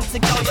when chatting to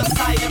girl, you're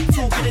silent.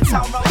 Talk of the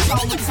town, roll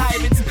town with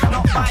tyrants,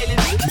 not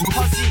violent.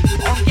 Posse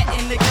on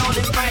getting the girl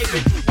in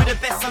vibrant. We're the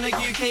best on the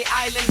UK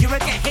island. You will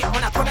get hit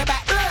when I pull it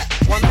back.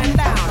 One man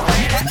down,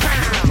 wear that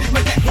crown. You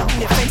will get hit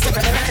in your face if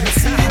I never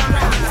see you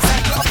around. I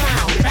said you're a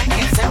clown. Your back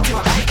gets empty,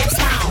 my back gets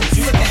down.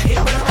 You will get hit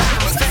with a round.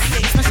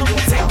 Special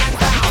will take man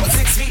down.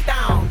 6 feet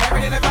down,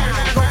 buried in the ground.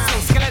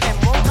 Say skeleton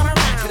won't come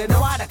around. Couldn't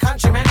know how the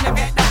countrymen them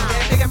get down.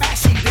 They're big and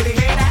bashy, did he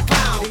hear that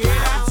clown?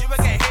 You will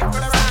get hit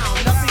with a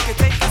round. Nothing can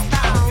take us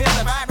down. Feel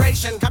the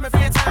vibration coming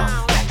from your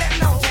town. Let them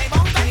know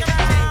J-Bone's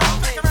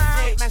back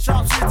around. Man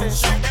sharp shooters,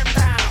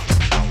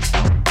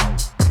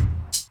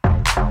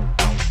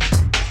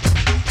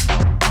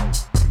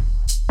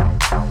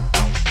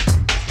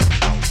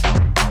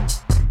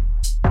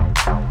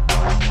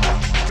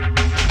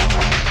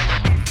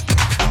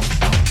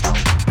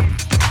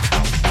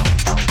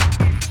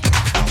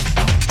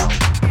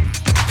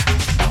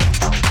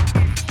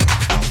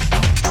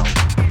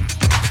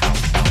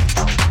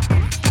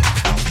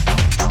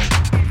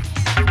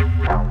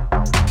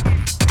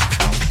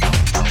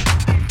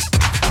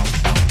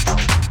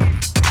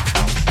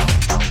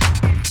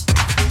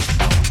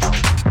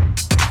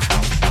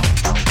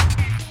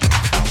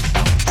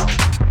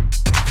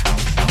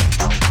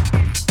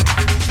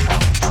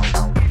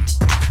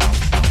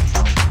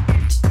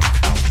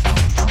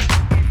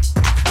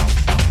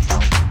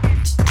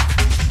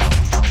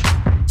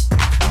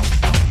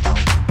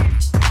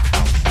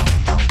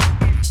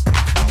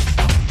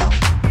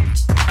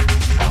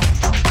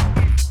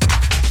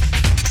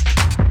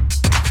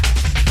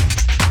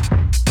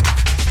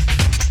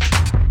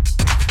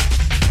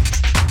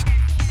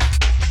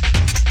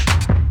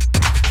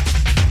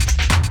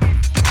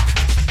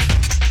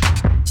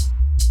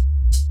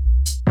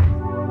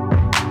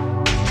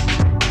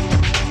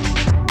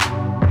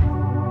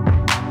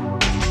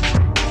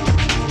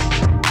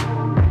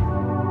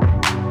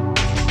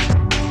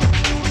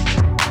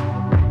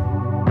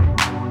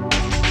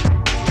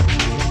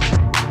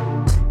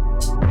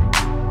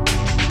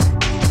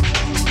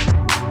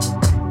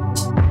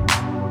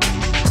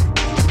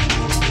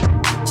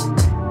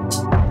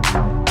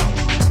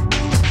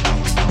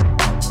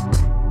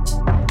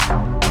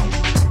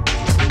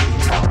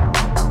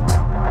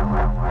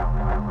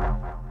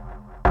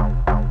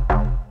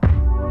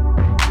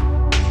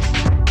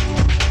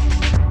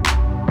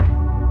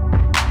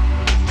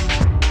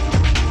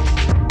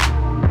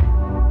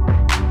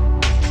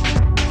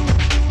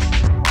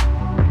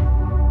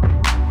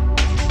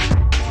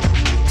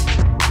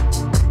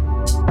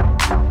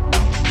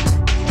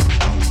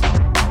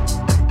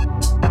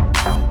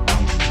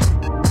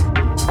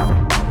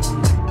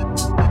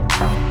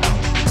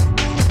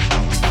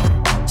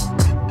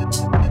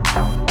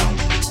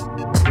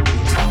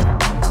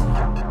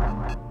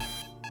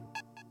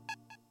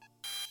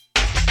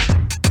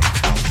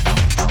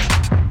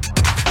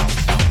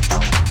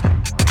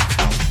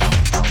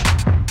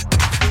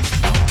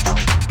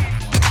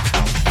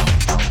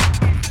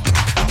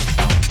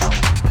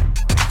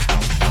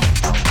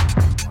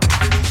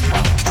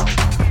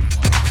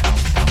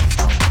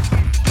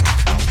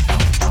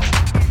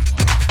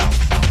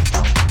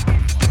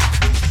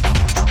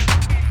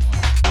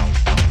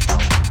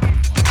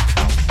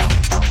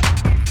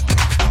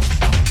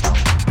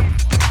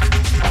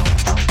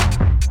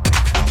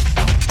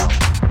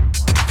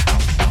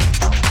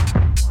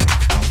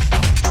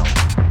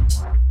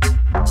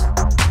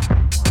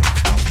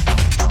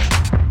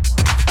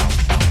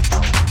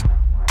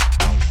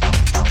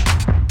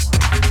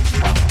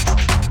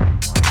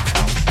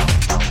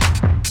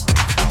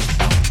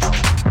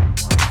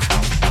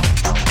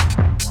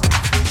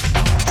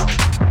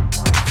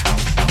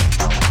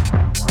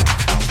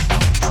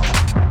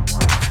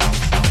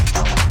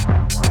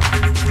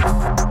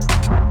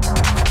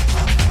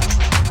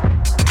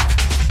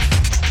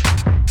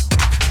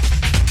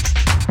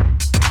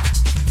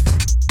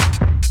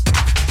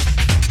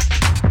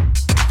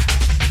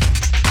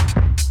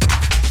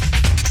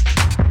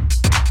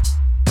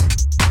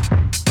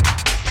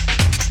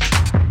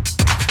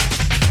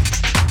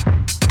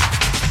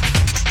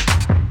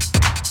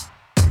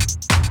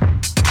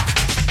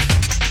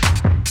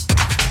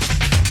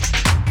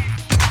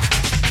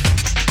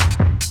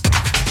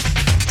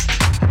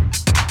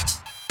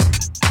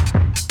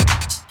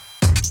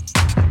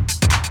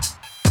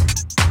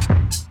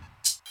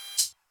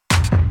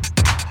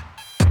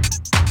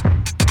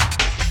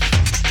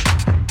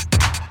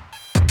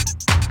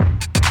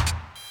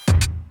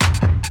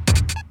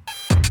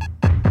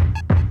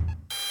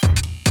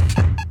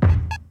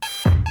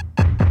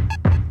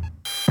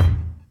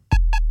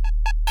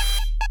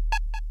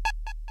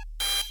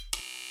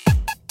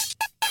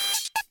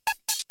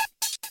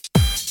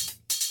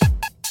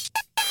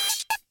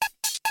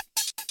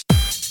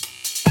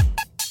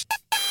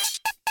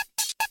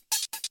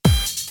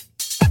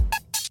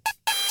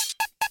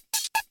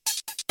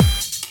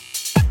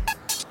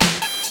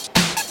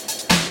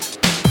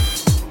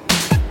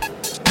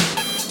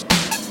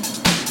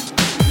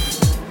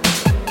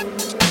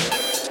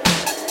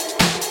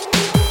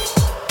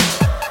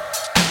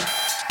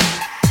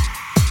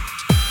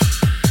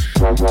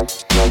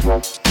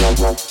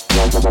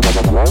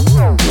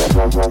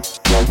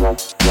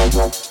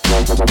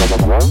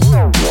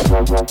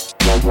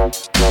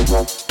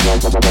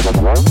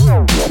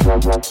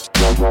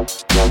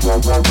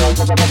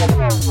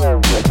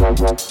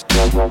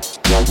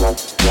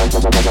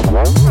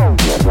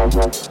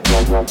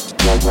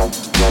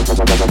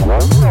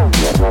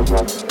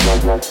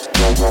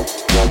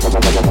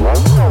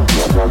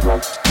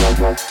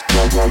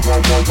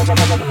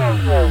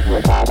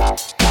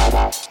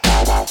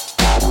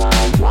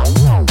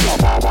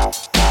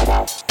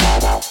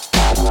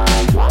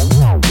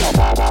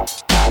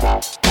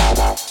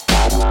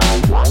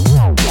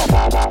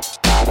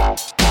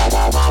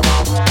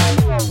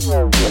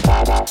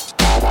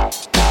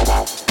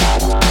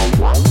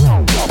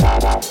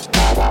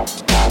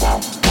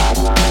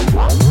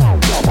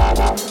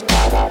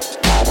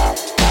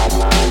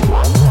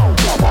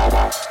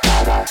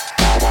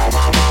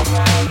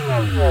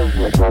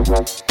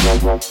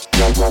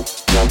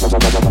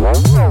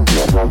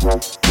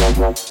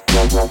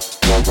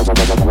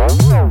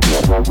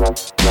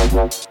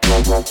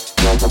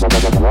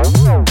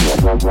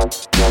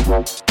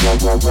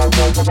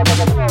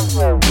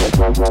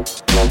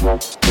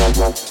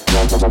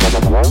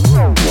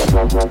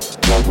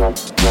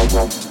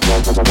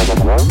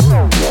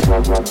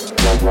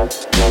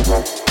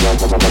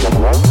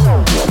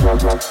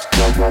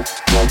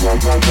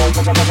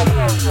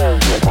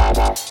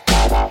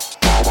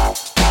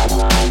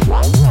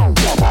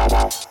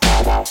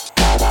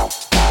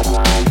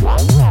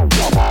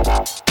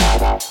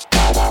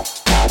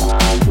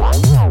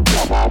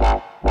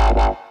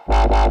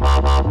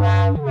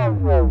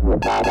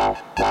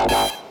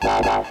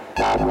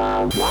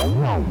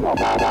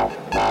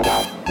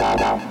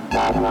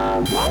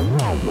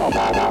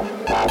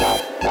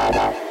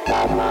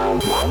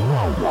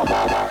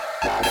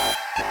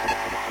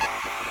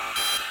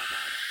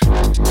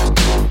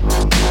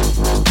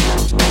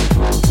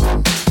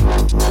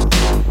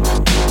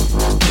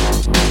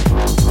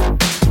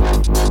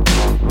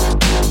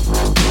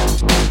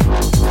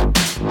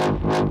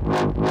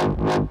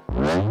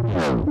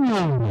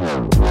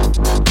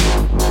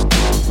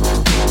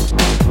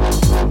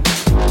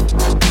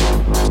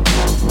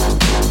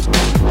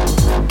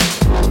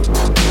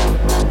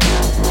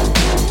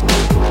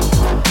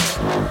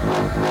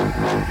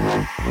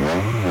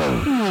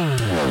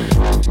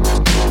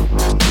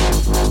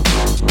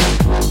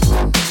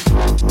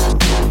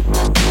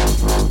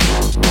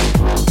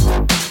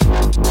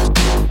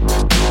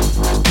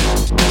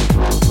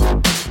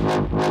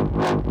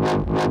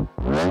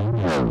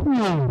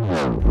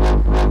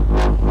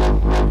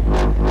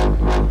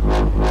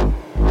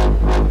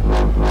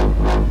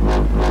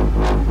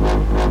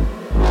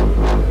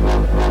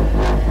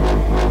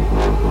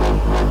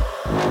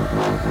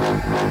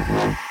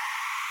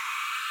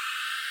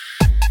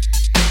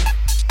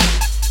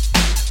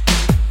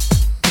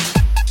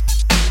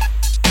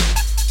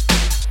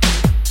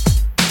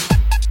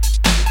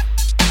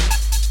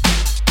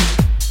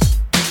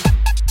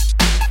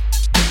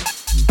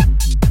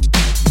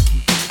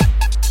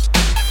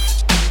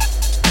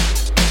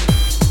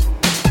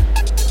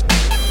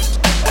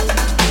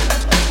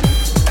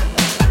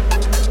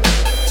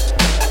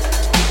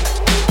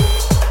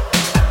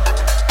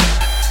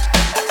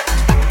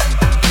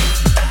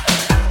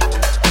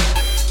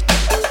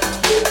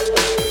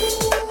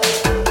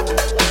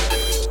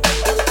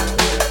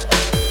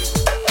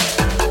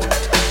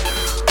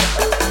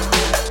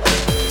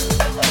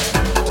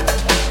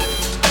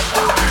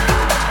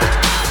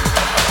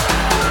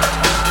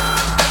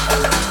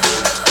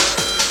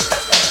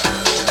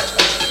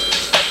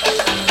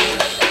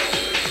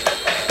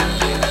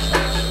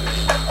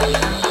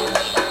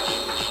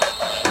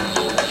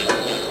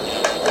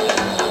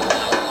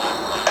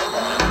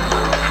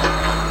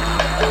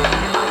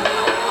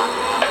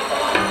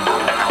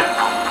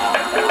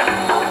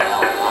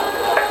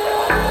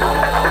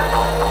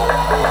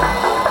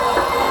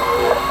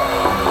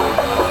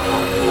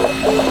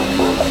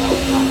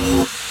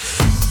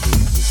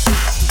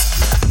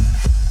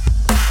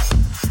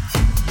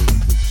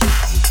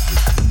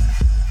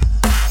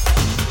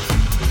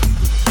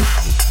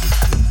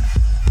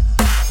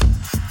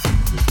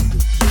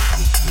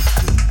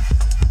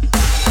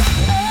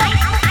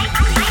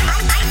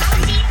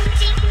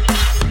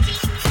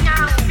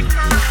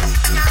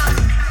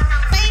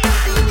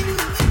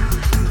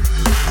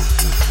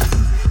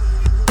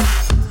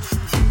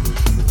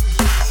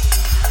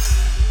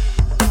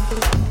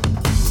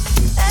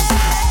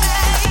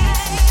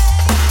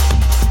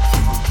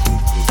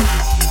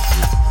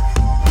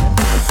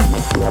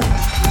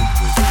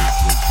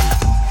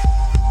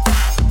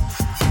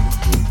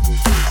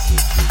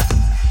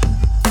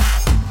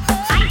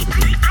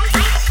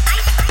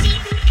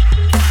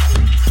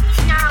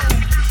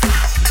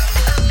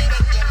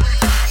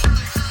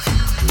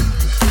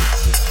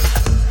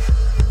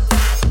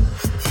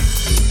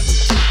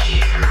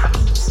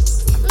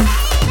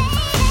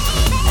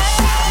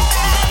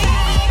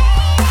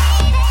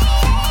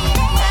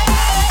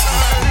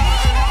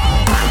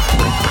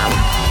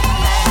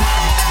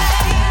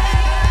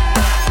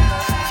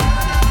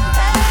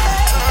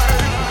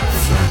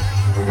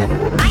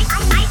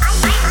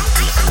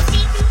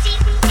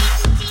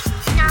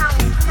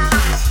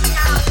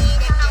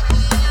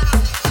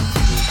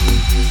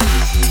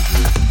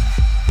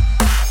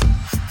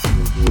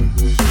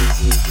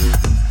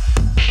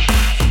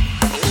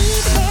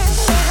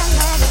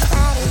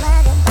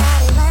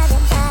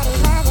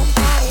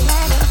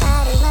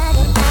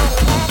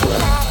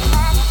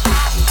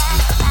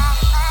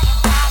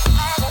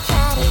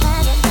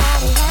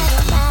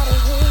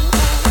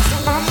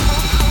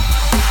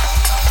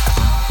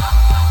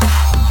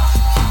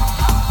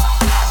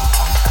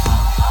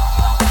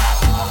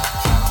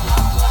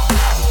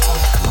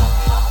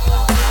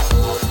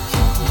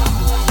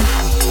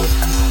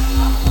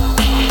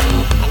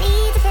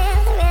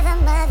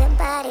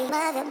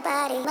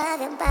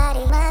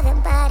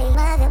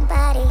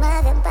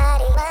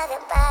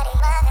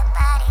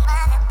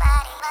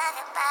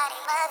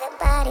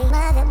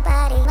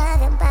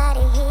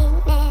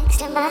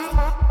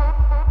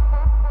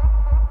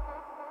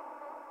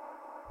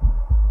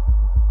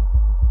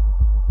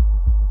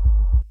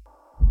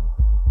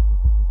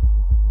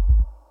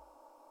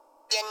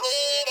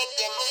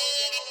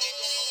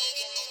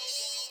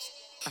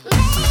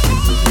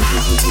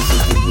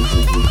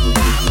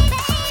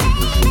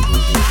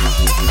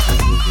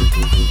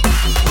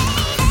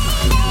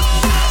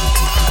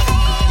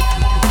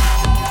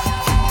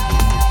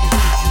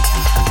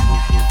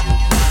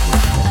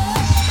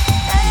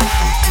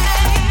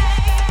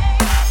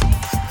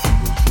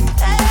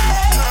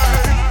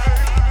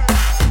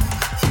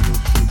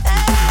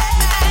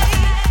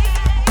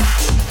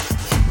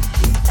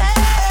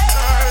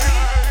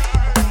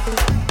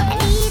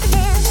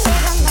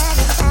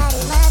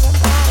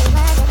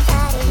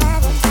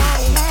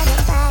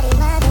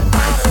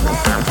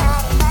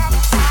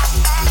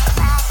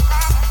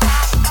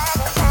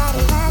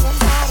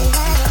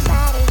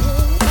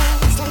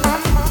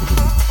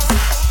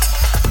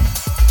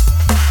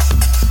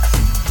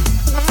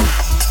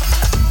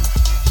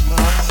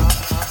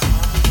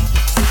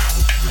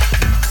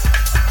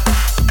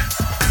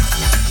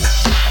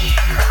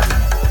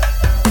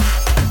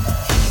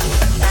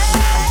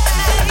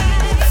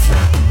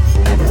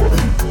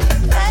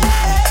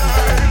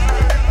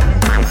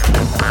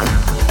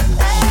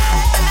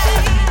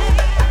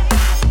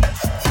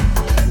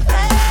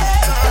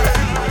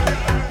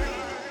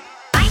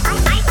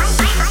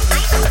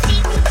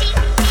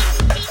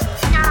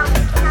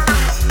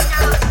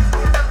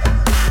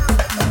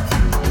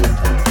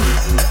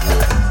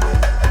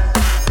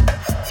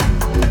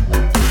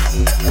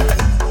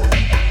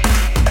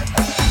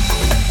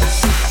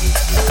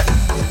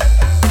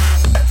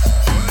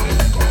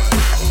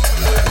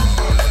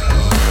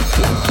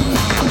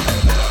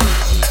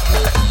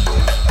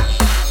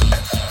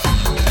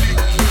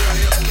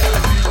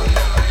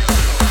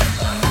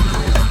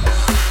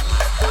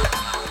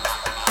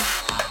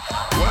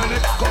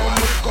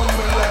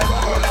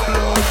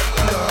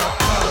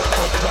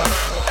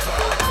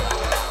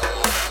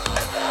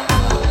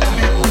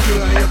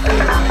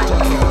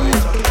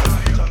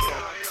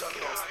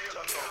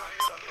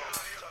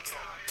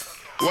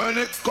 When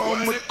it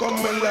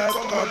come like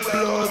a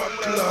blood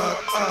clot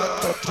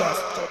heart attack.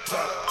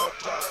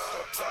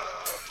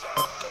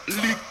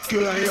 Lick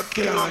you and you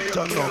can't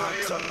turn up.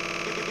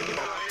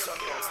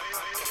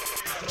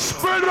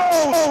 Spread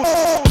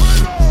out!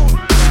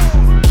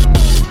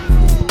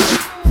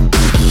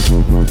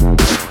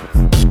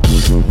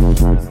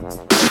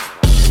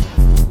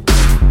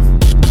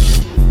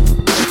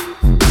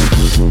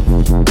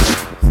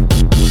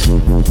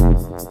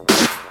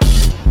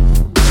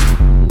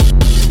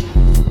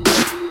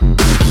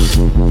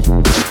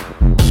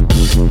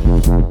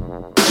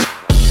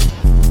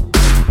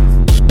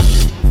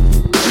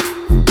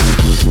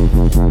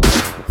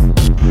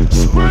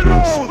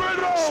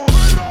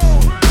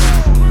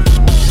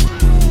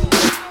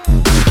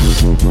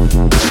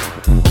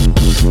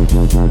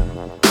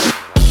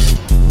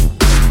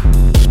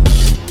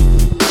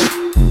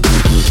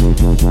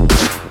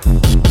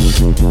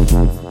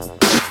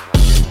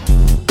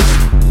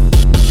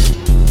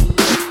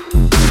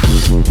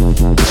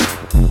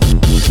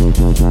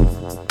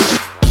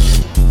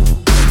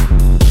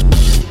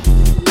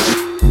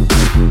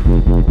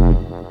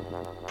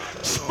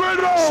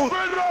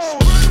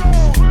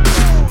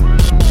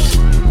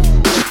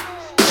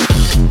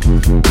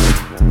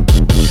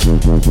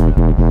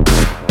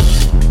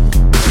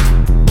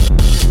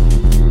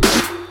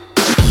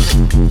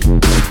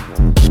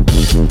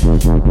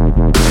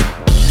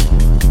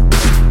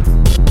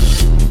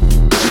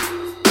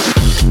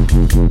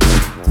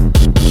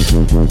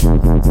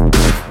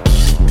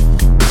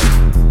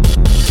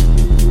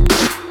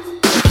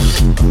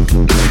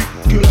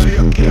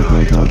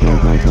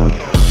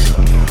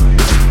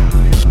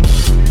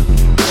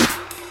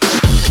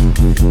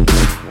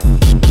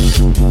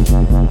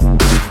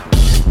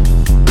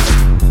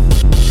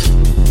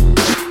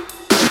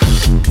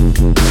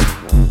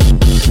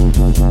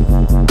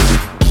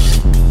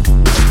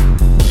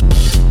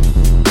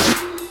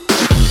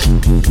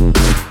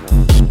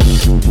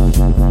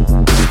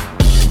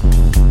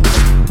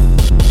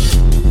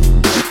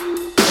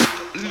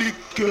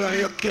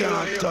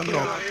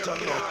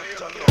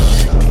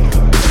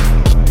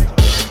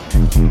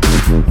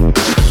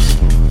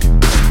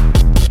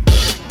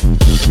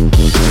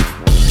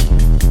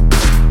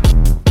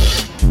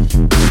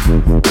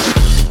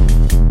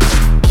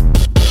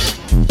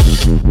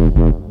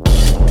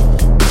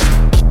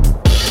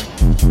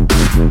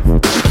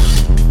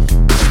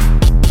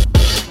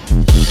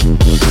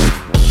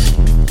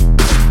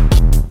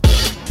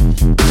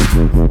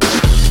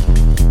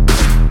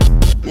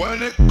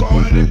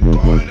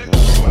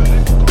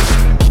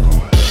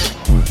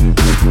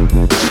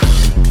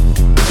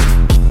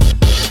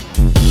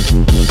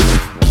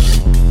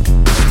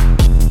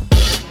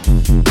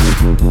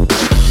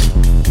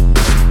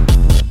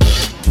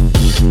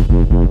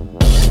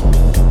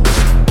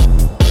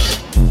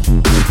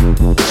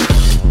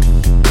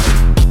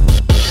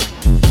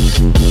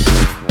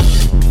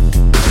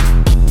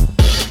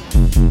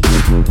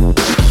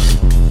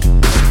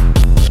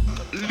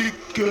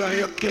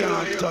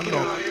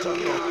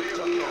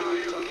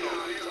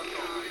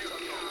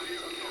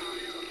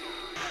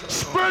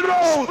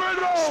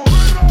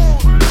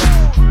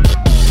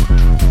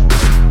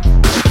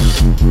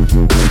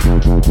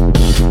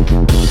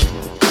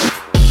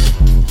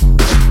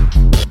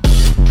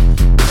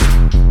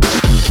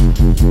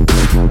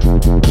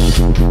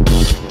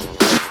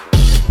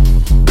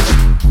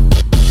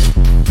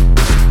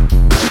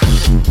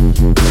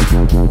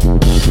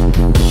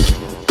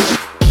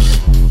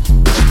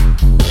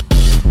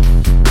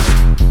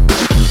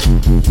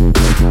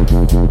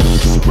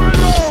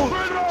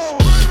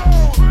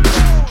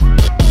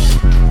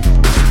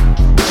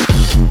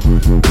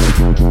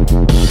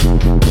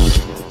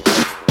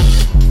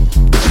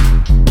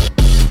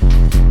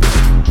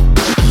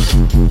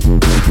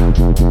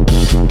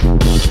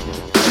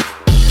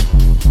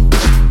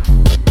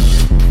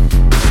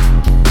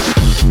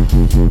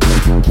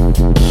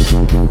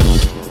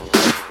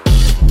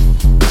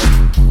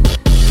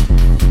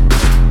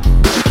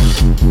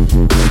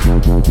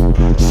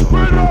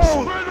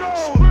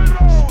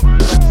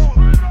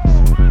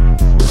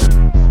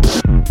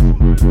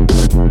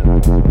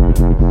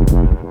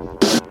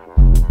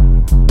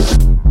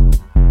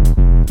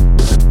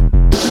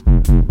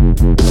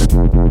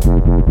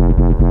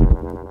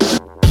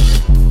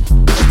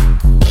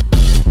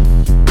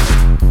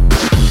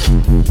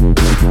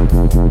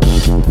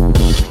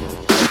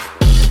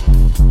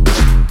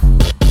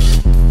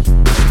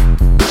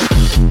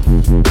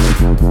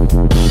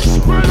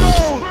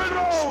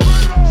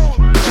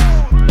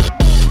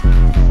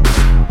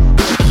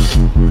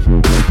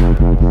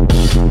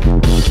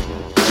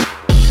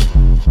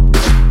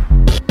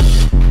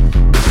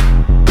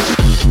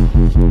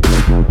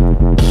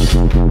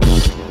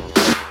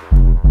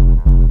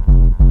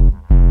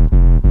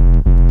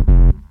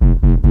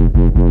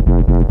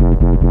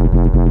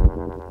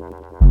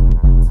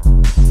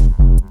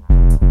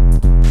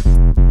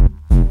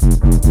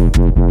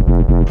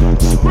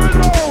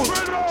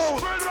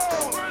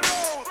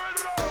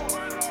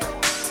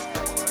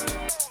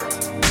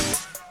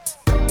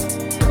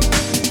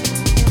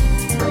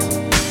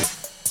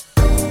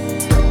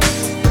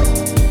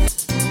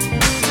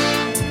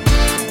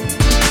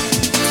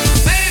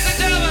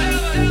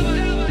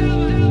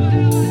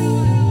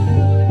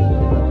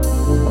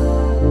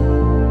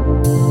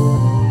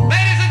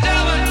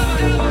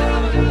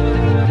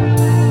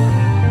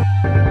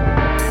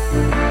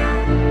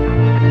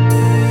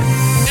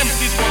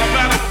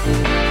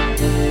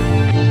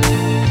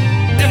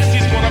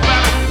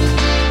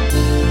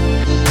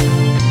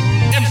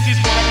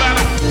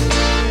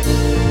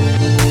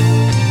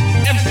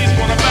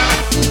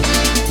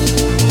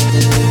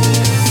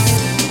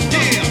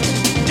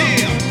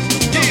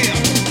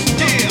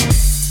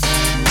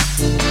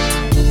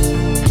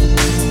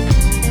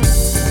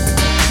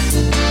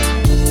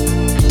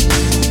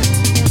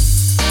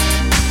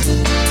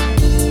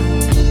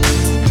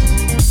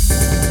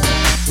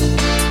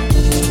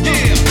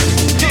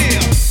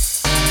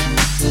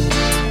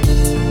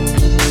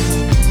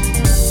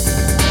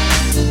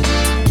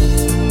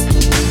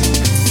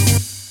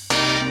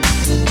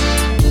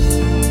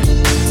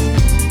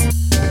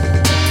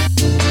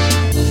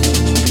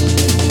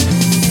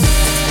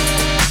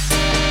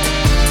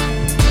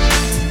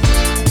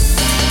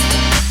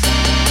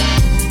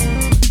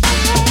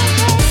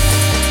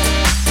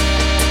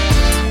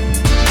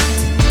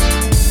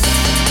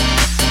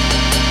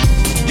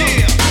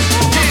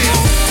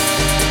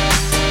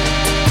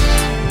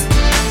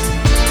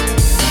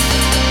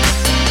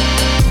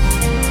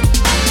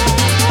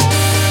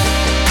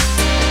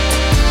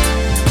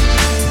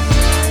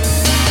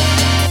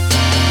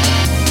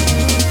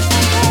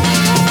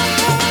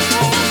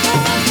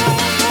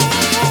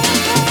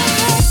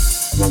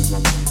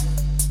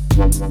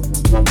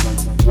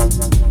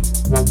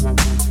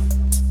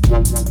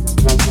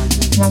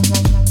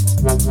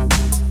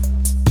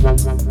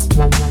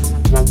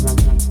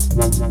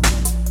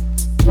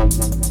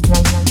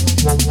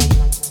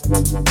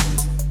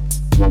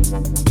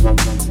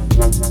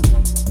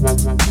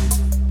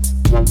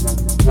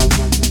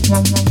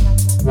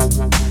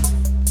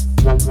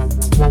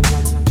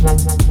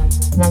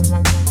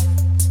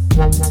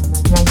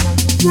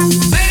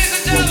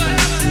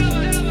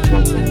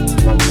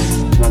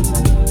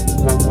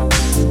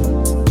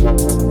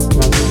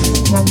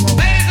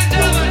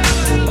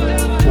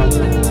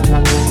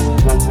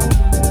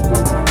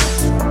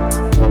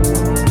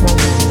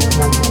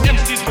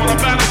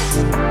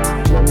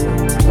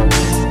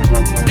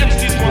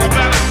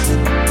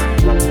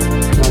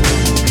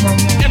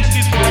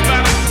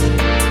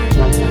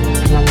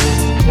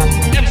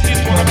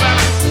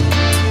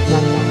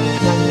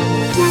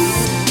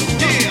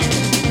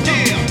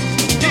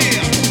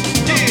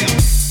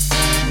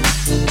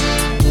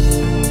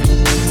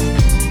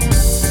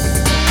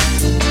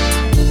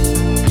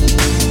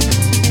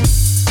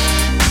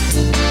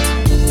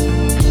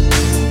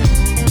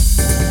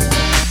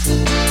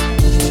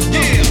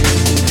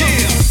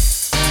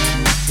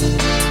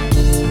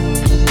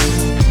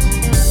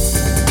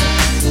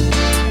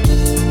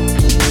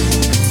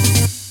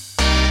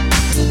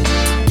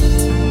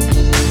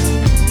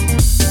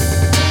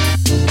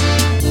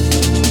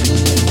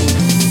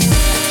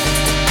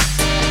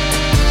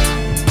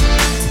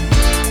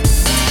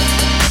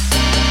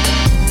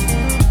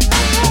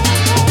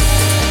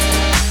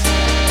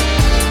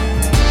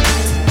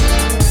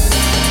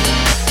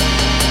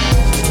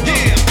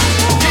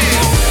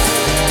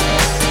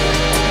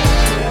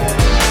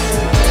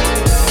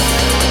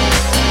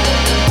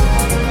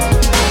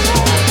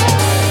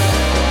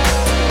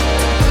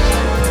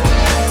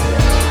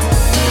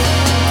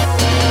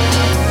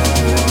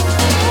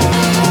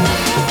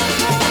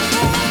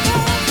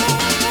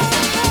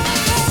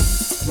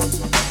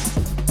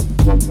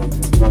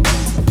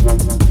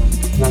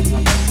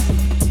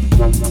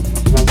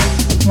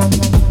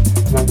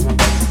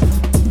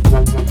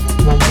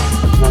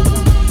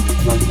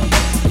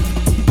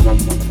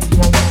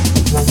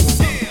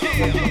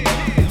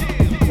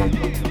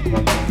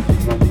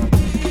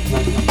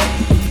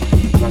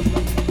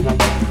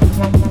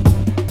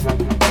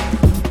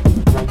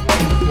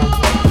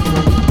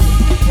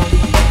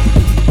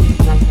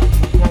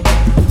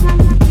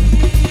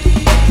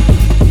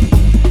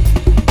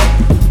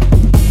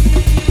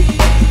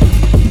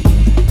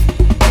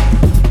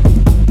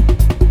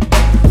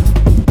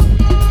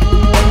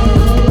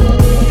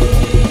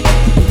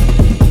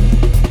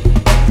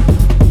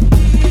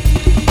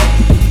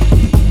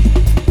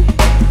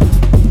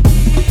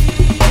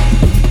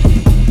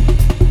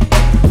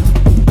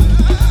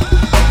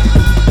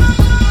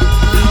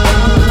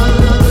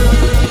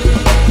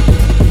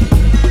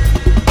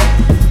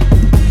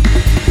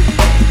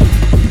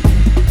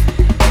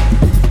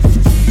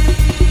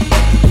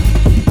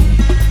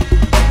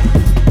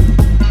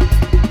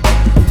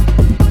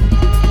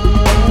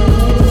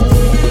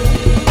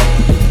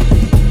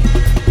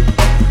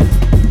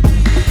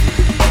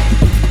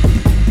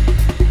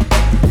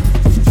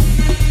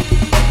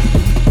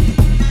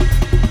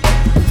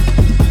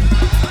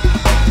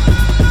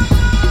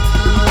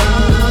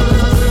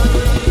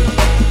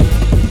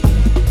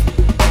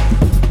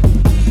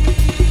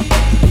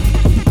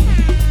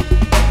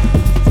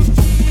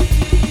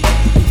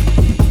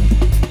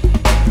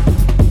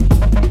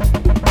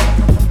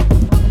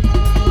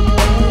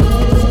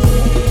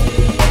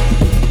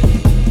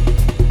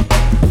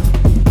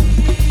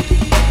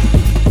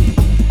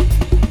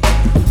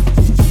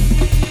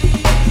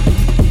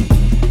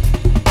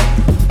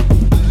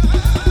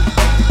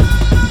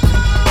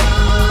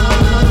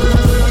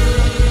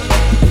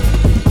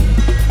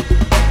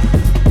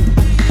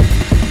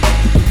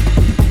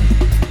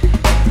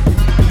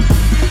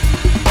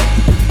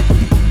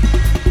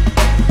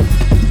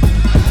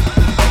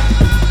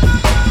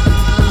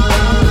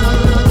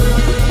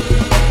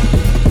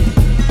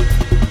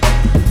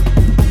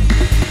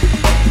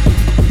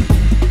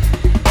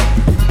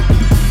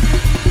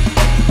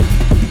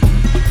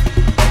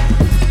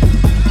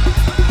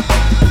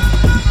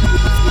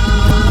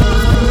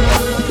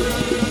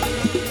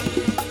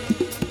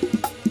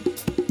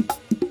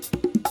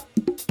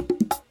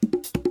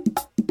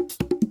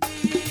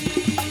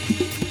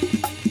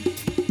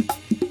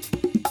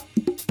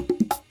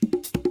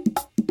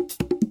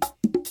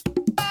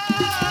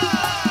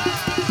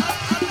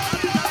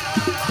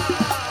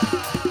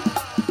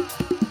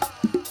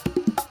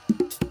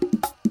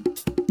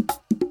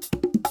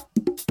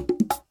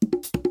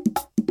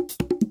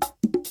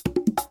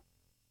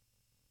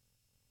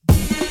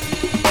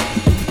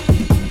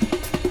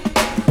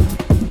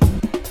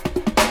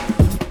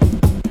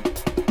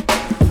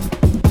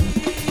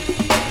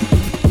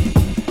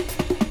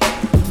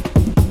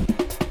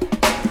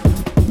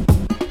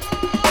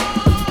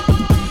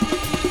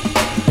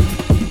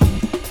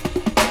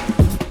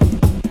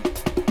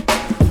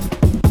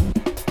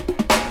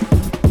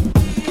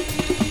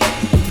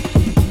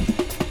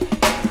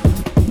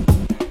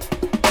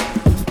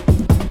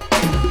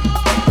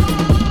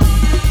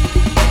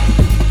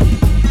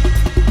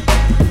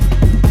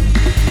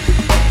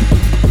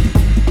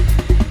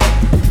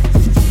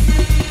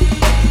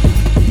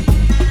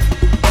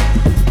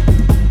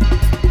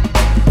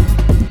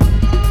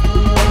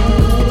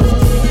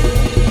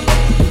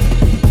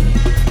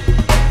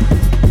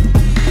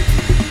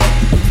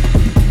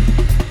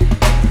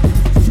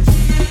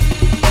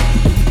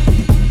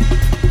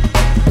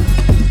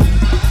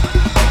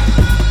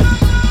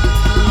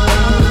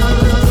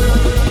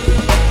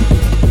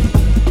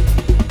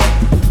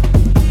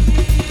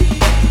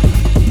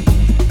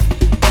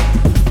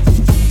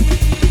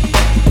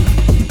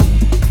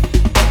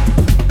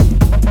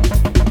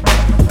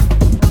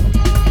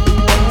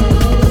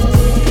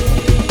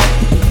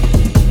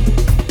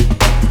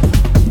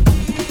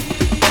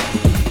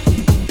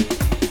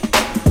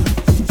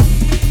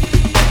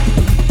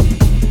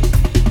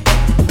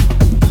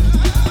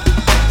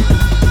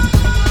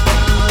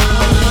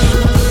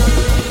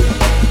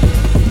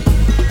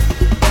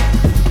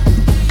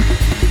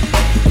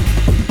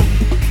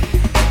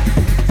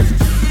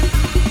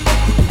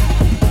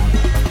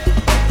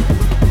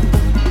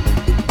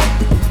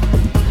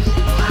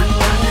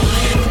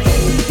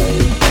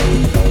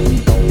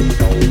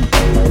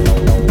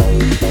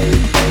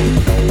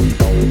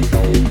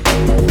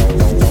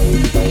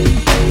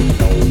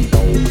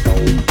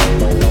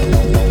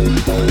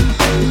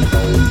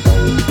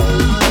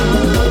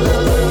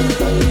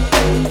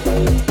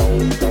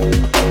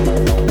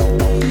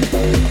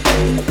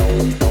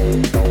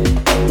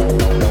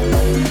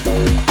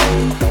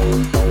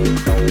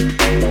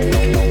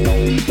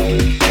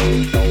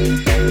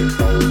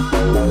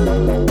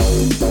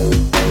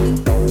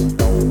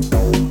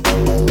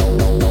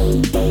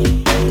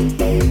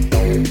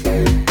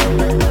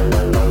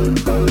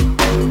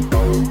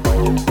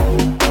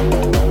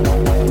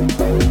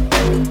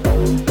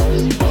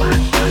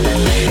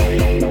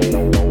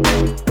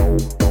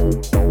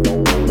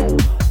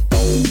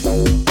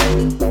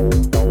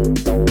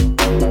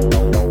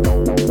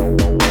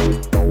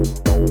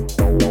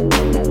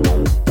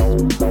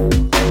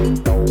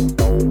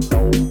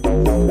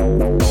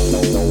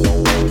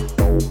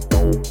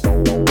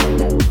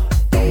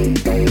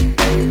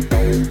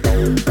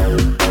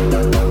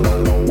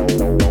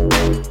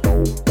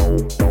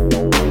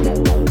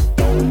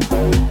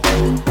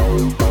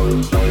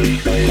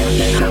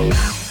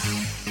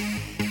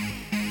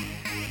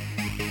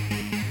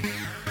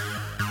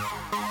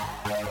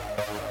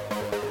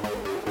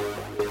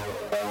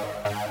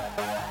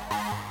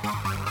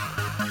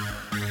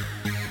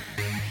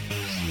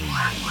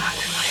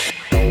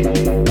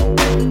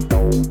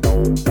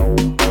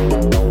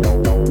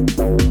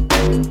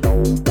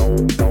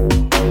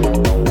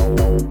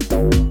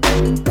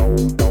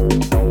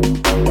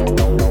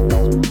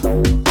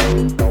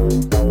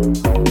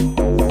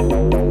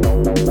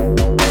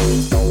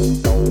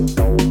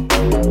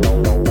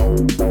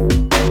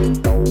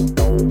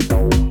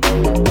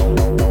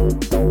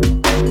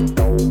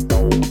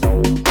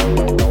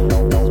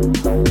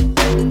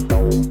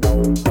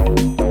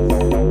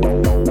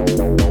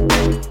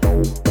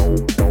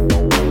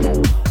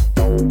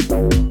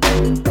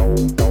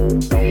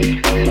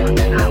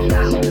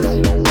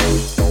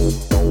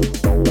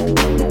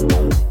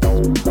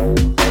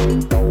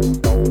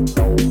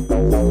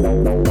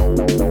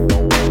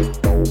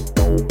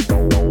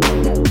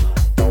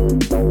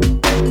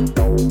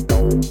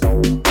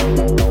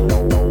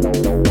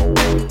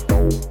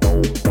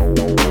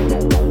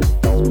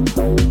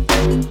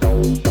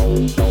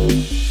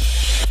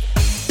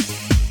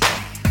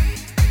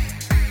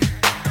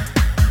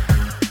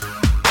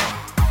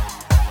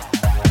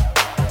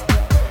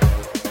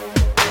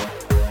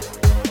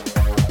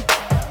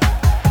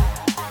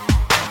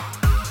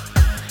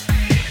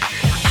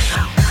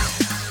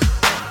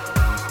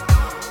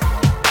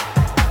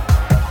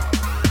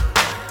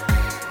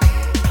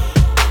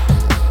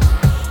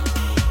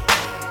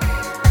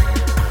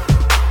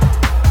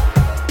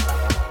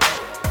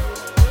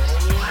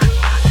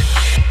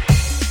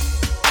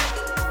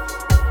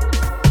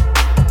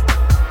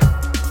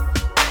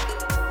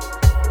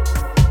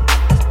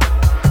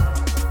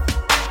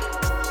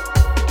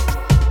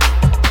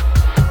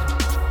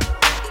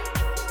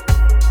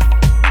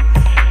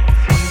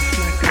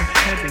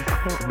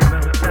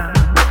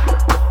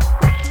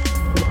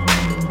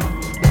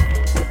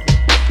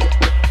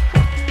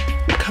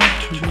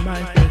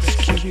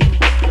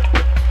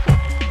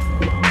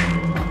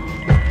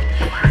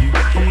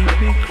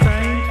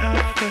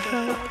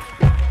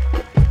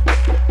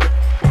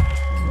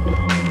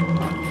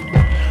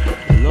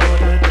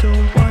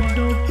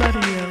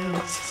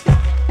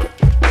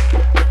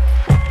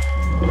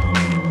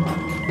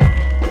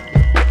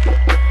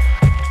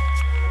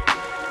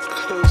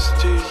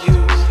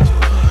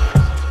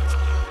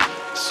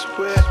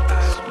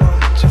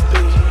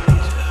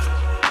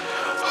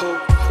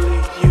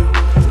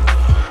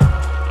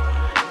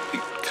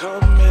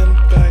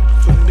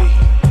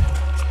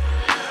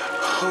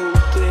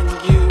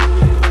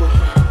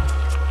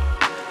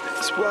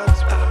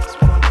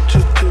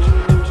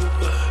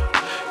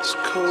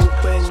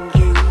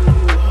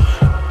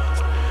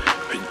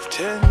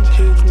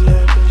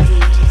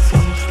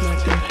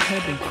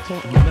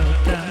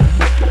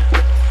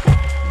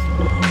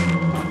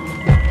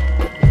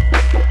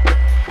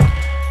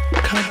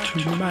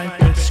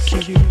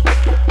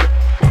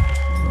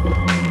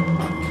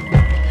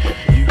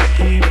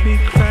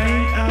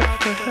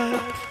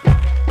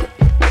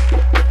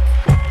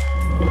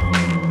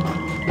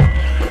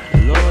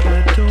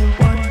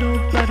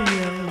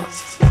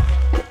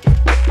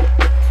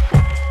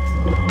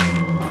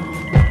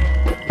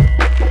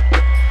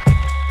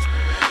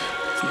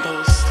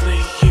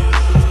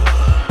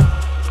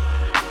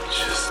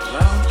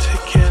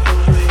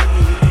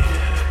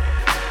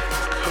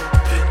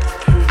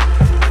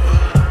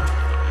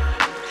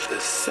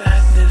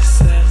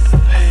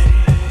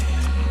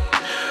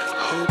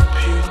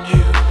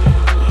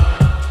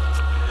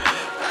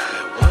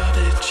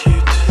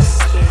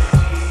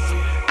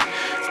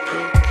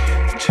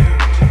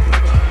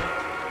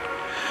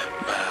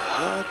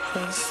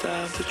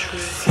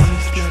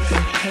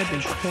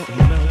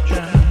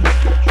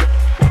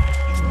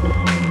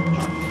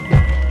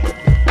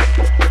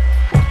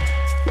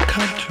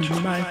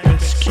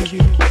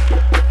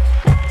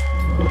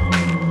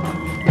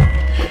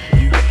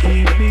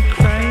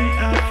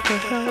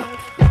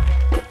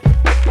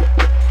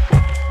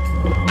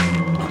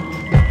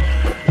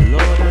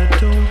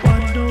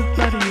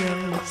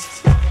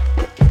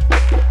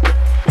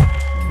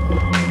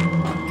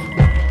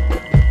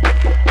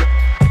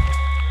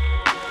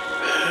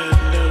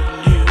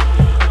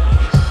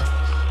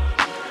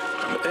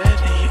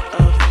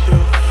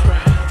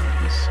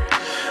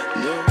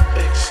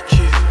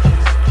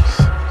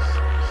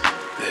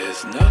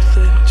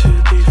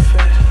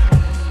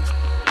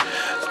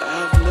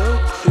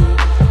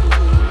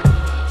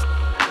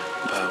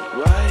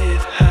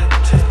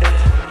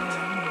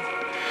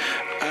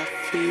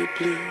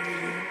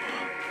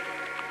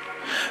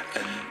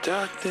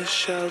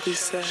 Shall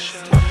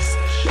descend.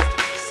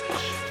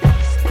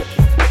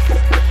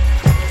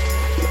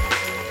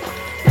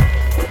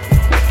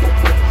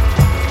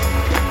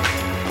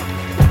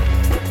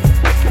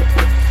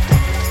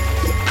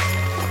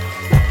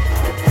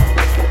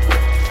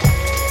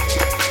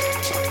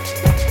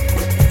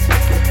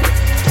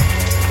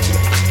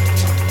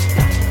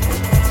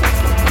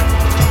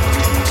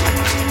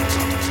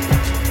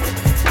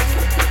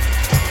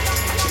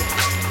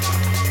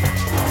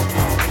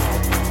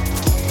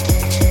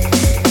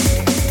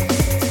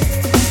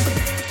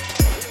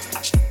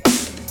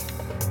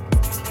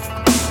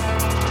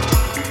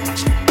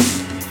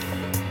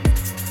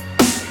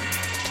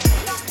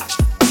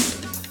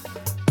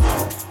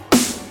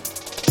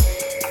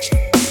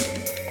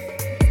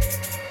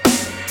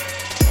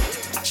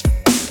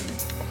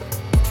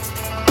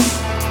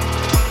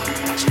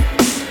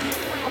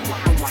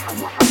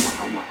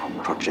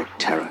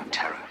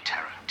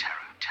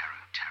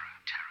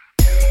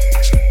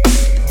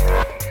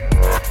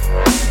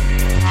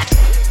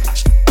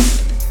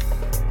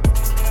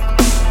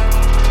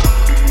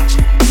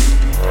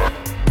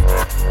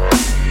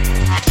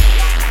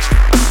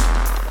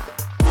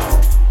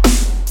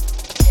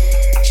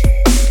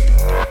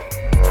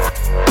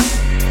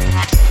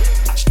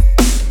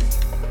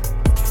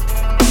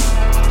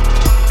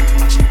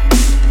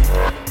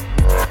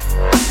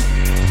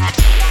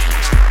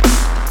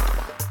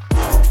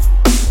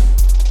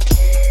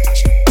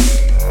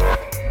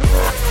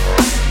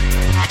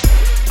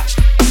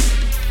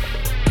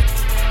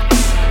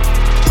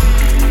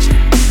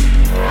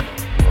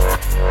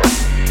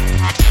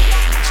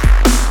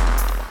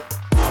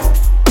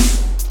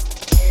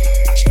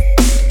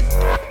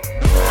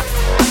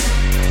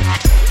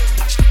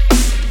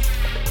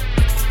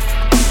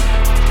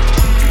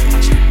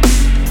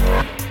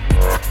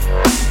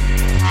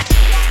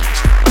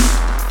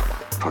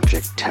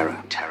 Project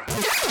Terror.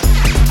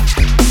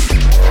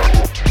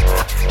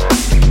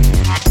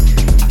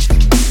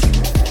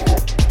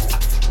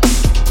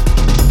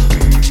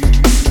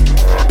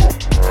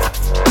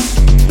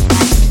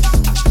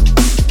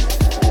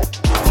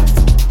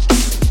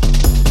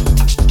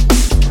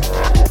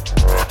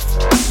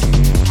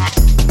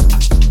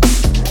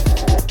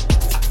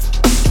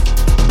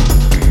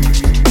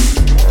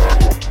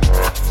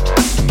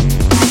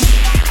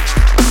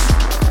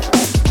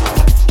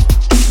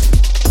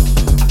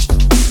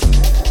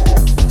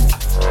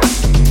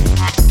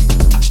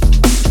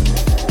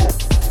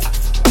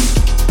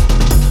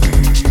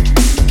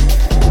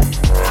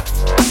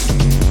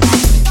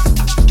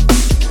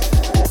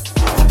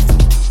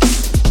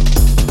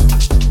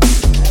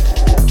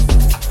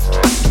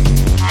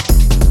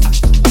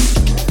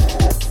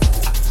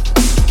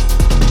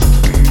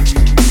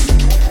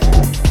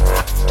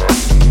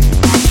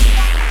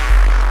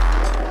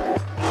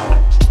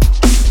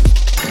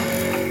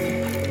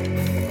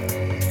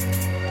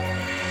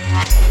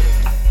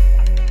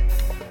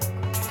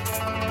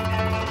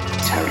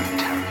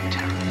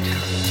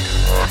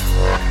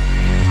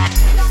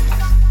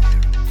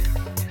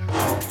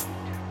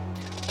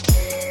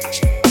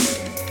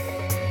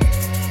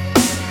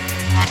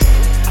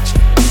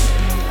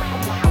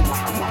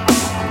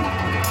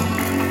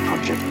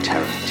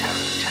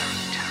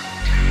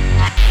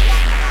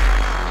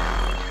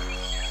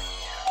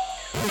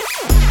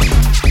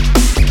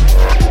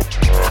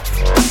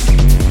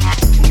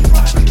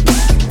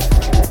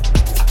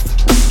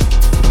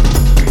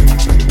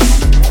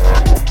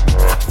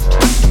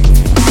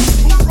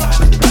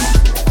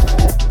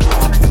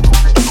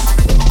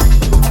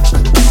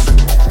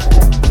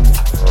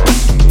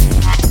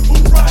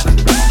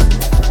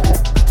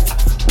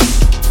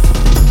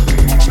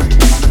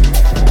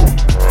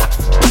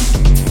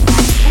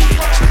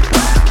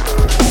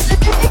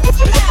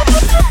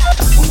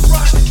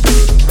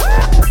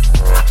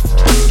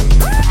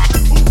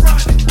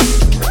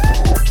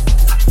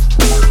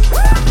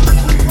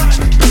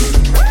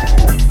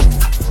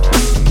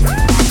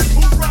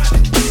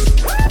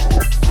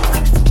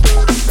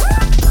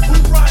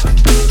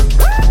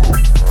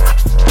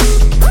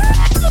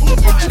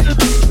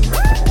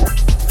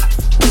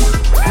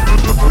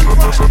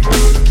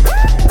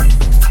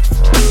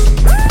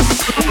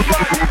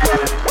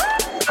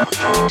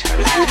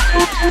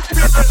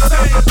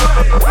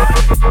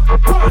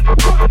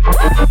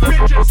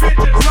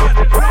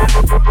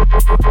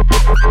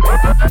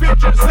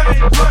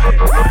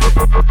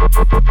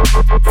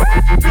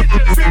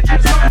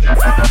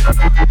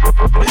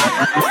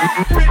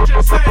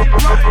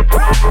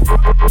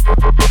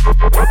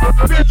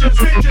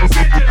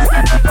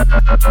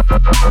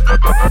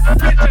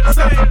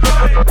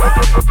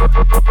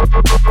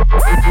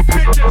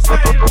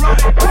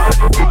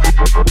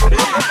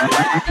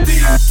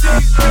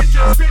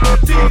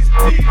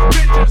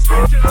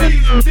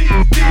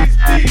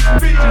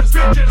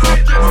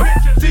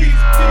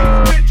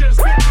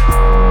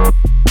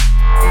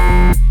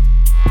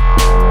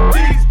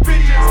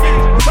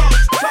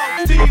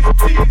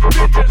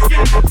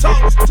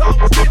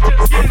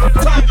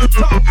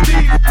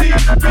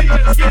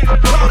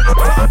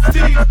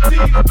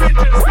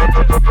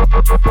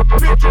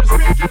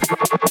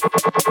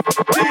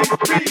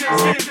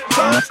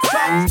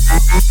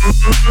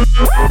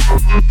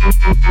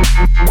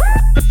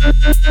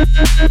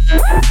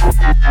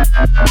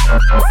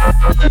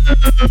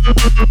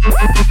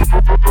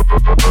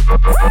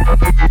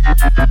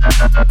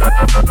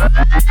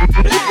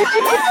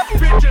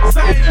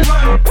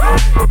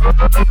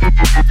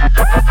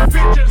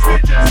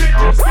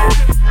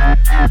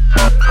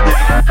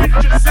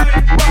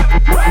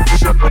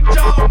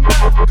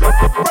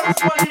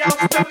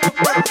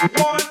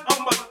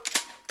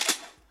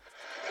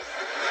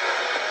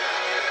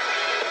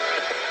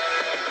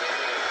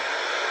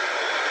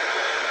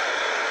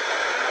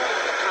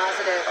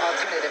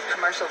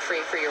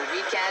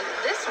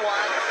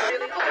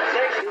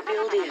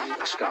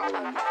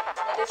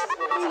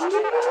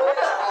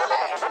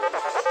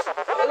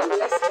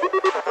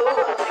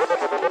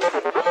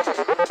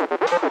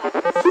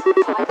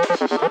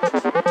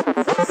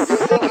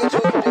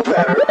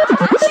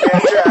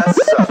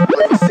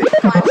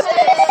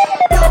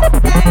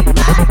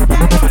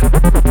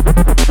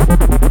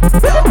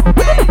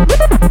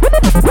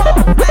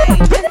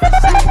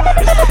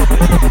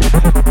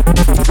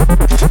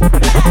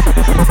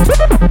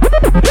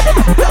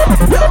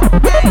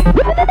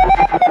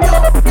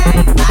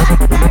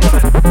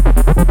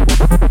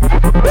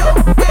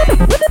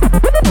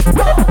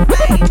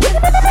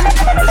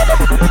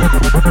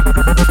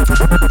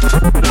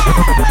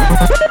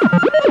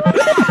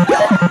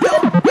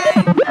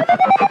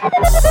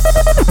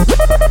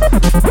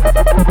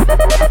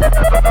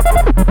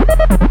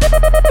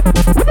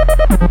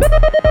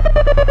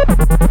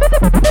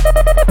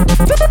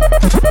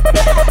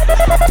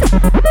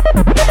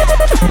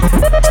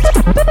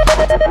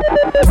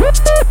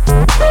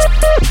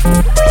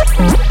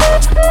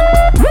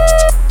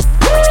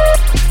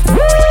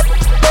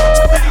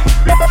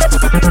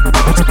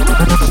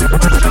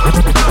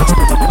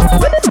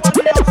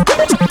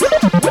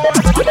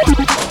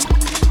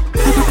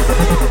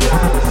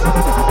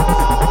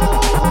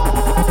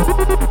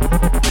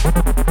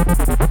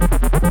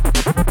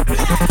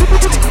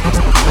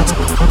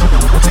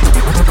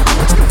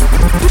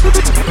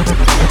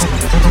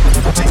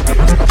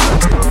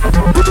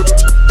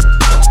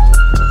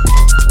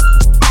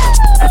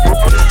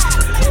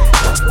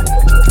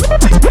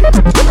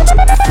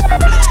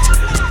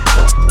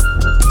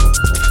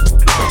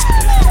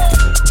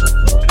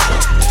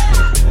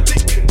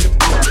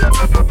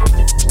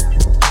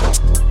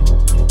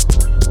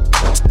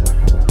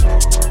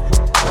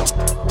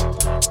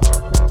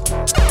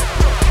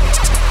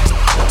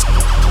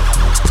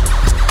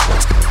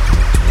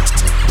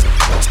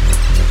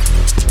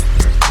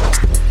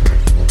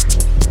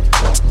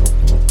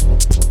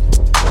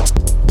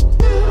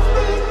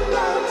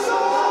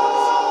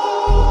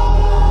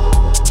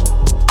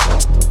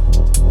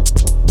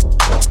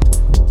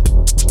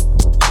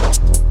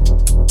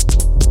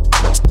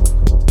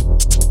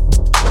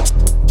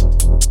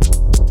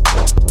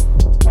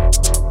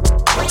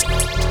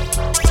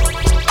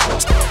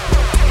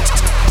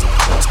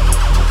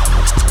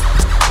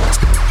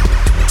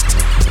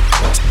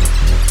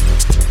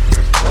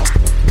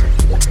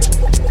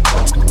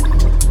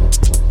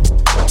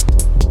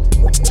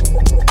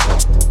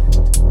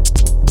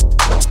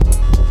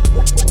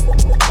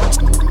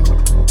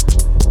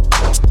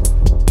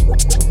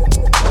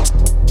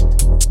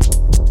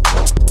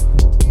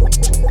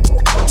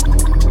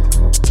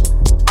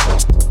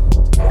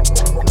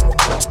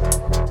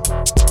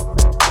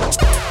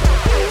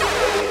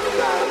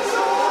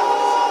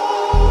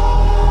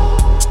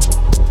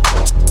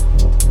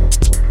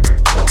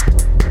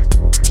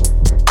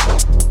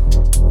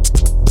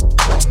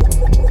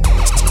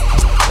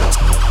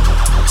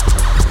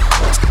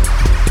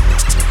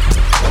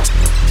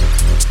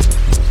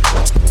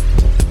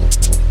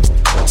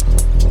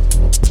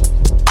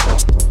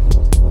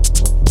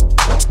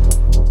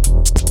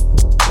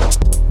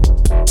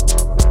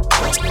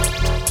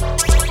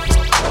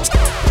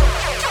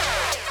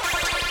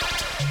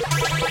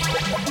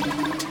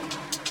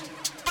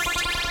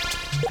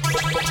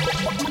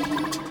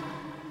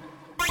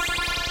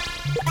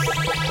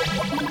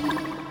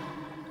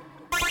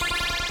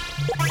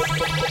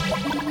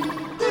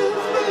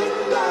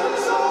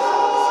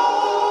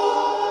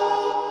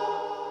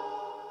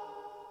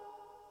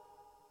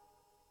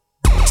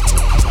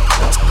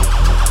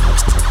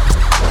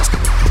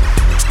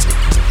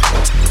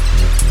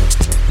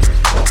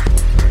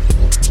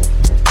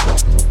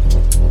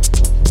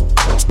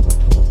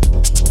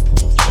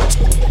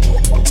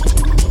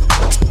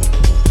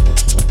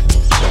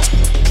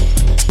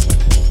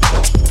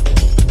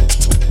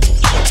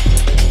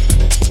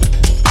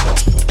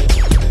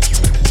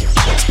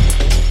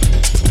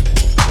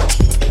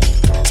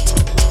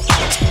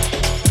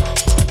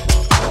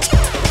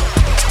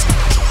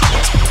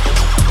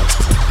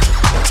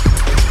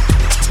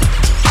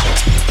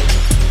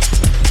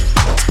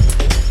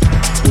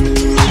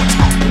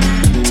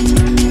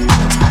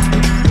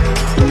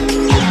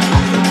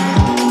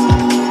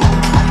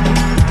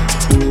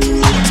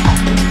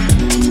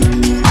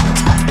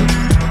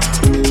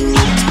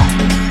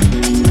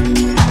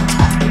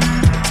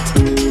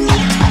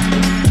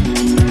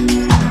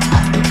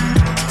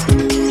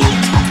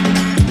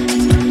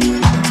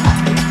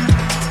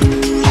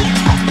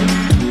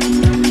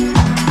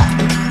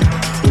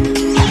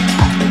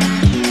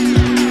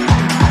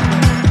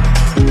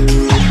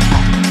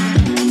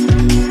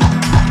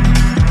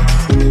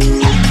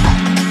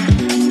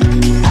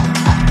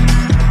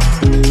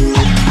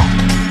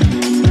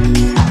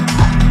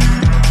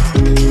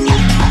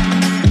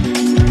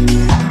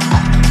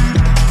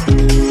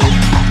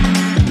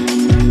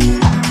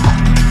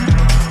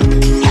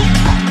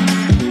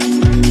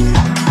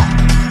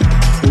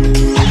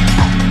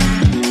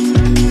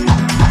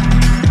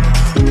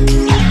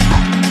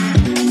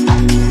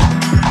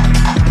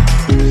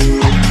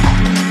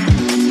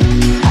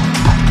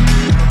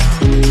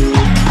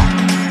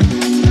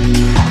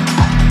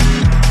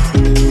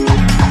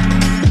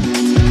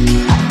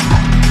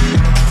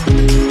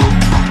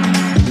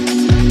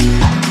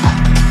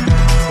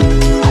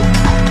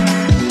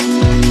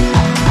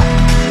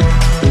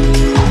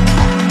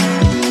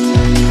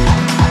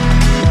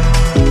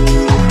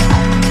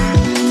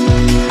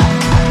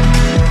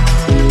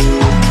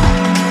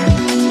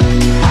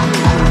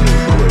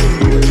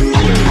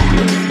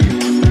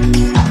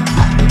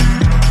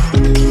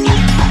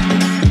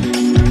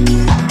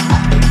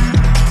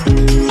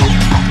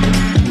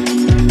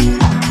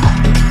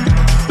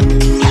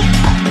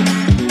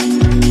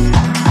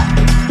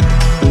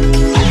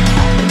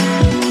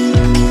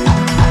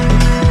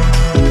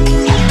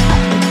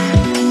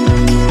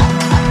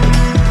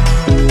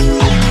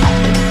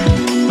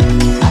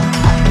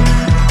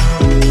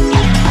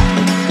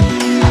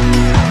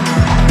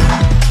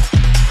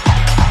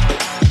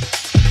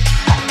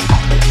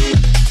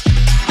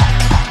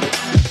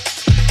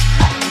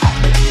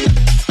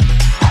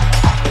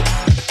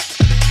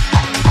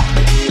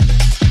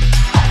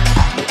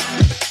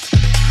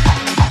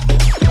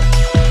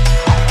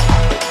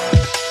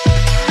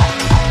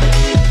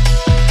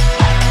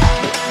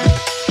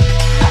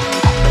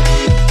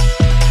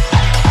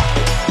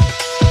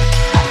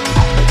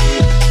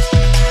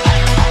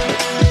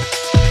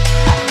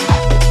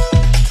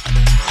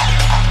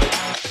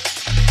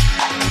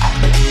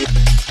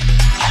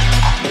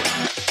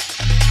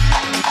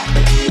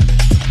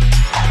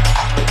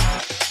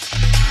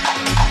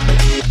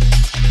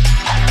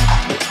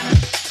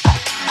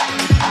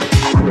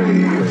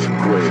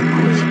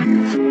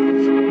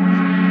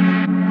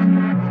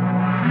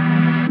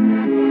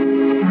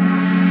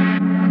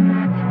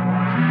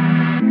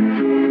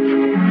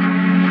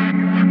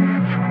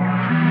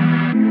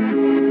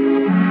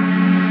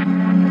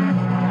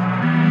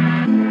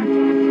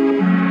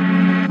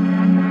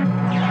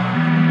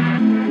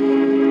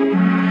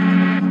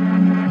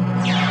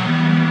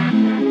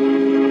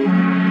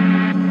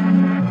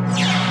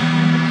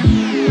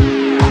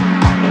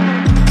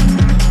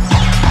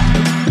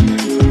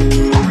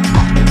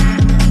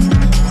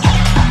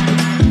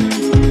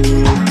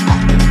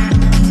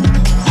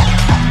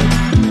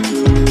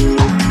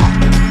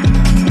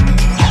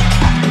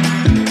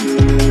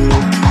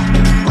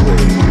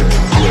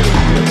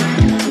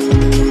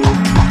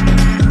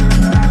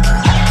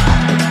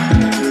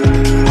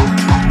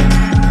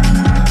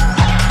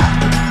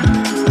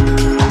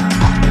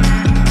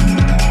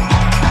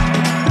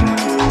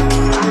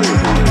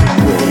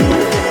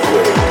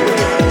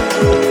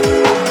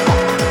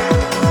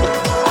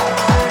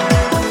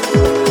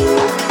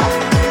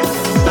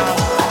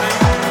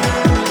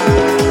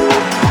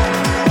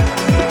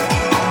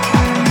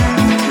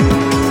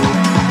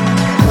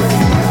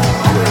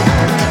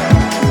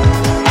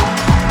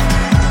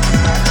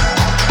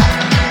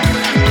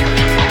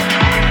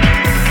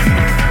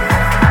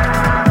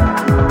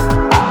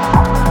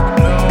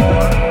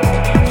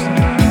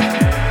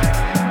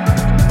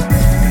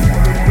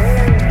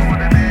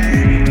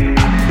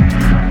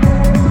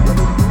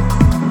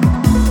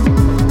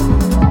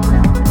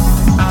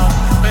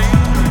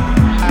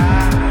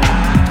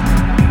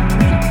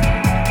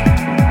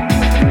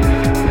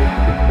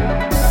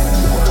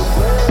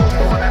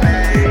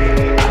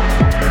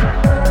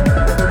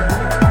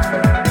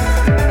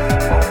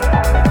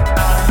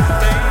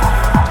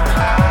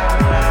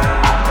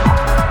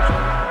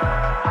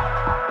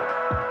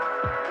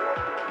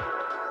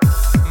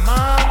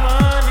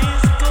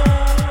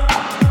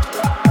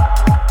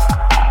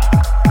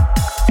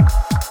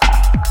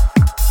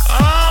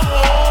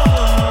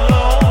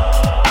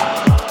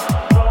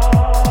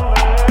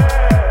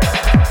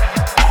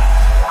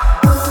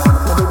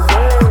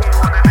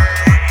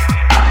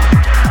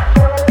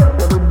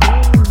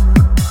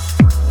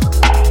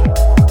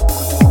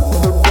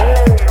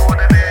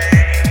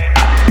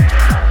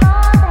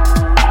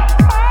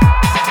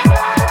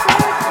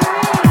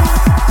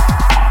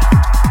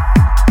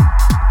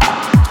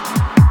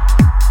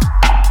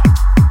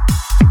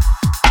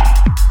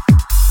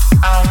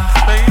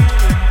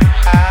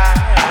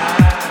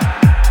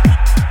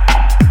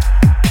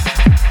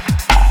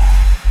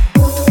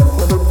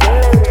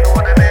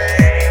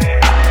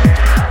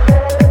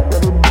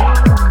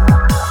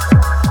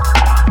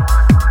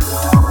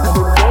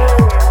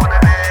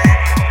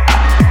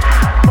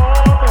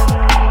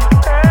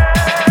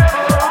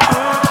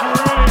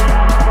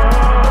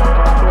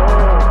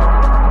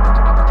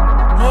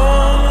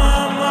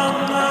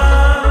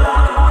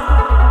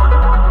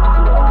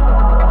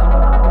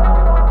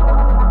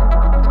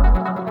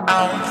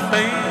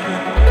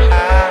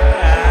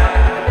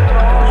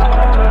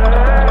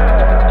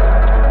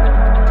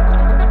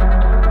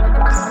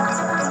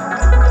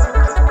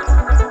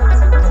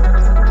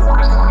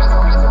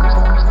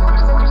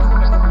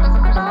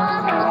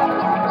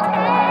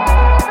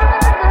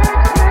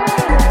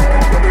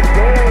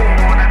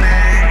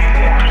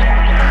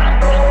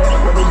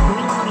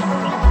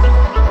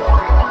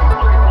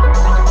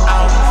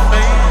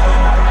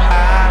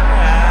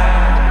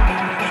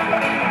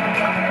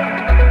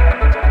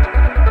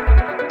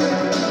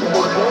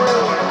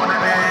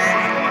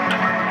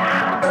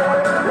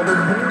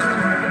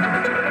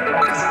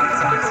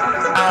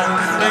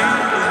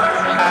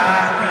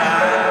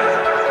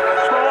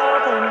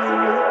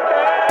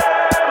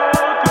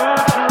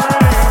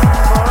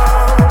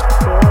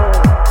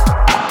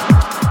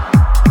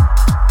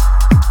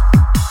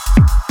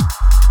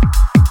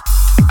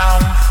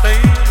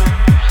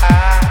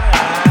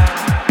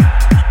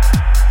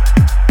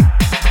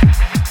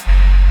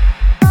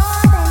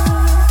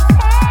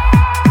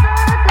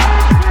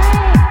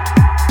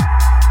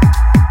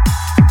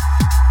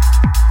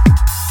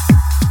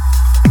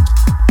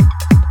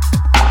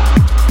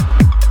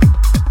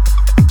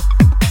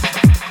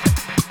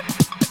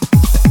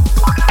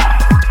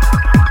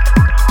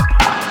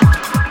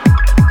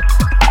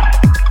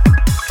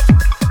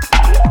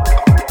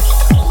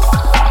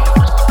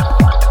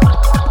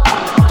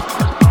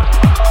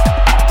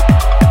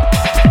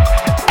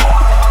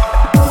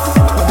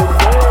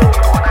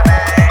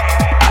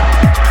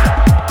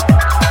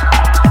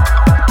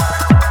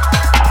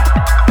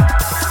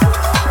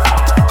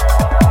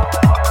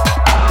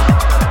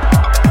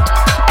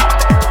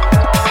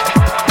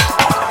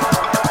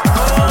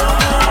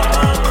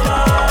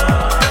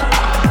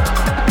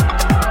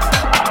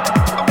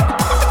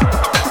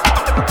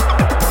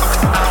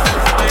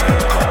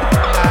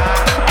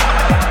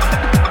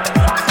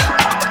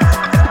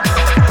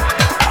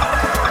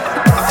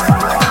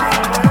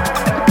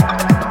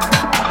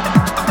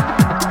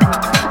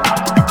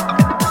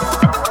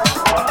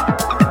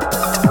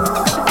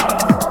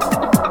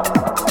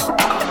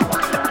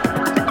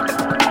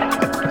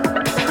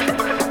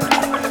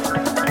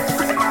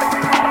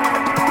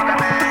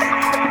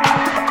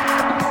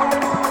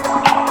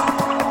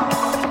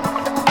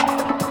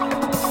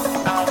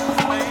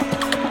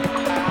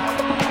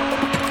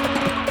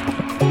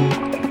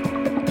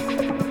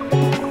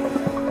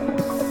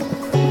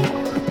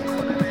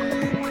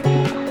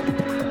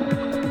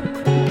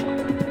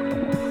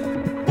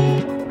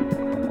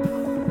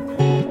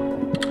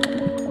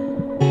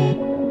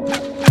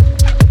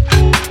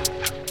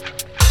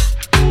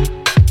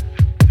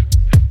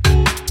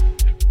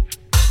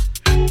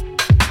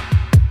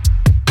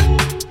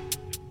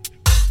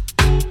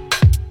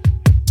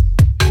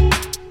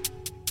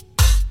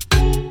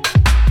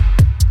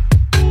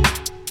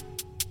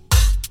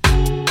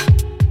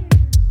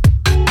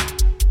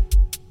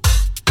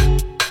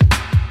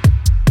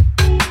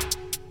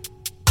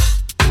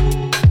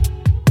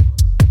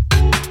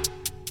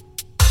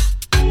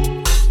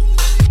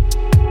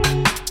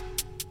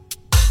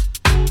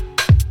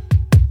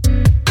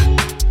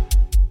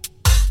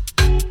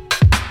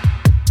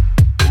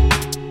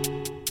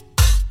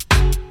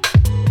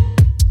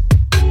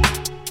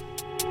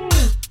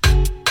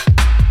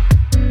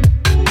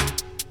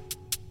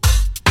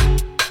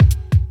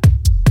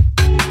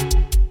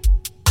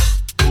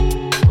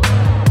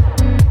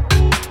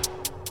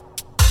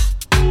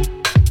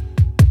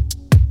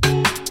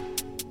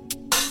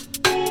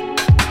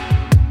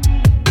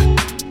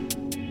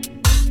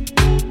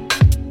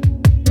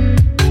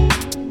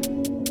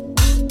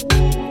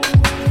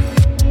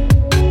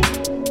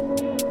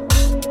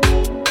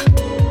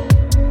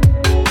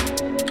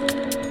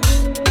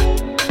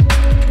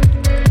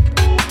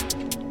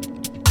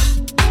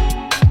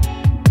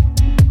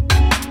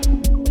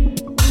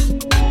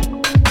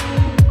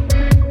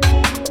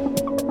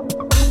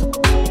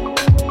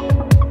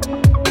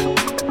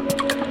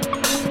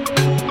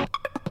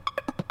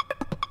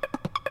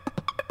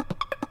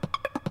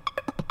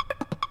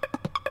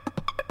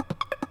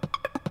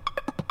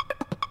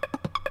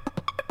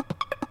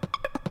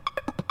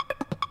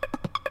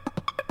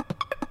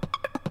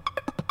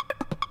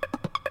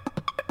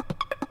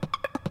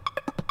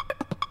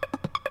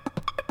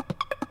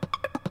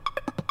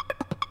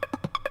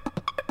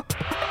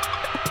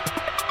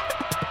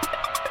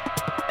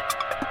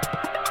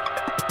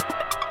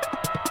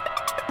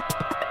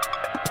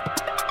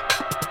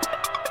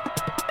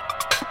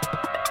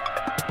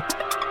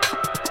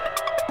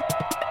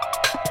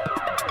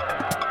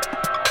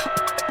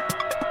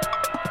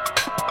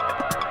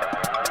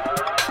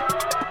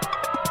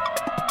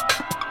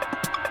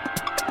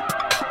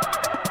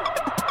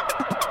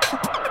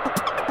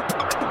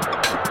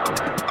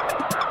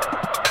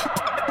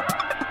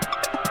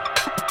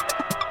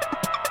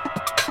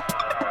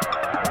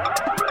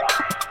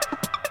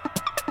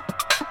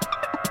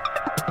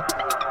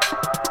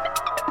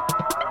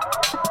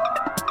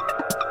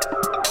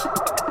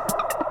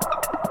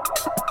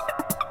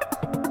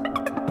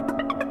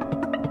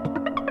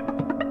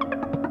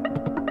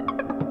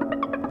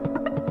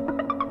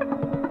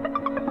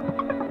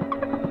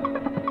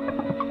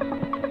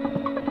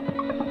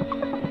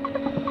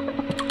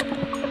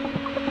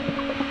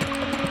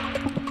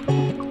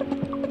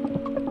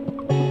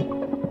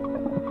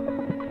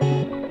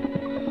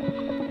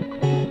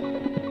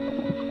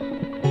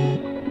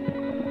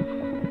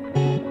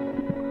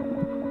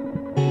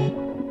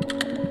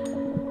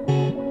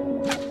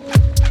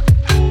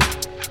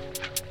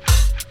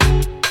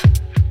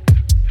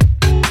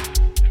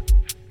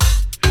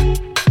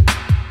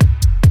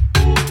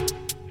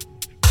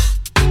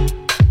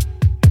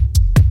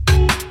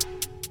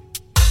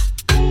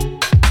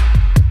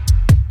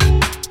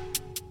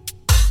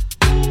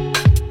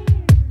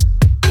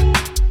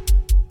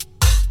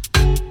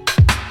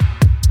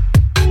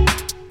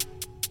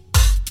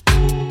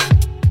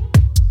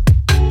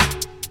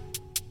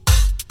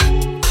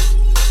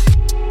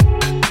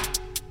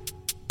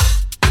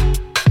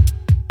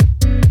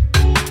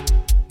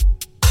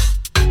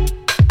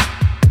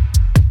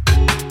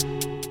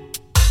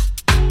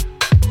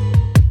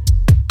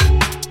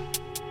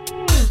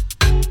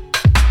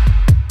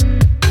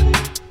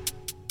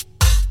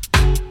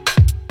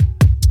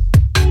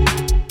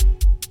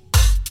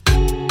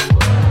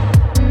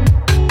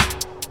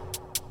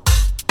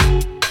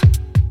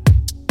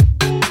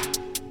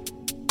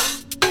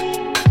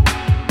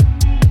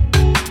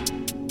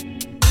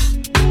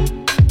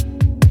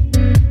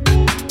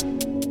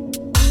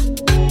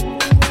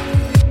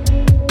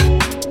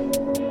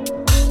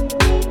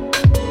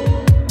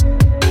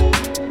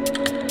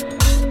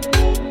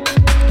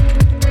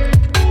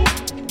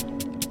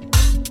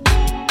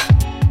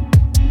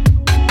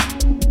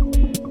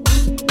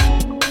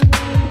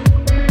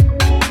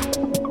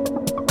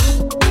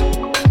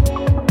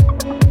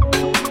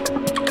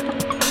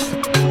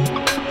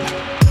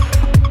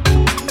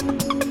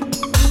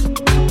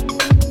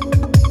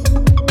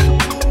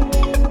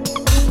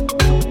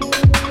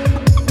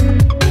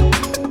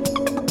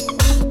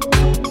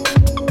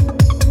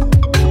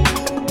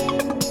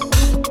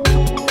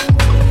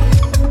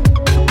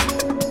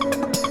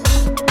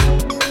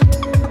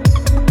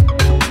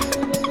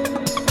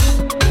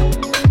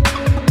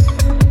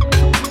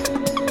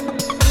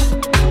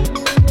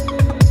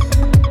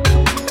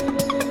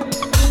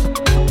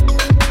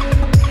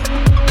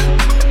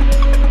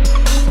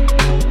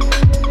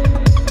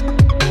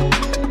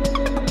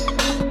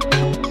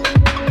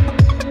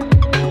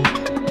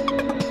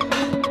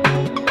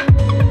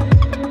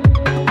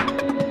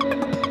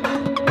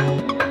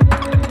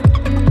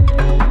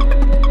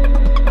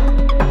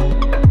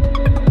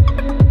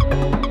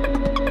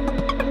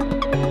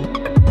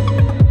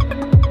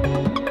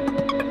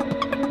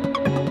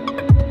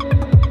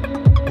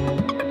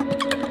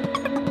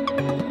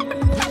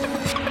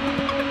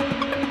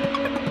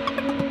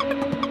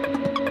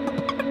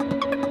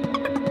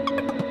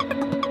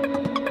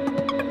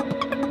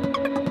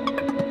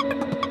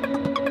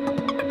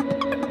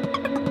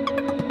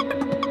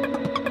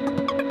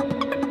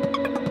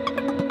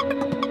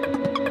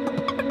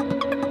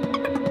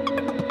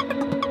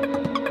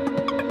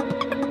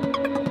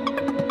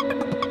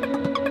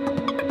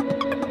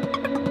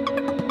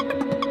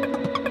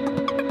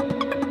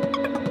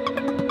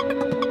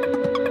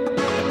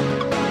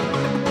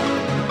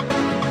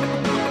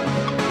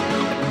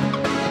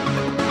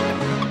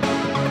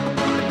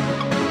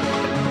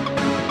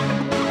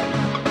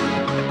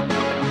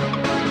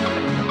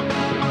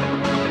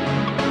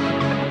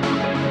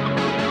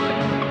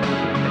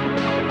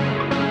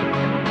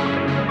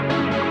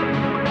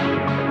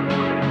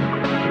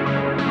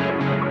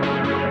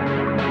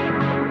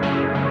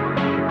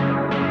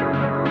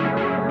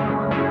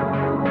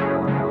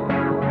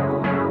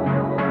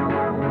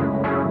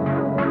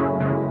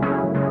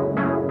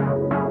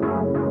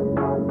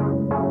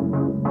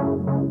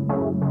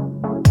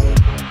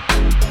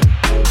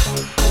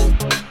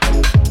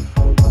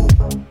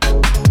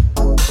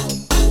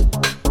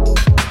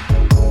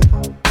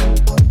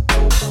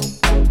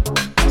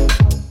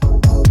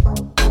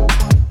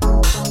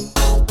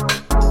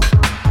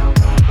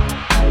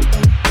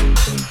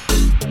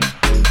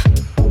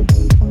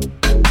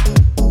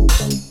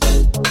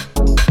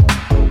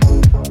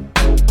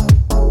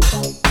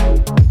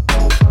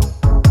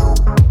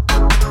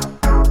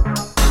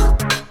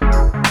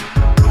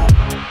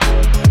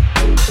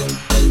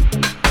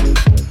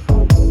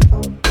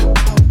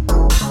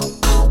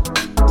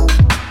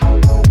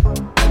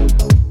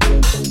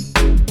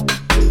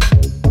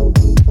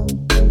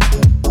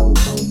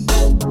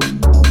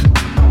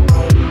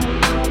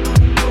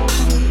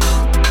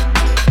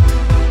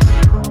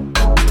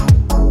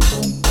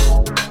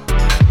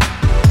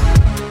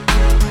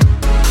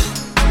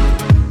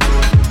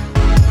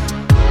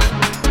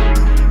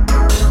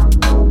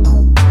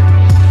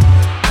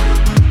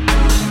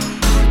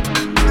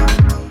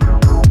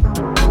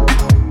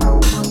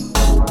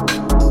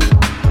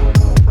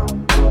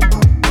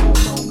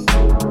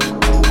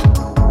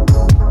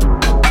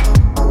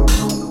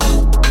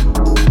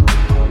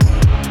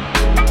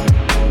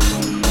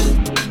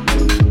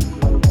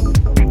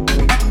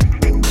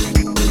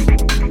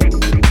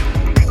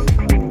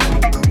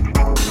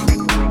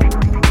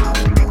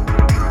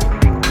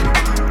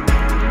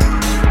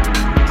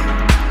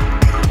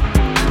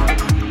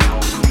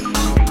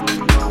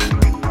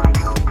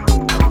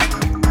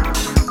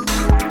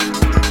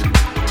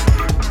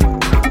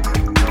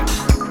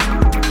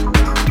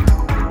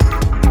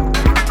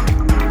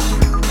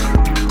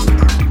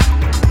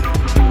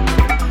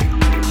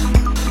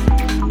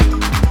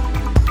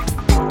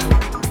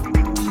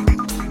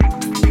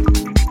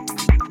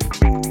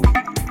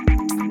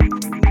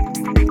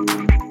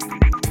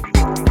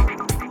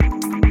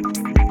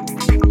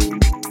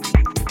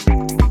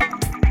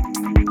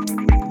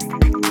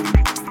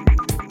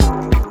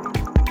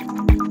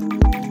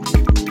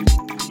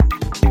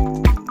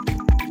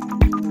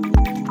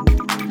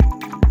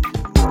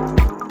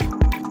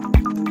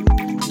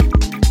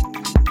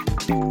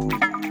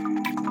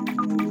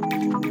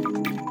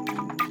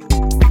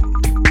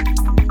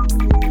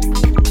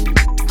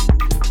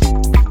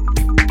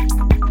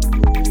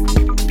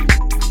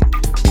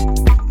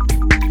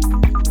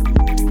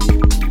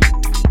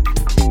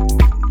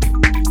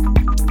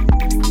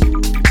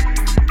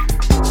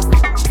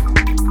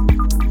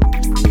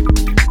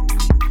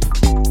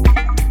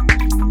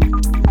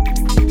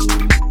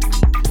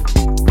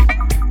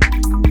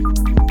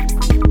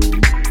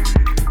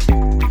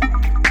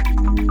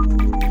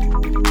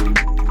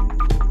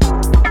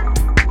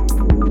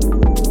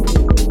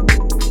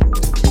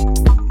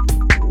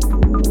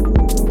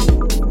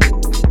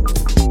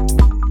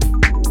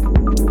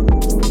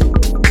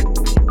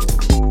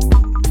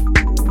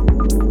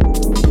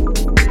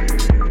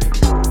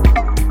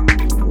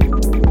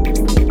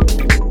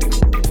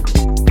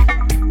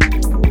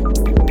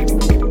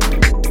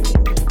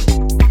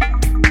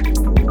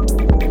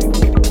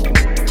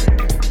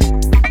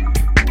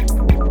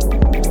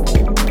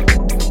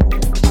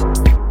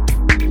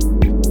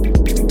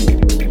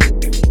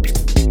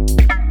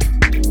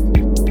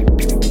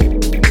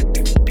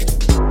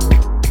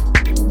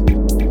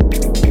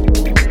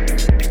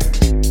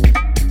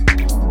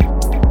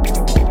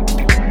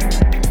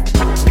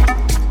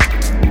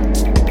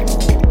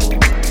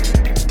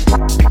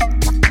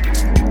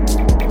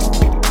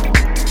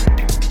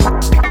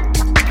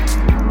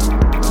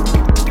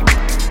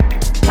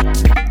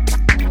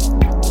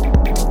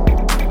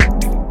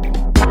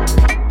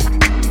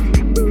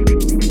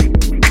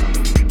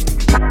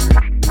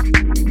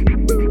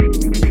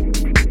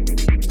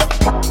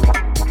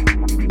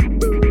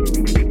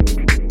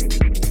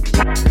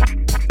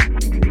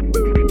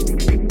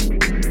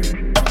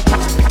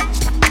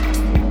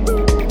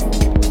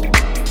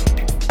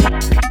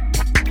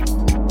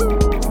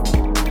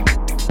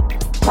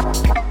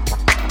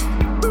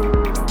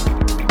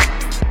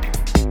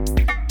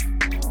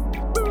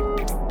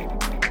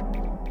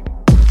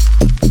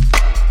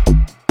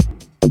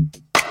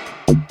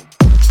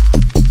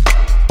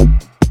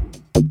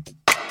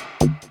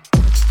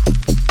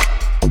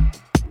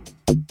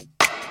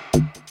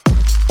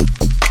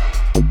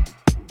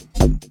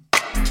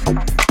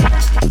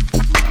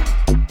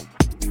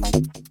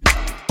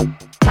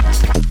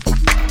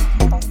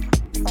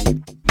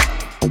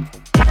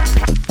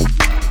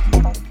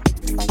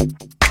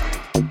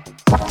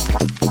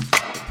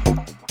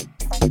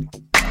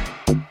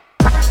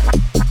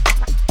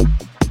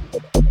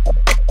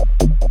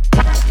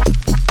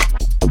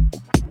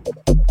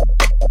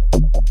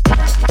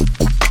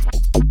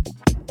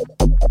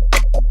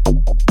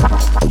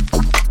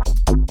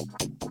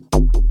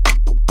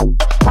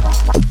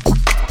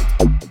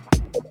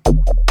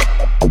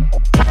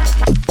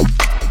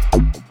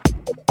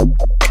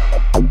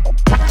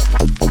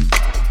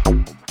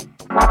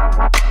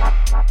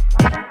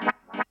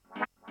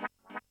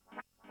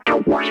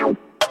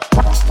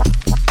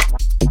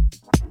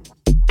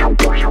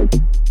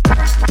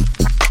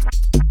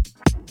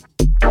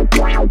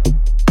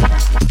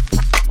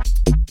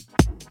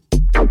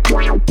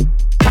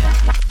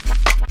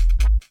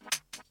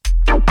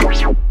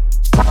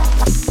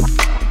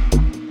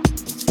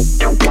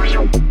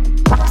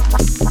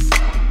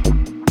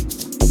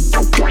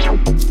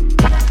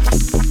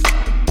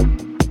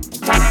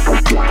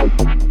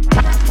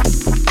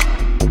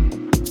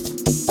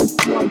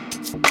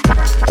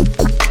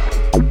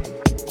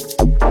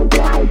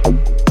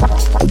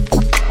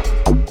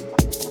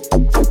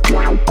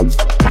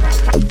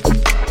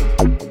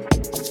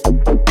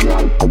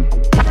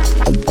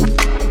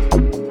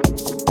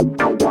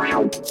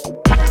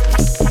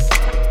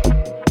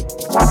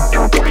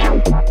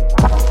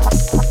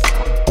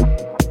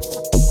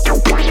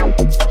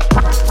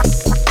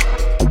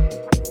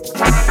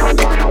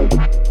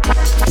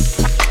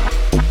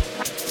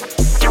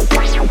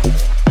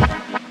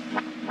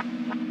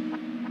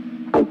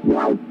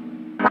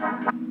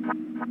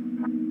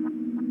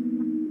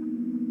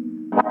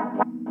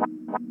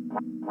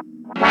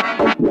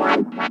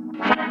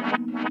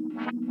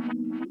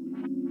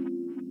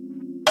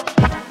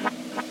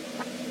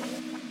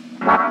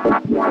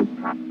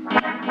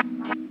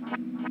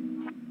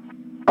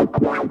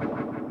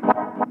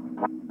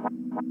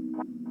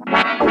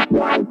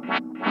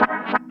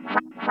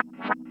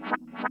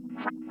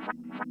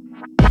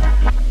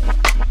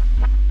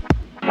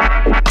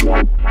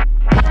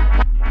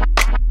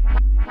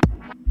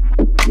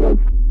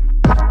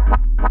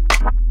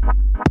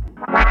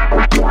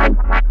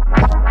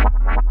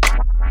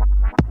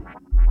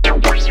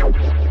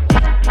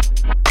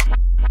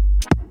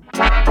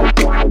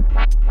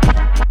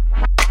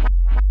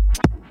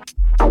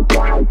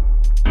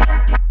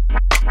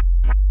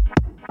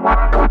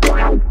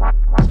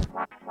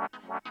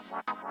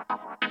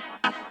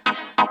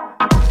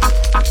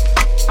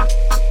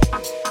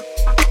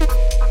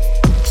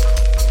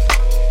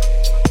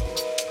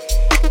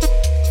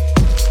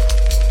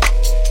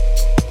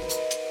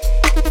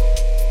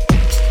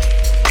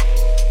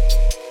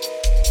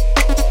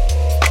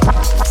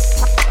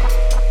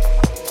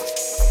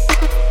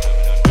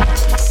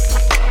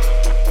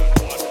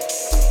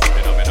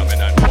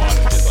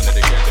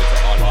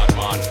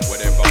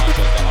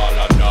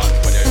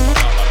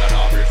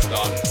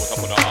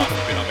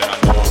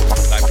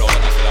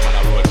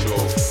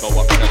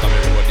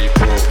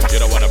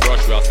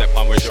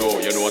 and we show.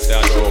 You know say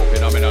I show.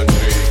 Phenomenon 3.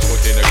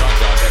 Put in the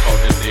ganja, take out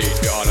the seed.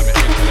 We all of me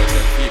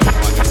intelligent people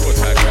on the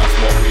roadside, we are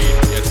smoke weed.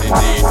 Yes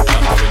indeed,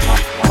 that's what we need.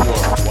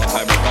 More. One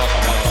time we talk,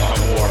 I'm gonna talk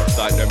more.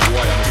 Side them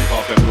boy, I'm gonna kick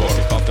off them door.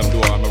 Kick off them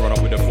door, I'm gonna run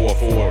up with the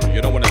 4-4. You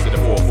don't wanna see the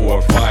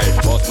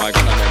 4-4-5. Boss my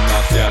gun and them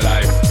not stay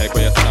alive. Take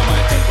for your son of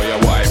mine, take for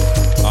your wife.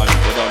 And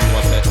you don't know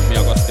what's it. Me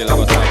I got still, I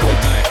got time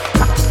with knife.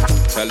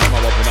 Tell them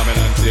I'm up in a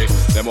million six.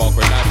 Them walk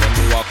with knife and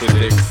we walk with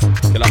sticks.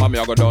 Tell them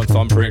I got down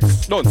some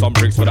bricks. Done some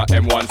bricks for that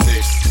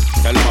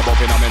M16. Tell them I'm up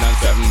in a million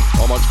 7.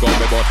 How much gun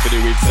we bought for the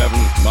week 7?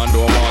 Man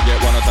don't wanna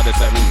get 1 out of the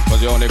 7. Cause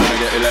you only gonna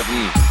get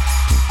 11.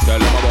 Tell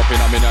them I'm up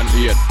in a million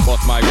 8.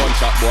 Bust my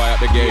gunshot boy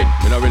at the gate.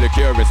 Me not really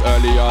care if it's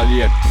early or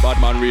late.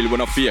 Bad man real when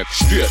I fake.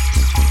 Straight.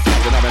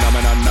 Then I'm in a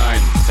million 9.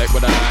 Tech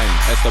with a 9.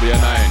 SW9.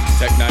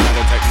 Tech 9 and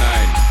the Tech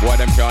 9. Boy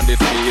them can't diss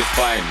me is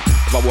fine.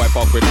 If a boy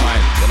fuck with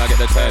mine, then I get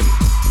the 10.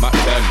 Mac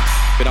 10.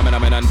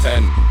 Phenomenon and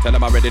 10. Tell them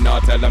I'm ready now,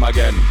 tell them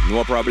again.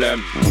 No problem.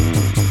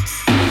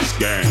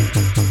 Skeng.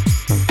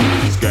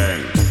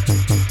 Skeng.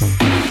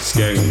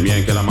 Skeng. Me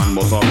and Killer Man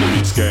boss off the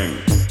big skeng.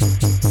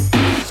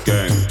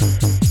 Skeng.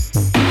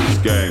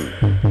 Skeng.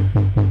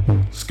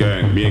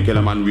 Skeng. Me and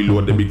Killer Man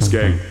reload the big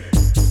skeng.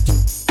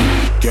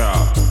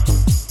 Car.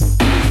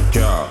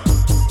 Car.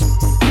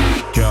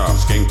 Car.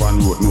 Skeng pan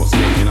road, no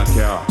skeng in a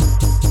car.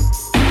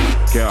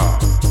 Car.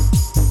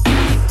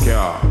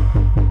 Car.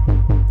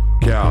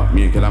 Car.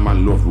 Me and Killer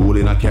Man love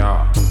rolling a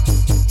car.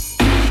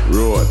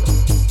 Road.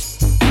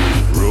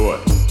 Road.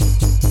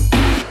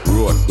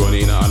 Road. Gun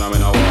in and I'm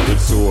in a war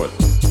with sword.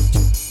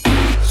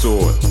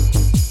 Sword.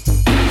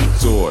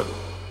 Sword.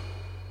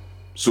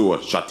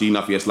 Sword. Shot in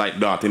a face like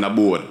dart in a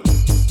board.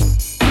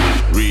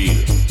 Real.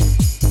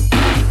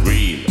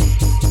 Real.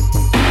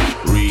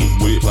 Real.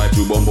 Bullet fly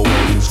through bumper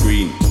welding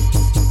screen.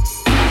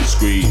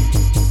 Screen.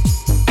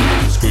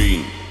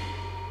 Screen.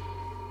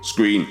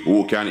 Screen.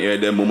 Who can hear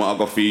them mama I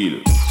go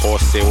feel?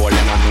 Pussy hole you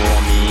don't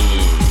know me.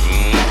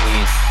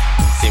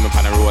 See me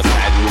on the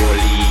roadside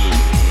rolling.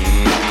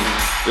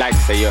 Like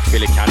say you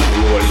feel it can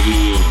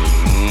rolling.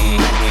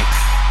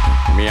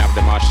 Me have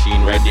the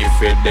machine ready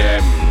for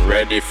them.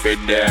 Ready for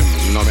them.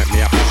 No make me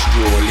have to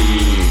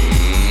strolling.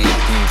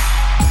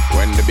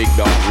 When the big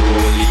dog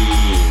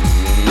rolling.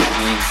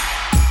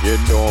 You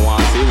don't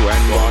want to see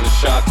when one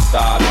shot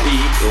start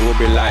beat. It will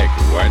be like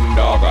when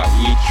dog a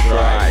eat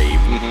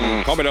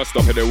tribe. Come and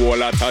stop in the whole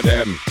lot of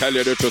them. Tell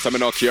you the truth, I'm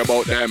not care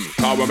about them.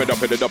 Cause when me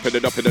dump it,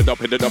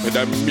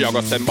 them, me I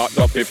go send back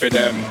dumpy for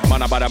them.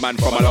 Man, I bad a man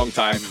from a long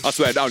time. I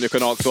swear down you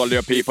can ask all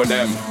your people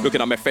them.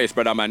 Looking at my face,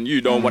 brother man,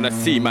 you don't wanna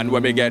see man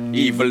when we get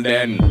evil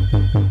then.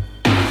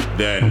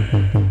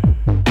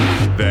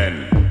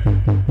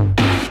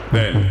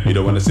 Then you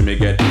don't wanna see me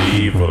get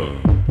evil.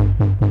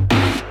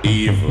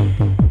 Evil.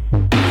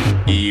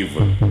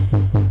 Evil.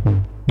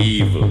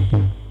 Evil.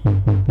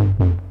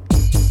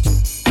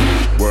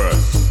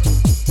 Worse.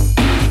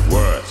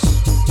 Worse.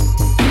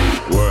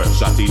 Worse.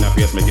 Shot in a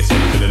face, make it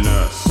send it to the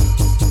nurse.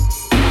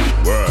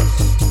 Worse.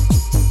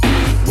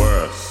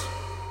 Worse.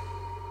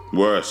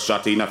 Worse.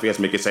 Shot in a face,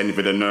 make it send it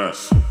to the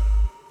nurse.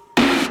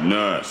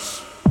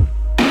 Nurse.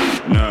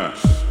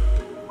 Nurse.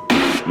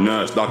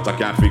 Nurse. Doctor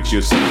can't fix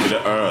you, send it to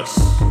the earth.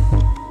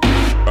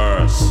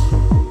 Earth.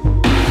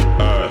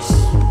 Earth.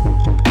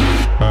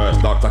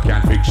 Earth, doctor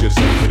can't fix you,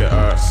 send to the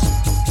earth.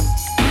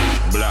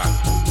 Black.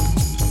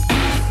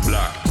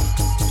 Black.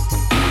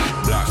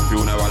 Black.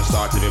 Funeral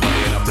start to the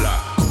body in a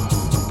black.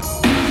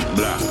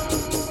 Black.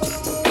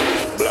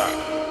 Black.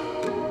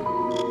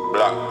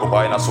 Black.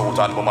 Papa in a suit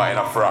and mama in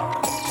a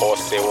frock.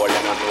 Pussy hole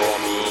you don't know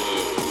me.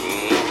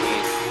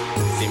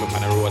 See me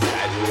on the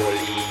roadside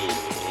rolling.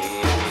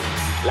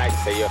 Like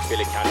say you feel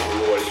it can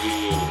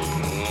rolling.